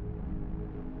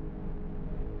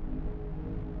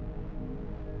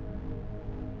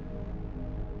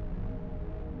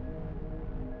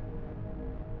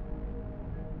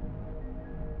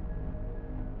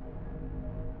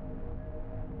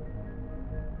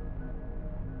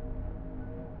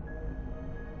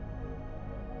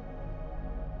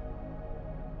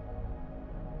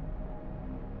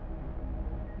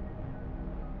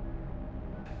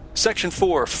 Section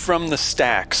 4, From the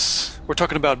Stacks. We're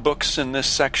talking about books in this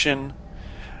section.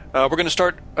 We're going to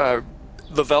start,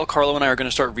 Lavelle, Carlo, and I are going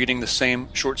to start reading the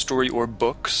same short story or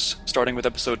books, starting with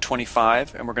episode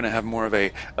 25, and we're going to have more of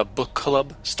a book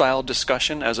club style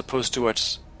discussion as opposed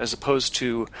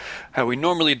to how we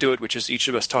normally do it, which is each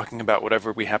of us talking about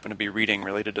whatever we happen to be reading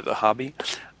related to the hobby.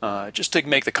 Just to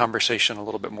make the conversation a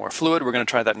little bit more fluid. We're going to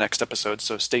try that next episode,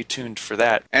 so stay tuned for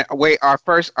that. And wait, our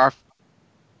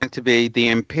to be the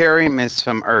Imperium is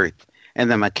from Earth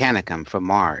and the Mechanicum from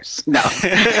Mars. No.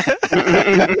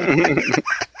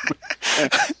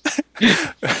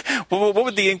 Well, what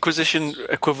would the Inquisition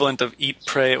equivalent of Eat,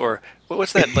 Pray, or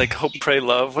what's that, like Hope, Pray,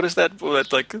 Love? What is that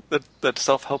like that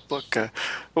self-help book?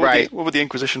 What would the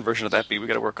Inquisition version of that be? We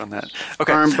got to work on that.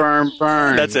 Okay. Burn, burn,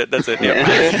 burn. That's it.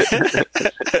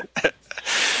 Yeah.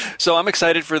 So I'm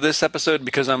excited for this episode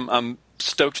because I'm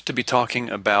stoked to be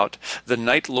talking about The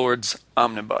Night Lord's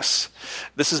Omnibus.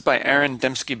 This is by Aaron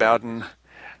Dembski-Bowden.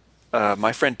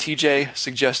 My friend TJ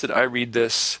suggested I read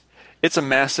this. It's a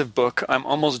massive book. I'm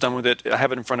almost done with it. I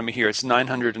have it in front of me here. It's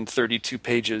 932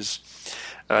 pages,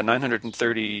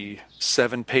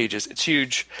 937 pages. It's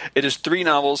huge. It is 3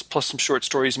 novels plus some short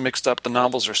stories mixed up. The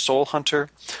novels are Soul Hunter,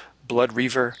 Blood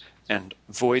Reaver, and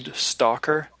Void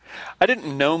Stalker. I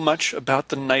didn't know much about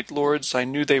the Night Lords. I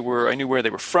knew where they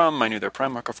were from. I knew their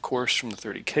Primarch, of course, from the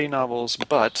 30K novels,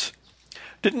 but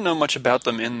didn't know much about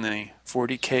them in the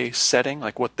 40K setting,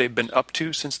 like what they've been up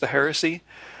to since the Heresy.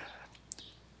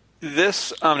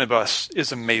 This omnibus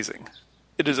is amazing.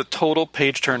 It is a total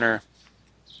page-turner.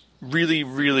 Really,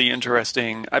 really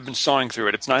interesting. I've been sawing through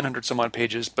it. It's 900 some odd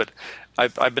pages, but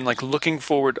I've been like looking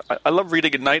forward. I love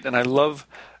reading at night, and I love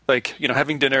like,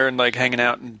 having dinner and like hanging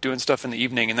out and doing stuff in the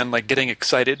evening and then like getting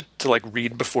excited to like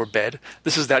read before bed.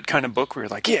 This is that kind of book where you're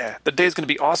like, yeah, the day's going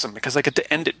to be awesome because I get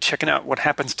to end it checking out what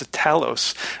happens to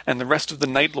Talos and the rest of the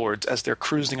Night Lords as they're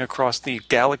cruising across the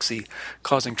galaxy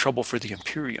causing trouble for the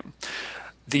Imperium.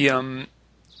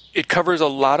 It covers a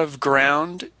lot of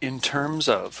ground in terms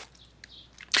of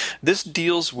this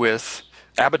deals with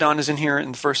Abaddon is in here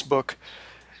in the first book.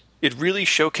 It really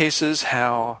showcases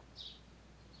how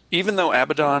even though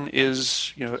Abaddon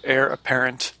is, heir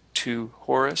apparent to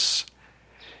Horus,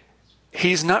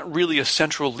 he's not really a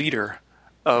central leader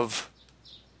of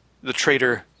the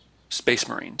traitor Space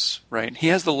Marines, right? He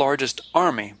has the largest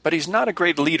army, but he's not a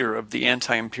great leader of the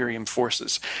anti-Imperium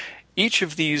forces. Each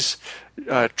of these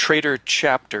traitor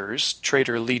chapters,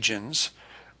 traitor legions,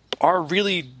 are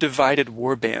really divided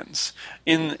warbands.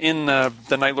 In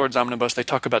the Night Lords Omnibus, they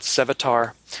talk about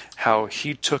Sevatar, how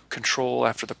he took control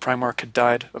after the Primarch had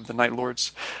died of the Night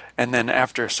Lords, and then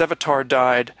after Sevatar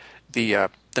died, the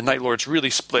Night Lords really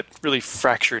split, really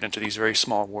fractured into these very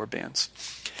small warbands.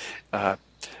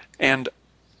 And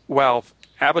while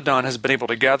Abaddon has been able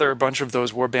to gather a bunch of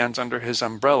those warbands under his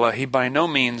umbrella, he by no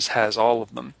means has all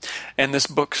of them. And these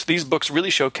books really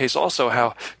showcase also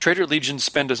how traitor legions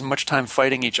spend as much time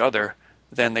fighting each other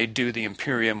than they do the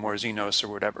Imperium or Xenos or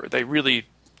whatever.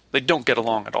 They don't get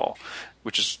along at all,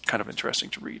 which is kind of interesting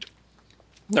to read.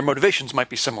 Their motivations might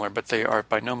be similar, but they are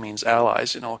by no means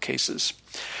allies in all cases.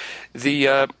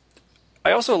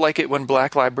 I also like it when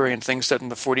Black Library and things set in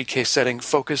the 40K setting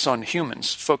focus on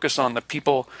humans, focus on the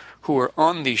people who are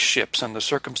on these ships and the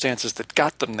circumstances that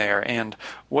got them there, and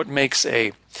what makes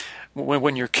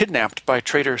when you're kidnapped by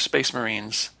traitor Space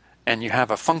Marines and you have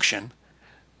a function,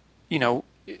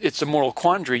 it's a moral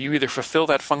quandary. You either fulfill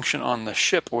that function on the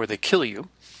ship or they kill you.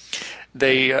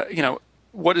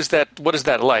 What is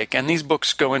that like? And these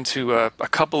books go into a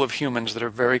couple of humans that are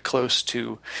very close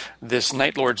to this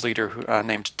Night Lords leader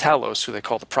named Talos, who they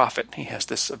call the Prophet. He has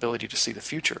this ability to see the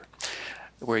future,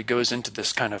 where he goes into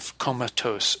this kind of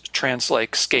comatose,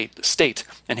 trance-like state,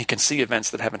 and he can see events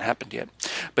that haven't happened yet.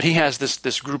 But he has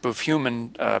this group of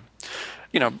human,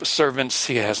 servants.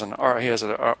 He has an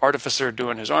artificer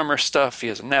doing his armor stuff. He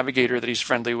has a navigator that he's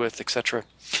friendly with, etc.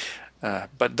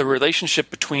 But the relationship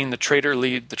between the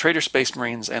traitor Space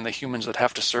Marines, and the humans that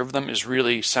have to serve them is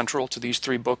really central to these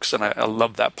three books, and I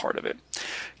love that part of it.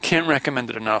 Can't recommend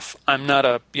it enough. I'm not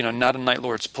a Night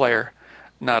Lords player,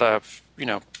 not a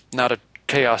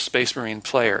Chaos Space Marine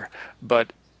player,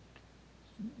 but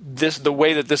the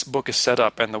way that this book is set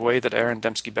up and the way that Aaron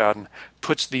Dembski-Bowden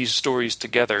puts these stories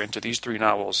together into these three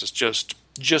novels is just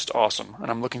awesome, and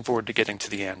I'm looking forward to getting to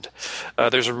the end.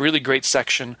 There's a really great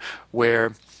section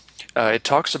where it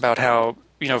talks about how,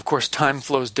 of course, time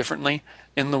flows differently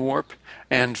in the warp,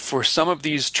 and for some of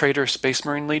these traitor Space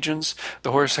Marine legions,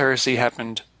 the Horus Heresy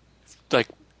happened like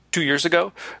 2 years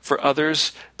ago. For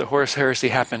others, the Horus Heresy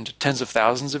happened tens of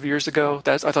thousands of years ago.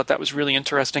 I thought that was really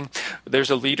interesting. There's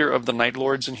a leader of the Night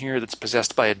Lords in here that's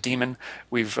possessed by a demon.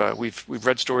 We've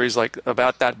read stories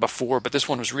about that before, but this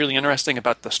one was really interesting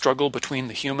about the struggle between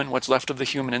the human, what's left of the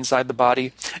human inside the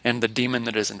body, and the demon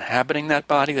that is inhabiting that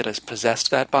body, that has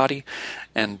possessed that body.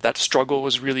 And that struggle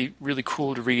was really, really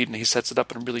cool to read, and he sets it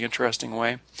up in a really interesting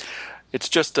way. It's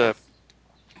just a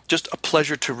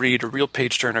pleasure to read, a real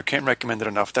page-turner. Can't recommend it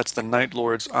enough. That's the Night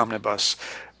Lords Omnibus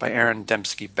by Aaron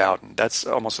Dembski-Bowden. That's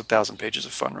almost 1,000 pages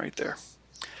of fun right there.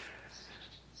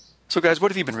 So, guys, what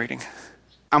have you been reading?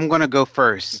 I'm going to go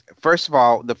first. First of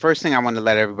all, the first thing I want to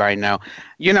let everybody know,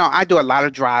 I do a lot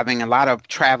of driving, a lot of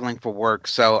traveling for work,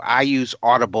 so I use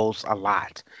Audibles a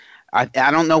lot. I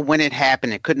don't know when it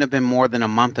happened. It couldn't have been more than a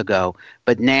month ago,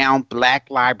 but now Black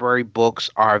Library books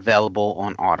are available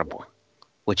on Audible,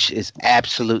 which is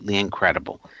absolutely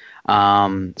incredible.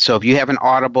 So if you have an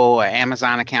Audible or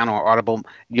Amazon account or Audible,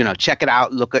 check it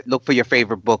out. Look for your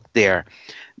favorite book there.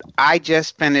 I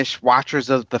just finished Watchers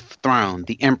of the Throne,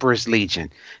 The Emperor's Legion.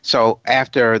 So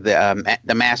after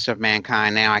the Master of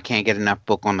Mankind, now I can't get enough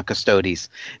book on the Custodes.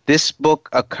 This book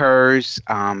occurs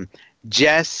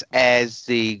just as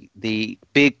the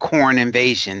big Khorne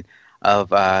invasion of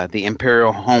the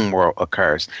Imperial homeworld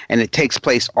occurs, and it takes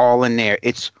place all in there.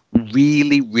 It's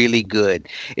really, really good.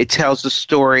 It tells the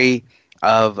story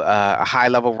of a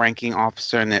high-level ranking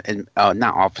officer,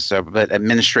 not officer, but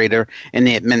administrator in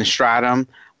the Administratum,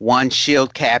 one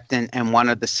shield captain, and one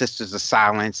of the Sisters of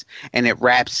Silence, and it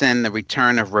wraps in the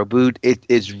return of Roboute. It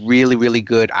is really, really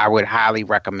good. I would highly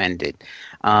recommend it.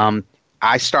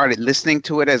 I started listening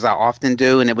to it, as I often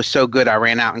do, and it was so good I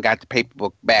ran out and got the paper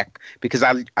book back, because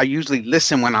I usually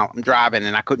listen when I'm driving,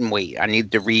 and I couldn't wait. I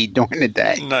needed to read during the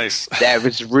day. Nice. That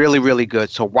was really, really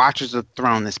good. So Watchers of the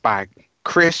Throne is by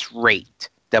Chris Raight,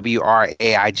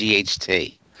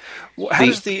 Wraight.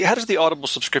 How does the Audible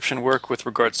subscription work with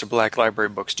regards to Black Library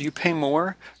books? Do you pay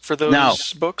more for those No.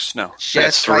 books? No.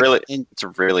 It's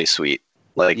really sweet.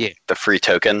 Like the free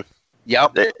token.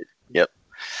 Yep. Yep.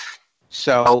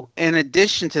 So in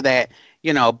addition to that,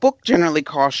 a book generally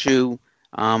costs you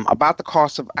about the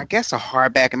cost of, I guess, a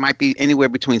hardback. It might be anywhere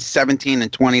between $17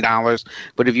 and $20.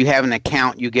 But if you have an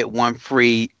account, you get one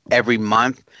free every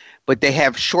month. But they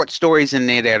have short stories in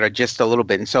there that are just a little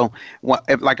bit. And so,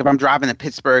 if I'm driving to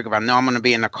Pittsburgh, if I know I'm going to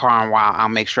be in the car in a while, I'll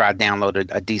make sure I download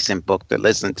a decent book to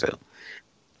listen to.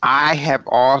 I have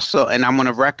also, and I'm going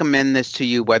to recommend this to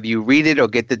you, whether you read it or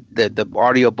get the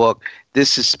audio book.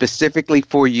 This is specifically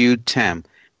for you, Tim.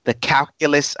 The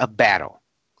Calculus of Battle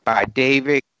by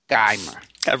David Geimer.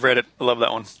 I've read it. I love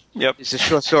that one. Yep. It's a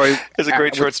short story. It's a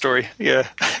great short story. Yeah.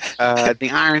 The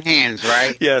Iron Hands,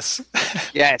 right? Yes.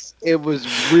 Yes. It was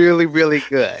really, really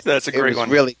good. That's a great one.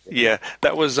 Really good. Yeah.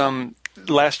 That was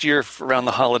last year around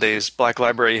the holidays. Black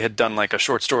Library had done like a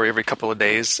short story every couple of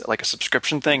days, like a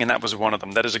subscription thing, and that was one of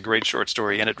them. That is a great short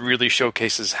story, and it really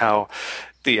showcases how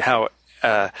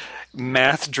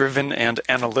math-driven and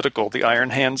analytical the Iron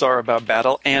Hands are about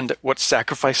battle, and what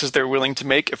sacrifices they're willing to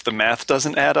make if the math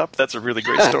doesn't add up. That's a really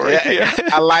great story. Yeah.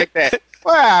 I like that.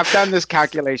 Well, I've done this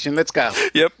calculation. Let's go.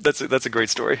 Yep, that's a great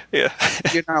story. Yeah.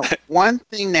 One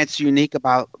thing that's unique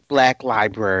about Black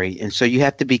Library, and so you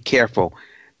have to be careful,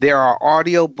 there are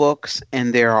audio books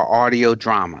and there are audio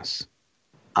dramas.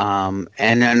 And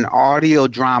an audio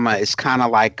drama is kind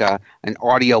of like an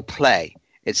audio play.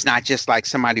 It's not just like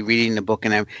somebody reading the book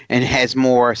and it has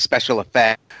more special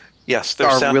effects. Yes,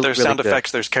 there's sound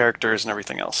effects, there's characters and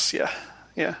everything else. Yeah,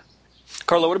 yeah.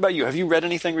 Carlo, what about you? Have you read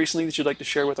anything recently that you'd like to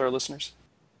share with our listeners?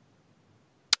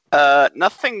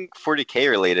 Nothing 40K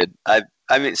related. I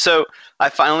mean, so I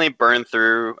finally burned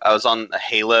through. I was on a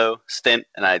Halo stint,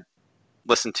 and I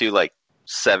listened to read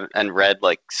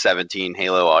 17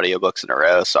 Halo audiobooks in a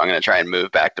row. So I'm going to try and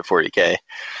move back to 40K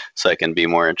so I can be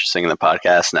more interesting in the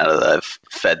podcast now that I've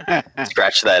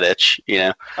scratched that itch,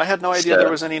 I had no idea there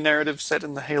was any narrative set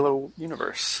in the Halo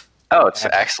universe. Oh, it's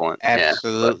excellent.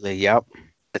 Absolutely. Yeah, yep.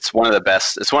 It's one of the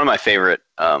best. It's one of my favorite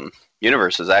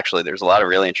universes, actually. There's a lot of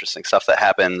really interesting stuff that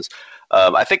happens.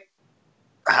 I think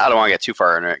I don't want to get too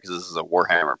far into it because this is a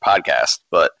Warhammer podcast,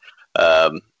 but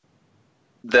a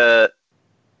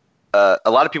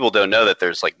lot of people don't know that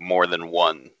there's more than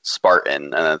one Spartan,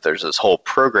 and that there's this whole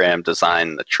program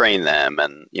designed to train them,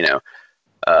 and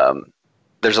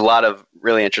there's a lot of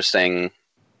really interesting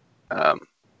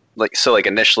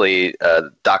initially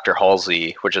Dr.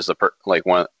 Halsey, which is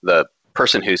the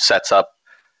person who sets up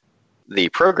the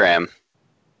program,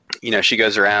 she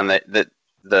goes around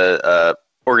the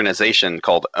organization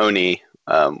called ONI,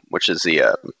 which is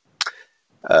the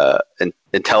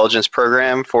intelligence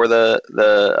program for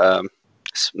the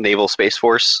Naval Space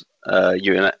Force,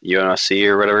 UNSC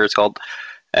or whatever it's called,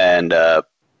 and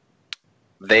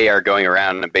they are going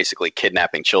around and basically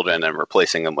kidnapping children and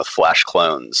replacing them with Flash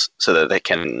clones so that they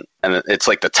can, and it's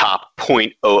like the top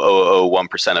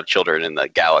 0.0001% of children in the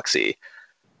galaxy,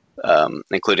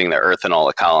 including the Earth and all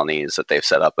the colonies that they've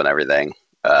set up and everything.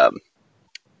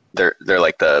 They're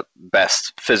like the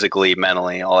best physically,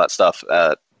 mentally, all that stuff,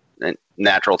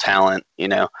 natural talent,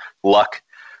 luck.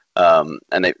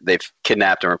 And they've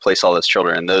kidnapped and replaced all those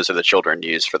children, and those are the children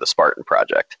used for the Spartan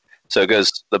project. So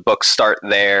the books start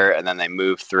there, and then they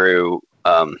move through,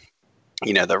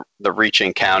 the Reach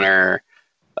encounter,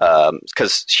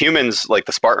 because humans, like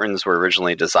the Spartans, were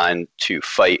originally designed to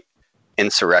fight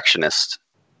insurrectionist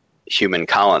human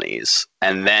colonies,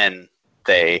 and then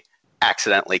they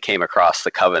accidentally came across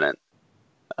the Covenant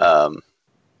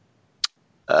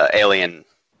alien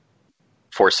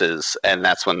forces, and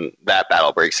that's when that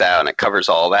battle breaks out, and it covers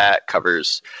all that,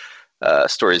 covers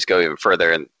stories go even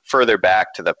further and further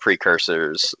back to the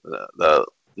precursors, the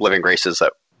living races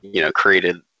that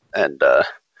created, and the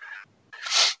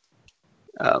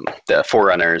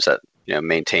forerunners that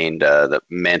maintained the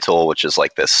mantle, which is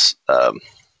like this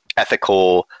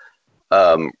ethical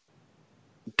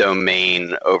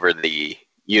domain over the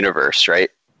universe, right?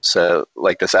 So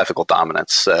like this ethical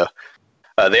dominance. So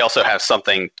they also have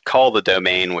something called the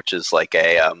domain, which is like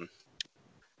a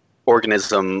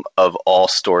organism of all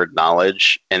stored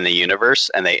knowledge in the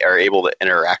universe, and they are able to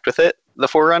interact with it, the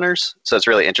Forerunners. So it's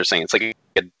really interesting. It's like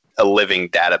a living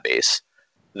database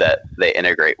that they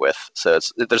integrate with. So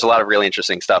there's a lot of really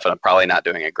interesting stuff, and I'm probably not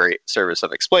doing a great service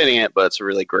of explaining it, but it's a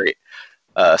really great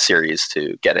series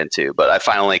to get into. But I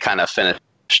finally kind of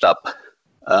finished up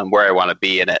where I want to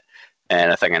be in it,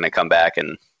 and I think I'm going to come back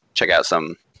and check out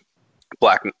some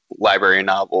Black Library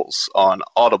novels on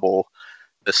Audible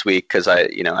this week because I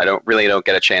don't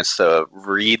get a chance to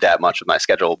read that much of my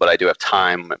schedule, but I do have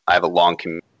time. I have a long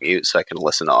commute, so I can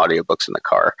listen to audiobooks in the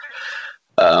car.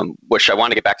 Which I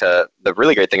want to get back to. The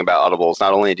really great thing about Audible is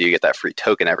not only do you get that free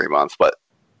token every month, but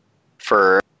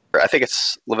I think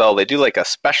it's Lavelle, they do like a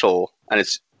special, and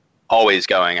it's always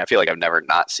going. I feel like I've never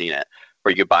not seen it,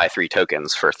 where you could buy 3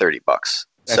 tokens for $30. That's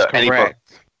so correct. Any book,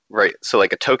 right? So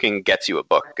like a token gets you a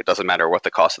book. It doesn't matter what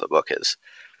the cost of the book is.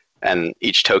 And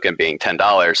each token being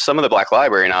 $10. Some of the Black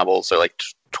Library novels are like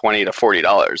 $20 to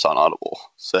 $40 on Audible.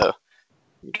 So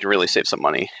you can really save some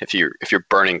money if you're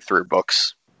burning through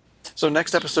books. So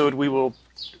next episode we will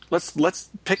let's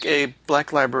pick a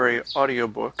Black Library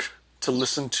audiobook to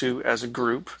listen to as a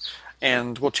group,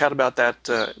 and we'll chat about that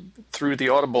through the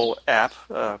Audible app.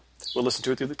 We'll listen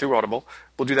to it through Audible.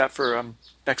 We'll do that for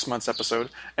next month's episode,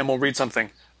 and we'll read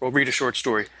something. We'll read a short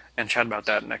story and chat about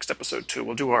that next episode too.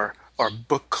 We'll do our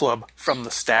book club from the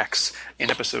stacks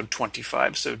in episode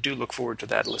 25. So do look forward to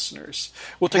that, listeners.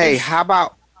 We'll take how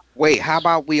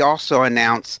about we also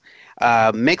announce,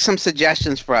 make some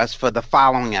suggestions for us for the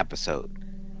following episode.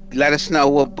 Let us know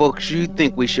what books you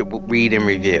think we should read and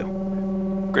review.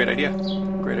 Great idea.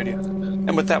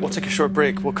 And with that, we'll take a short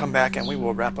break. We'll come back and we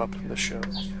will wrap up the show.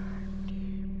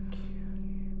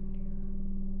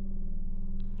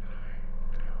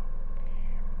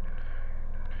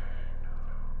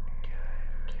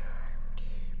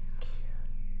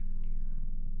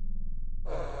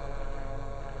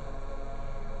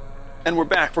 And we're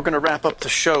back. We're going to wrap up the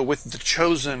show with The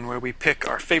Chosen, where we pick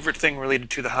our favorite thing related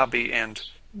to the hobby, and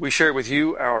we share it with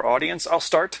you, our audience. I'll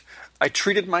start. I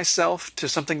treated myself to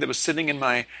something that was sitting in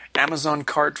my Amazon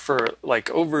cart for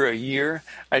like over a year.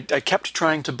 I kept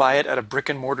trying to buy it at a brick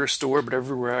and mortar store, but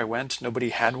everywhere I went, nobody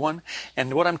had one.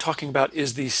 And what I'm talking about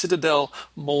is the Citadel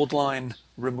Mold Line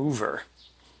Remover.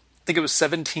 I think it was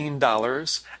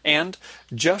 $17, and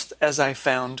just as I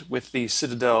found with the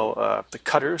Citadel, the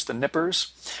cutters, the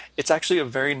nippers, it's actually a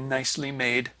very nicely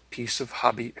made piece of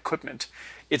hobby equipment.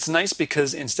 It's nice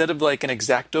because instead of like an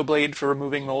X-Acto blade for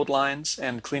removing mold lines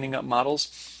and cleaning up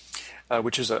models,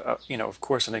 which is of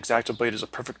course an X-Acto blade is a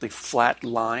perfectly flat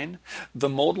line, the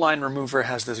mold line remover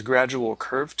has this gradual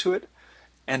curve to it,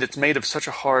 and it's made of such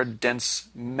a hard, dense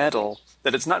metal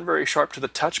that it's not very sharp to the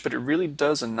touch, but it really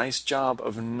does a nice job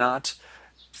of not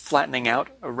flattening out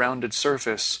a rounded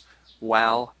surface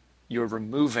while you're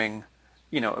removing,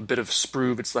 a bit of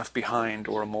sprue that's left behind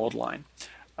or a mold line.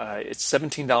 It's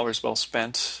 $17 well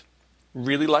spent.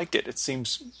 Really liked it. It's a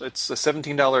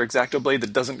 $17 X-Acto blade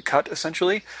that doesn't cut,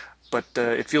 essentially, but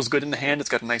it feels good in the hand. It's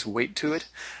got a nice weight to it.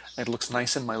 It looks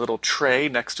nice in my little tray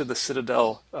next to the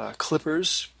Citadel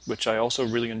clippers, which I also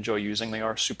really enjoy using. They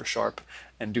are super sharp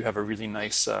and do have a really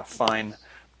nice, fine,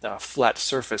 flat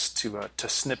surface to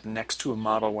snip next to a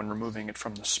model when removing it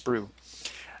from the sprue.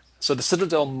 So the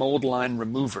Citadel Mold Line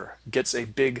Remover gets a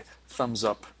big thumbs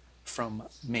up from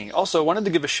me. Also, I wanted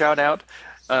to give a shout out.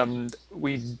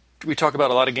 We talk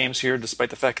about a lot of games here, despite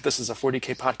the fact that this is a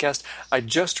 40K podcast. I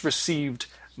just received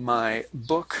my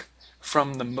book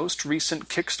from the most recent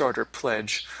Kickstarter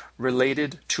pledge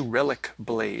related to Relic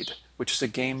Blade, which is a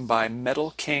game by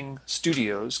Metal King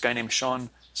Studios. A guy named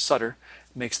Sean Sutter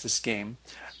makes this game.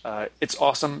 It's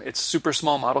awesome. It's super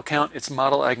small model count. It's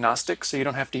model agnostic, so you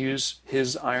don't have to use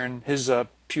his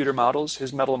pewter models,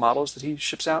 his metal models that he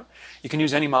ships out. You can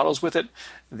use any models with it.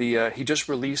 He just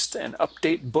released an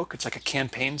update book. It's like a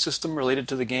campaign system related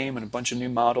to the game and a bunch of new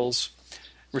models.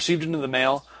 Received it in the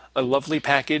mail. A lovely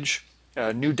package.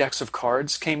 New decks of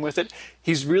cards came with it.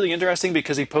 He's really interesting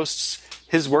because he posts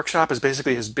his workshop is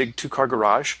basically his big 2-car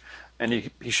garage, and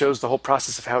he shows the whole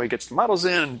process of how he gets the models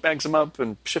in and bags them up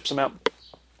and ships them out.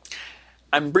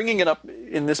 I'm bringing it up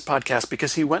in this podcast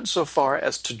because he went so far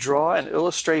as to draw an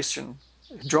illustration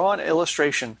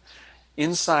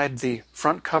inside the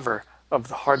front cover of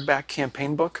the hardback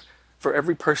campaign book for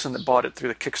every person that bought it through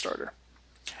the Kickstarter.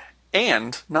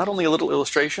 And not only a little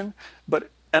illustration, and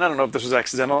I don't know if this was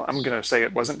accidental, I'm going to say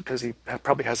it wasn't because he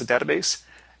probably has a database.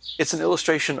 It's an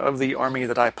illustration of the army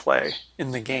that I play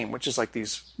in the game, which is like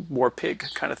these war pig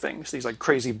kind of things, these like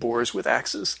crazy boars with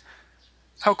axes.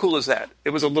 How cool is that?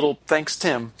 It was a little thanks,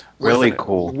 Tim. Really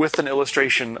cool. With an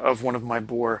illustration of one of my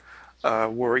boar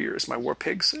warriors, my war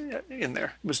pigs in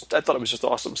there. I thought it was just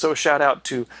awesome. So a shout out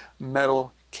to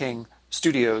Metal King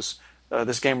Studios.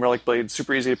 This game, Relic Blade,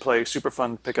 super easy to play, super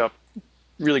fun to pick up.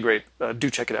 Really great. Do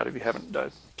check it out if you haven't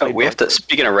played. We have to.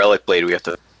 Speaking of Relic Blade, we have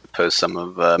to post some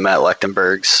of Matt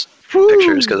Lechtenberg's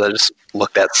pictures because I just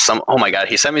looked at some. Oh my god,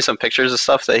 he sent me some pictures of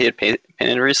stuff that he had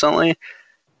painted recently.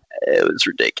 It was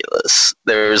ridiculous.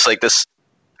 There's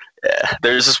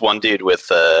this one dude with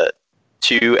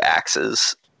 2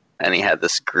 axes, and he had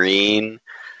this green.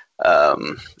 I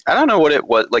don't know what it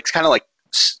was. Like kind of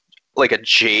like a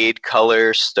jade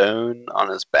color stone on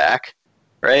his back,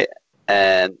 right?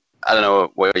 And I don't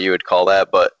know what you would call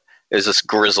that, but it was this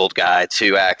grizzled guy,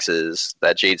 2 axes,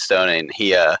 that jade stone, and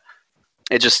he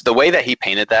it just the way that he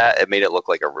painted that, it made it look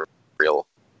like a real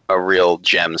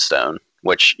gemstone.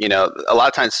 Which, you know, a lot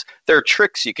of times there are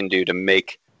tricks you can do to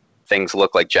make things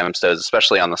look like gemstones,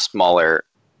 especially on the smaller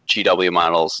GW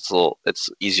models. It's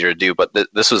easier to do, but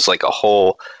this was like a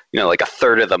whole, you know, like a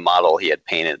third of the model he had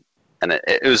painted, and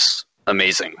it was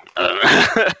amazing.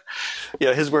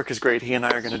 Yeah, his work is great. He and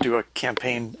I are going to do a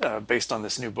campaign based on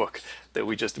this new book that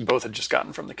we both had just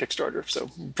gotten from the Kickstarter, so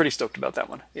I'm pretty stoked about that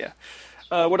one. Yeah.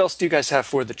 What else do you guys have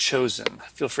for The Chosen?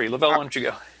 Feel free. Lavelle, why don't you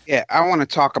go? Yeah, I want to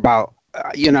talk about,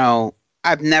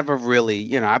 I've never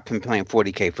really, I've been playing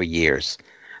 40K for years,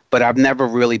 but I've never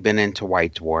really been into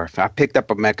White Dwarf. I picked up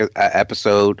a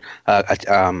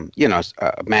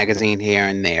magazine here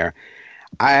and there.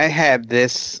 I have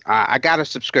this, I got a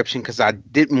subscription because I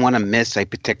didn't want to miss a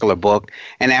particular book.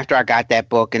 And after I got that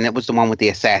book, and it was the one with the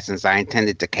assassins, I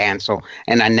intended to cancel,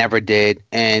 and I never did.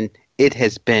 And it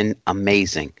has been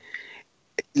amazing.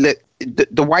 The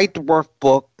White Dwarf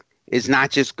book is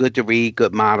not just good to read,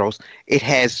 good models. It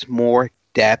has more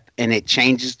depth, and it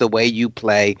changes the way you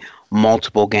play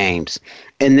multiple games.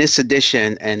 In this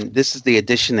edition, and this is the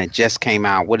edition that just came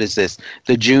out, what is this?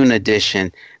 The June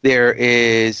edition. There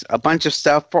is a bunch of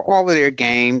stuff for all of their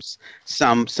games,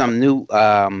 some new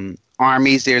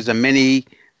armies. There's a mini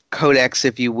codex,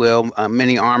 if you will, a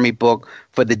mini army book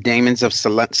for the Daemons of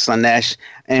Slaanesh,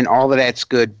 and all of that's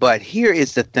good. But here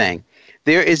is the thing.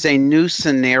 There is a new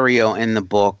scenario in the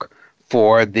book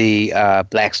for the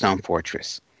Blackstone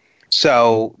Fortress.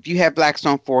 So if you have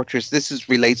Blackstone Fortress, this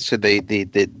relates to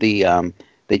the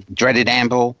Dreaded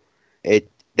Anvil,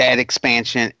 that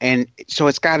expansion, and so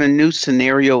it's got a new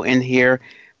scenario in here.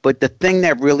 But the thing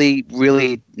that really,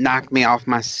 really knocked me off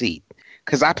my seat,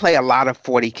 because I play a lot of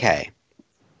 40K,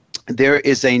 there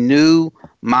is a new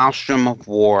Maelstrom of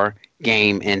War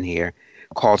game in here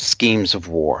called Schemes of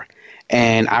War.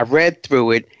 And I read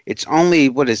through it. It's only,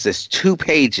 2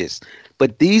 pages.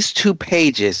 But these 2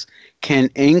 pages can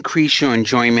increase your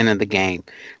enjoyment of the game.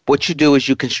 What you do is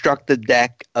you construct a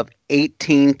deck of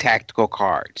 18 tactical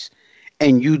cards.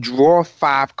 And you draw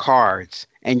 5 cards,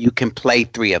 and you can play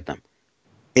 3 of them.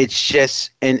 It's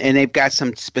just, and they've got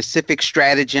some specific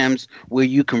stratagems where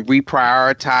you can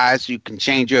reprioritize, you can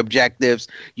change your objectives,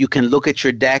 you can look at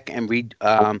your deck and read,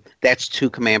 that's 2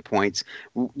 command points.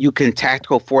 You can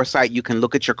tactical foresight, you can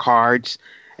look at your cards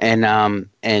and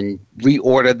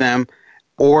reorder them.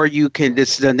 Or you can,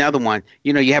 this is another one,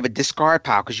 you have a discard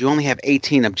pile because you only have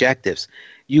 18 objectives.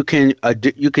 You can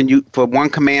for 1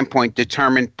 command point,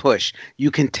 determine push. You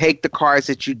can take the cards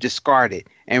that you discarded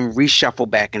and reshuffle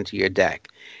back into your deck.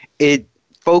 It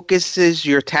focuses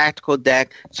your tactical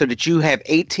deck so that you have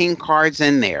 18 cards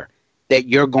in there that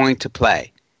you're going to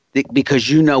play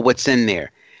because you know what's in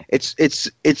there. It's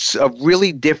a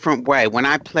really different way. When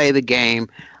I play the game,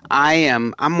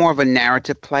 I'm more of a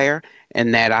narrative player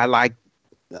in that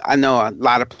I know a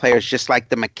lot of players just like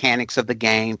the mechanics of the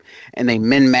game and they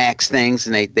min-max things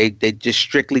and they just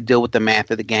strictly deal with the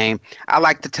math of the game. I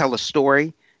like to tell a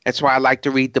story. That's why I like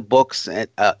to read the books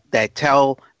that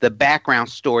tell the background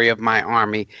story of my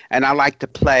army. And I like to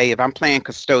play, if I'm playing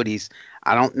Custodes,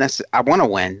 I want to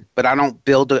win, but I don't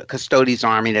build a Custodes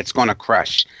army that's going to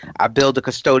crush. I build a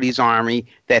Custodes army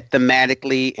that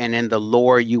thematically and in the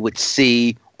lore you would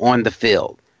see on the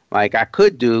field. Like I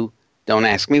could do, don't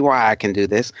ask me why I can do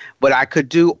this, but I could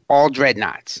do all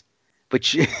dreadnoughts.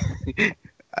 But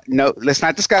no, let's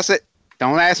not discuss it.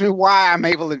 Don't ask me why I'm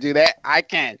able to do that. I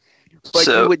can. But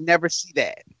you would never see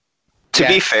that. To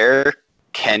be fair,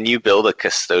 can you build a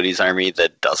Custodes army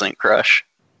that doesn't crush?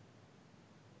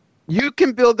 You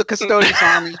can build the Custodes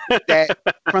army that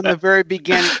from the very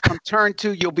beginning, from turn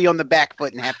 2, you'll be on the back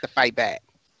foot and have to fight back.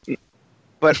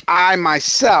 But I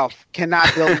myself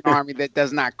cannot build an army that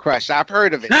does not crush. I've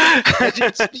heard of it. I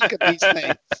didn't speak of these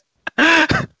things.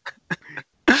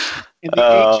 In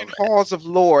the ancient halls of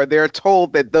lore, they're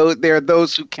told that there are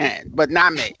those who can, but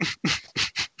not me.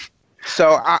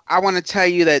 So I want to tell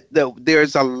you that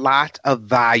there's a lot of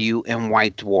value in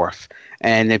White Dwarf.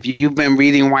 And if you've been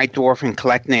reading White Dwarf and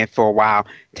collecting it for a while,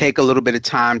 take a little bit of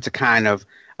time to kind of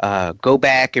go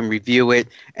back and review it.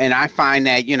 And I find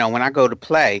that, when I go to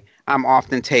play, I'm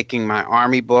often taking my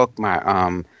army book,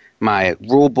 my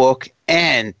rule book,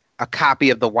 and a copy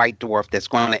of the White Dwarf that's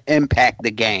going to impact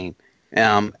the game.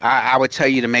 I would tell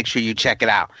you to make sure you check it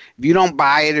out. If you don't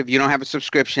buy it, if you don't have a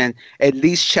subscription, at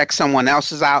least check someone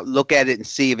else's out, look at it and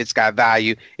see if it's got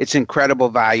value. It's incredible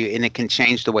value, and it can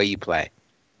change the way you play.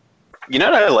 You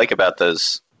know what I like about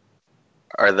those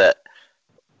are that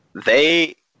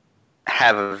they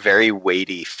have a very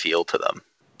weighty feel to them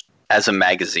as a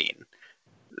magazine.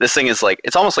 This thing is like,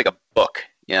 it's almost like a book,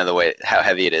 you know, the way, how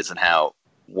heavy it is and how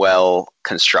well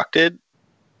constructed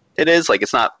it is. Like,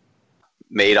 it's not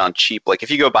made on cheap. Like,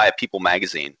 if you go buy a People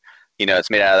magazine, you know, it's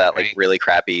made out of that like really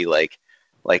crappy, like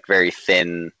very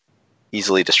thin,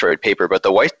 easily destroyed paper. But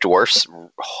the White Dwarfs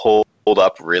hold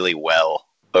up really well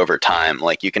over time.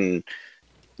 Like, you can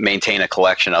maintain a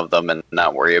collection of them and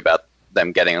not worry about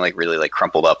them getting like really like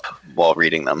crumpled up while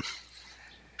reading them.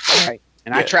 Right.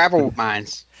 And I travel with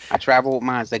mines.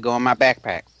 They go in my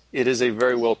backpack. It is a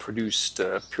very well produced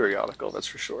periodical, that's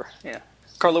for sure. Yeah.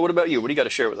 Carlo, what about you? What do you got to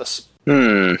share with us?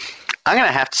 I'm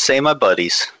gonna have to say my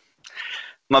buddies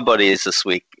this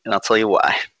week, and I'll tell you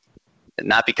why.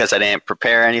 Not because I didn't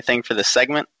prepare anything for this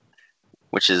segment,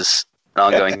 which is an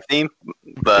ongoing theme,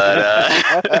 but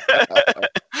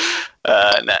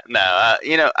no.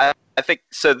 You know, I think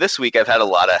so. This week I've had a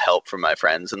lot of help from my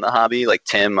friends in the hobby, like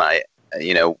Tim.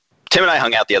 Tim and I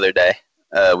hung out the other day.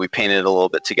 We painted a little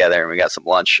bit together, and we got some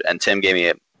lunch. And Tim gave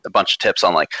me a bunch of tips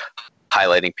on like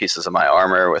highlighting pieces of my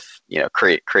armor with, you know,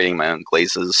 creating my own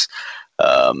glazes,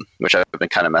 which I've been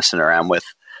kind of messing around with.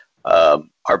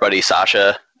 Our buddy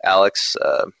Sasha, Alex,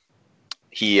 I've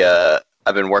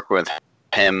been working with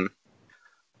him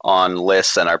on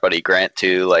lists, and our buddy Grant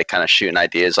too, like kind of shooting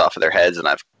ideas off of their heads, and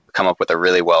I've come up with a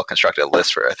really well constructed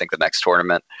list for I think the next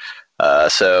tournament.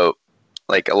 So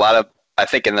like I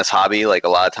think in this hobby, like a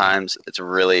lot of times it's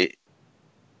really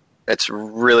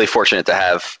fortunate to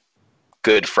have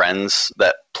good friends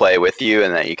that play with you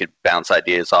and that you could bounce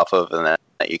ideas off of and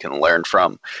that you can learn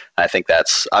from. I think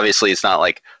that's obviously, it's not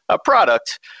like a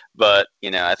product, but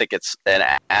you know, I think it's an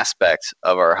aspect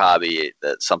of our hobby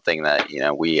that's something that, you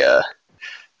know,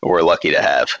 we're lucky to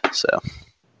have. So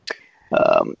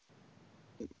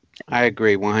I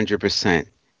agree 100%.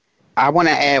 I want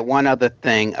to add one other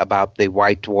thing about the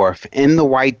White Dwarf. In the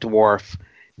White Dwarf,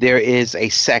 there is a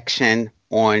section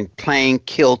on playing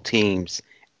kill teams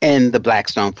in the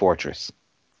Blackstone Fortress.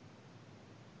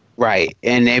 Right.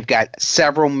 And they've got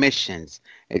several missions.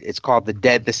 It's called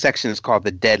the section is called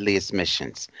the Deadliest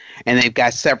Missions. And they've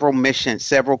got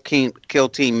several kill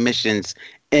team missions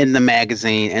in the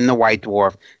magazine, in the White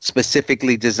Dwarf,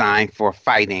 specifically designed for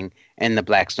fighting in the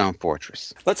Blackstone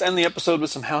Fortress. Let's end the episode with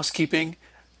some housekeeping.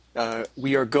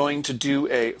 We are going to do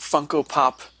a Funko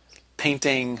Pop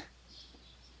painting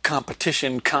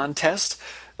competition contest.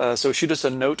 So shoot us a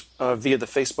note via the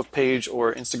Facebook page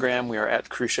or Instagram. We are at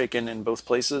Crew Shaken in both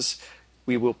places.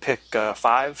 We will pick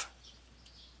five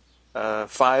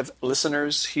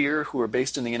listeners here who are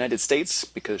based in the United States,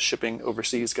 because shipping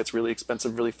overseas gets really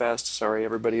expensive really fast. Sorry,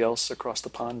 everybody else across the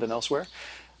pond and elsewhere.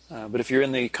 But if you're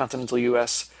in the continental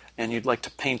U.S. and you'd like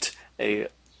to paint a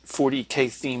 40K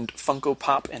themed Funko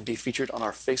Pop and be featured on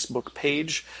our Facebook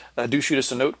page, do shoot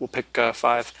us a note. We'll pick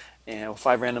five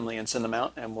randomly and send them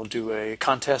out, and we'll do a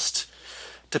contest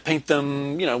to paint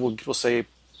them. You know, we'll say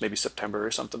maybe September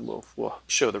or something. We'll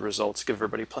show the results, give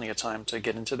everybody plenty of time to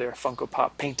get into their Funko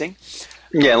Pop painting.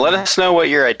 Yeah, let us know what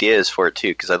your idea is for it too,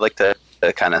 because I'd like to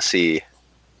kind of see,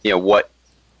 you know, what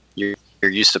you're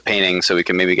used to painting, so we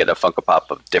can maybe get a Funko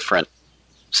Pop of different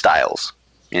styles.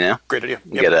 You know, great idea.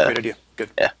 Yep, great idea. Good.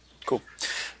 Yeah.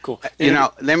 Cool. You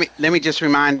know, let me just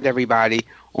remind everybody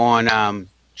on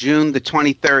June the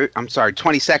 22nd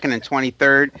and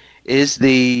 23rd is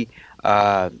the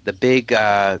big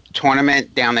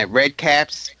tournament down at Red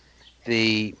Caps.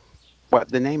 The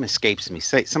name escapes me.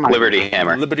 Say somebody. Liberty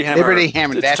Hammer.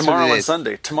 It's that's tomorrow what it and is.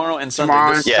 Sunday. Tomorrow and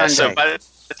Sunday. So by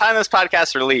the time this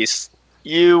podcast release,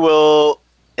 it will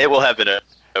have been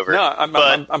over. No,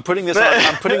 I'm putting this on.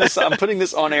 I'm putting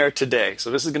this on air today.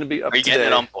 So this is going to be up. Are you today. getting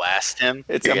it on blast, Tim?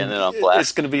 It's going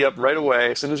to be up right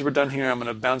away. As soon as we're done here, I'm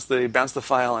going to bounce the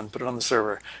file and put it on the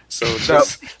server. So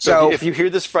if you hear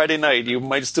this Friday night, you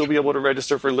might still be able to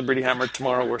register for Liberty Hammer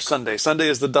tomorrow or Sunday. Sunday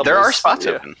is the doubles. There are spots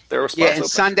open. There are spots open.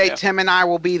 And Sunday, yeah. Tim and I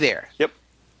will be there. Yep.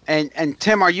 And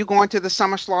Tim, are you going to the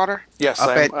Summer Slaughter? Yes,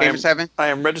 at Game 7? I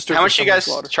am registered. How much for you guys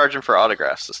Slaughter. Charging for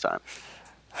autographs this time?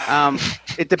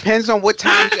 It depends on what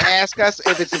time you ask us.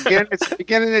 If it's the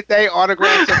beginning of the day,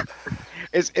 autographs.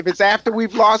 If it's after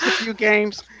we've lost a few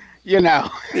games, you know.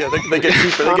 Yeah, they get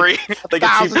cheaper. They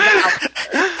get cheaper.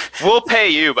 We'll pay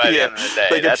you by the end of the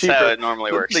day. That's how it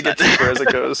normally works. They get cheaper as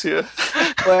it goes. Yeah.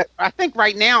 But I think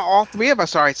right now all three of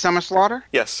us are at Summer Slaughter.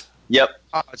 Yes. Yep.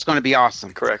 Oh, it's going to be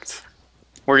awesome. Correct.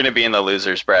 We're going to be in the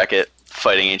losers bracket.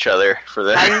 fighting each other for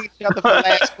the. Fighting each other for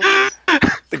last place.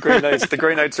 The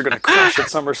Grey Knights are going to crush at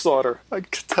Summer Slaughter. I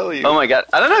can tell you. Oh my god!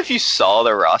 I don't know if you saw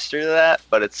the roster of that,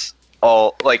 but it's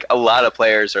all like a lot of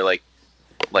players are like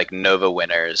Nova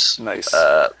winners. Nice.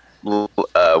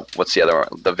 What's the other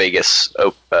one? The Vegas.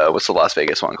 What's the Las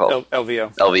Vegas one called?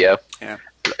 LVO. LVO. Yeah.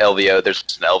 LVO. There's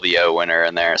an LVO winner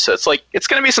in there, so it's going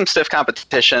to be some stiff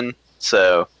competition.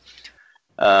 So,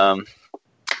 Let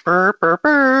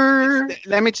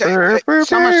me tell you,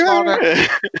 Summer Slaughter,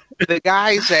 the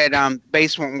guys at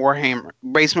Basement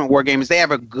War Games, they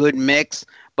have a good mix.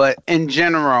 But in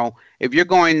general, if you're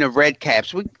going to Red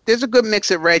Caps, there's a good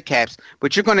mix at Red Caps,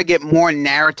 but you're going to get more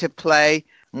narrative play,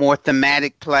 more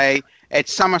thematic play. At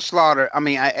Summer Slaughter,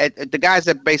 the guys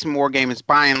at Basement War Games,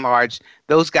 by and large,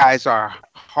 those guys are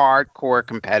hardcore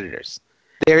competitors.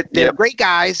 They're great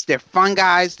guys. They're fun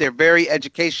guys. They're very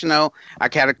educational. I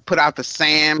kind of put out the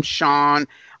Sam, Sean,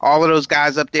 all of those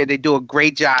guys up there. They do a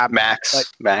great job.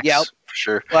 Max, yep. For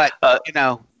sure. But,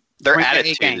 their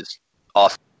attitude is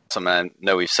awesome. I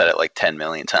know we've said it like 10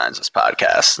 million times this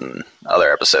podcast and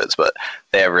other episodes, but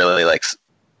they have really like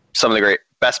some of the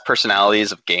best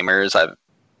personalities of gamers I've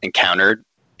encountered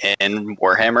in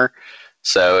Warhammer.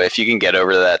 So if you can get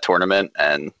over to that tournament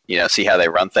and see how they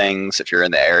run things, if you're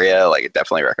in the area, I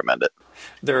definitely recommend it.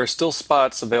 There are still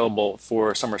spots available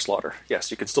for Summer Slaughter.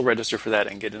 Yes, you can still register for that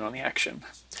and get in on the action.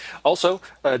 Also,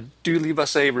 do leave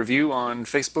us a review on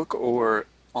Facebook or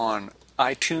on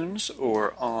iTunes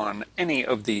or on any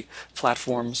of the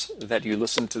platforms that you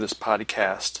listen to this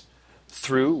podcast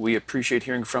through. We appreciate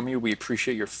hearing from you. We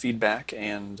appreciate your feedback,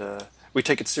 and we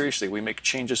take it seriously. We make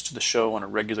changes to the show on a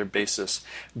regular basis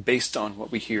based on what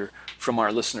we hear from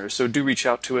our listeners. So do reach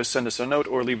out to us, send us a note,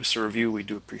 or leave us a review. We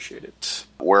do appreciate it.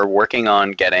 We're working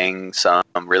on getting some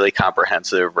really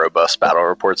comprehensive, robust battle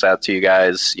reports out to you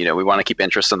guys. We want to keep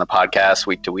interest in the podcast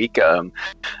week to week.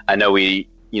 I know we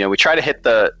try to hit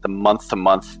the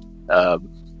month-to-month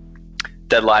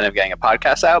deadline of getting a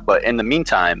podcast out, but in the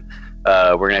meantime,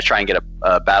 we're going to try and get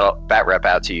a bat rep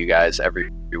out to you guys every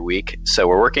week. So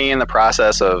we're working in the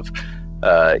process of,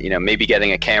 maybe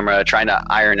getting a camera, trying to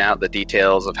iron out the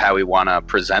details of how we want to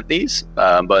present these.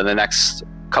 But in the next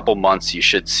couple months, you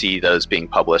should see those being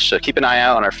published. So keep an eye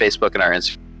out on our Facebook and our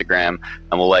Instagram,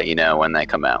 and we'll let you know when they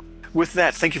come out. With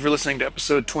that, thank you for listening to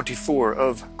episode 24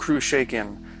 of Crew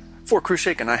Shaken. For Crew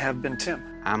Shaken, I have been Tim.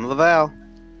 I'm Lavelle.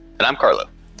 And I'm Carlo.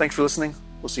 Thanks for listening.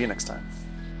 We'll see you next time.